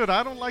 Dude,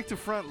 I don't like to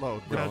front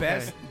load, bro.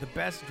 the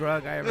best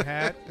drug I ever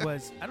had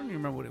was, I don't even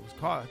remember what it was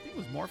called. I think it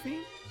was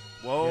morphine.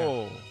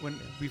 Whoa.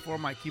 Before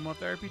my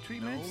chemotherapy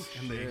treatments.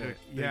 And they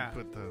Yeah.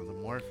 put the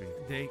morphine.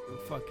 They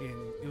fucking,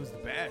 it was the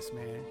best,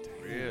 man.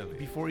 Really?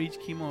 Before each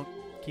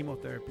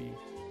chemotherapy,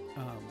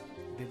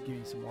 they'd give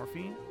you some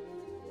morphine,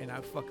 and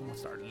I fucking would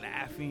start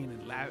laughing,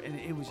 and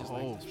it was just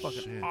like this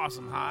fucking shit.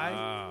 awesome high.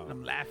 Wow. And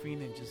I'm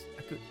laughing and just,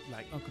 I could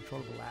like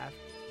uncontrollable laugh,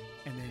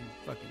 and then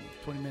fucking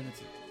 20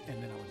 minutes,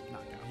 and then I was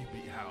knocked out.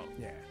 You be out.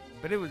 Yeah,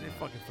 but it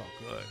fucking felt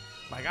good.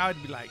 Like I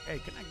would be like, hey,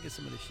 can I get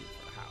some of this shit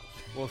for the house?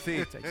 Well, see,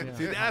 Take some.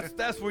 see,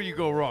 that's where you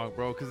go wrong,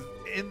 bro. Because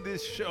in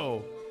this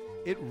show,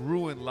 it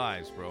ruined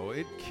lives, bro.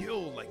 It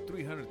killed like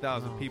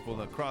 300,000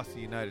 people across the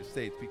United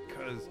States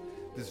because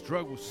this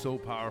drug was so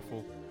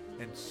powerful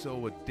and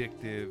so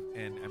addictive,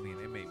 and I mean,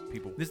 it made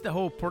people. This is the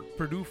whole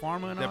Purdue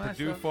Pharma and all That that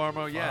Purdue stuff?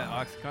 Pharma,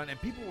 yeah, OxyContin,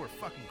 and people were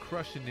fucking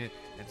crushing it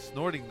and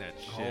snorting that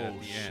shit at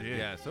the end. shit.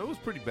 Yeah, so it was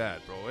pretty bad,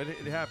 bro. It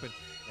happened,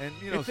 and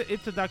you know,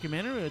 It's a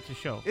documentary or it's a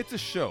show? it's a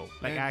show.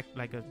 Like and-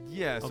 like a.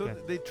 yeah, so okay.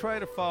 they try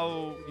to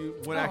follow you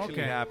what Oh, actually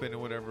okay. happened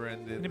and whatever.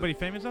 And Anybody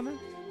famous on there?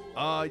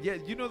 yeah,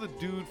 you know the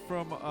dude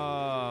from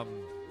man,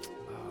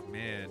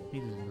 and He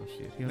doesn't know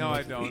shit. He no,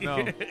 I know don't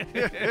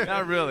know.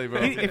 Not really,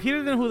 bro. If he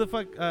doesn't know who the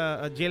fuck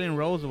Jalen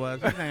Rose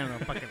was, he's not gonna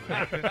know fucking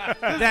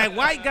that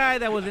white guy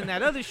that was in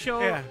that other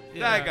show. Yeah,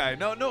 that guy.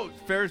 No,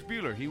 Ferris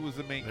Bueller. He was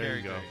the main There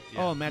you character. go.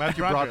 Yeah. Oh,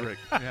 Matthew Broderick.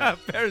 Yeah,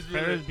 Ferris Bueller.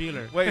 Ferris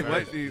Bueller. Wait,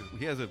 what?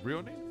 He has a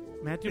real name?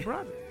 Matthew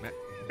Broderick.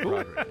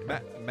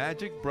 Broderick.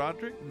 Magic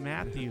Broderick?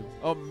 Matthew.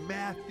 Oh,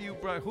 Matthew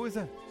Broderick. Who is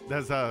that?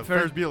 That's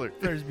Ferris Bueller.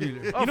 Ferris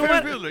Bueller. Oh, You know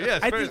Ferris what? Bueller.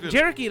 Yes, I Ferris think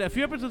Bueller. Jericho, a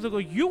few episodes ago,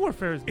 you were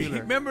Ferris Bueller.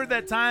 Remember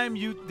that time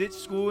you ditched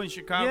school in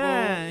Chicago?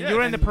 Yeah, you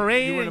were in the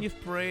parade. You were in and the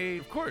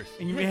parade. Of course.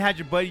 And you had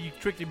your buddy, you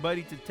tricked your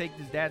buddy to take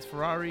his dad's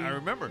Ferrari. I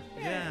remember.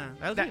 Yeah,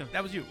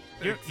 That was you.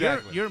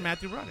 You're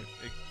Matthew Broderick.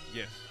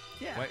 Yes.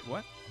 Yeah. Wait,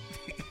 what?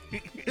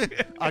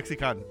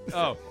 Oxycontin.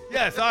 Oh,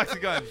 yes,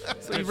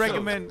 Oxycontin. So you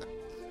recommend...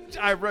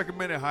 I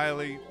recommend it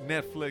highly.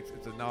 Netflix,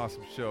 it's an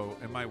awesome show.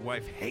 And my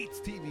wife hates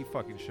TV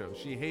fucking shows.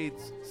 She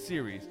hates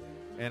series.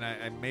 And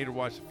I made her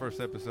watch the first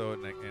episode,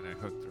 and I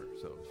hooked her.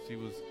 So she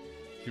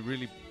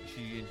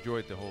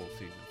enjoyed the whole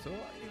season. So,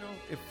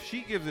 if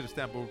she gives it a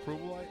stamp of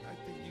approval, I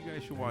think you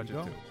guys should watch it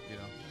too.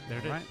 There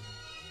it is.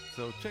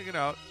 So check it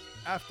out.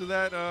 After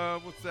that,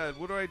 what's that?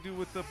 What do I do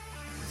with the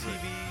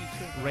TV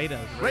show? Rate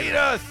us. Rate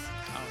us!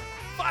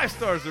 5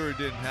 stars or it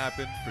didn't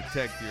happen.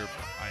 Protect your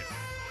item.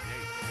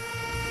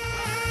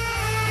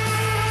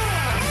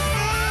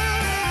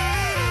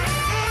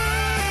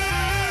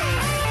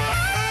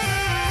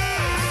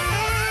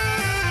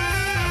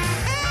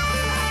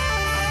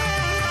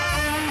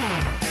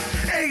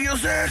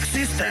 Ellos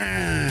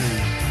existen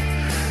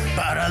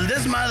para el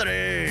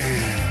desmadre.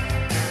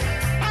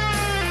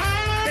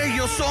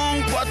 Ellos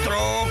son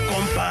 4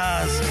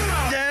 compas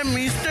de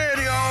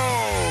misterio.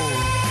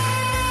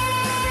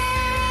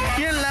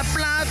 Y en la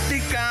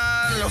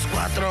plática los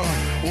 4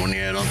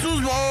 unieron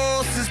sus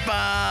voces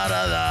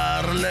para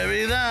darle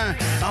vida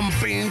a un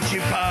pinche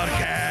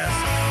podcast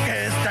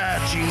que está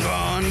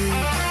chingón.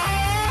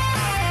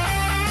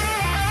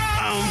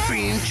 A un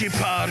pinche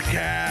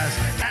podcast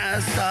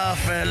está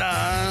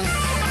feliz.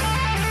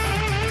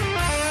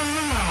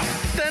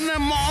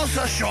 Tenemos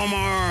a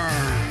Shomer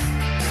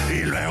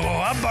y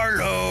luego a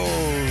Barlos.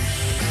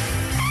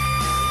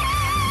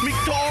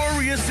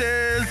 Victoria es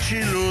el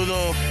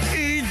chiludo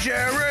y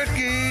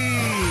Cherokee.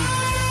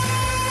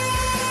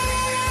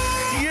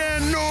 Y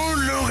en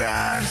un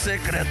lugar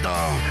secreto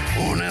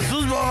unen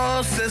sus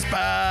voces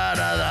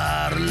para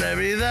darle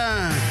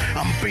vida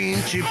a un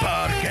pinche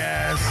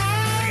podcast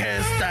que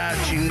está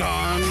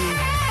chingón.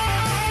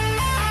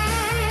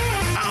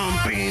 A un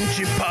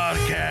pinche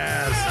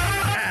podcast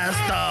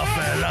está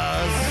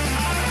feliz.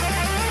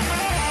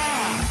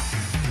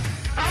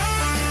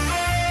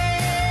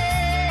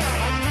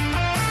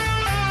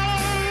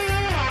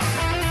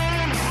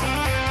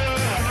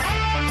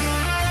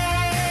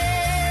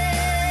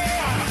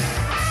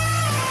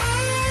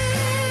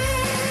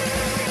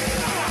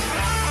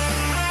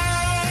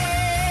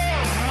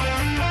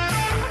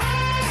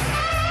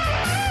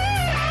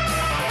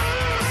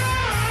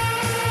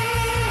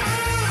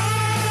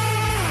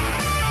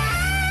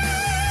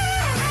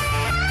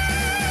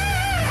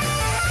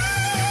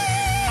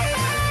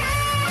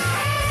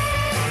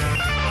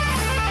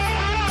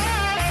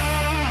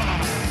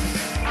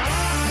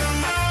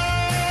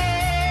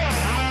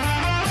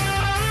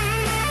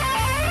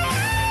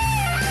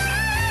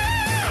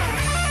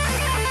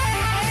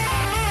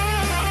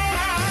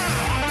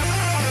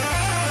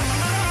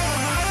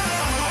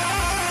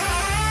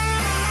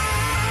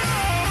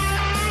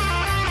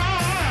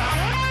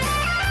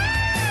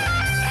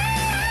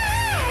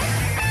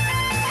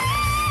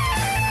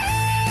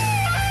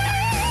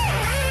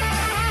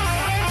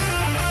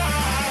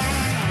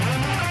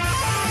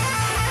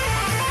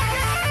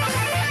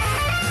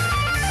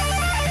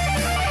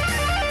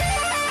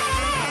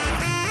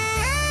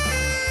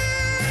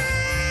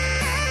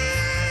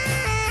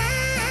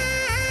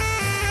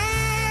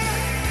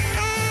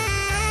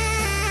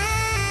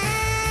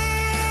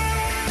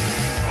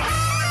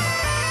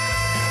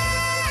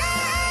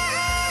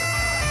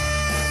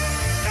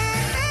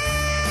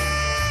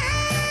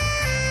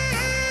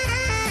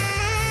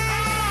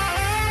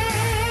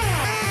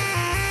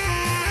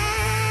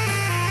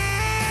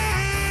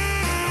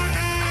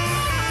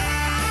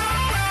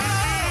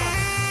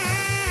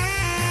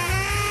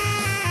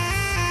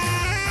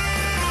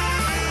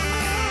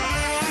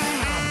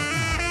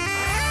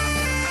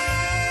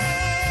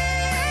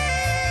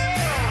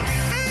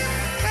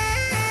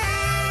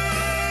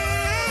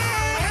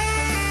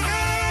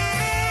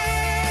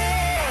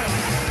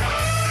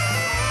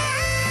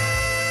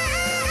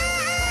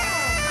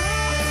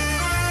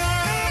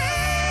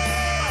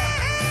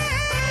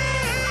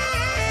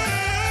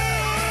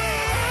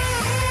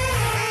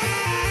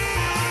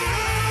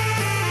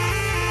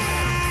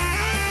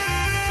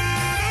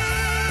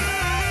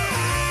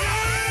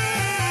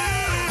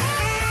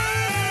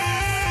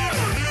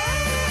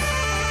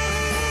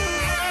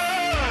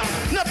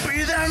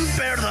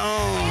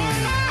 Perdón,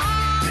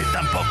 ni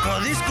tampoco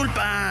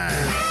disculpas.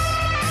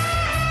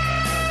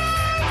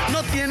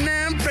 No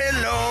tienen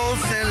pelos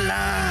en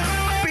la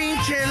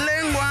pinche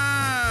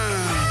lengua.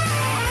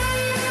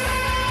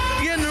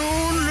 Y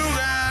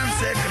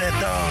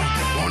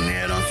secreto,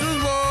 unieron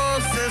sus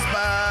voces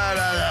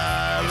para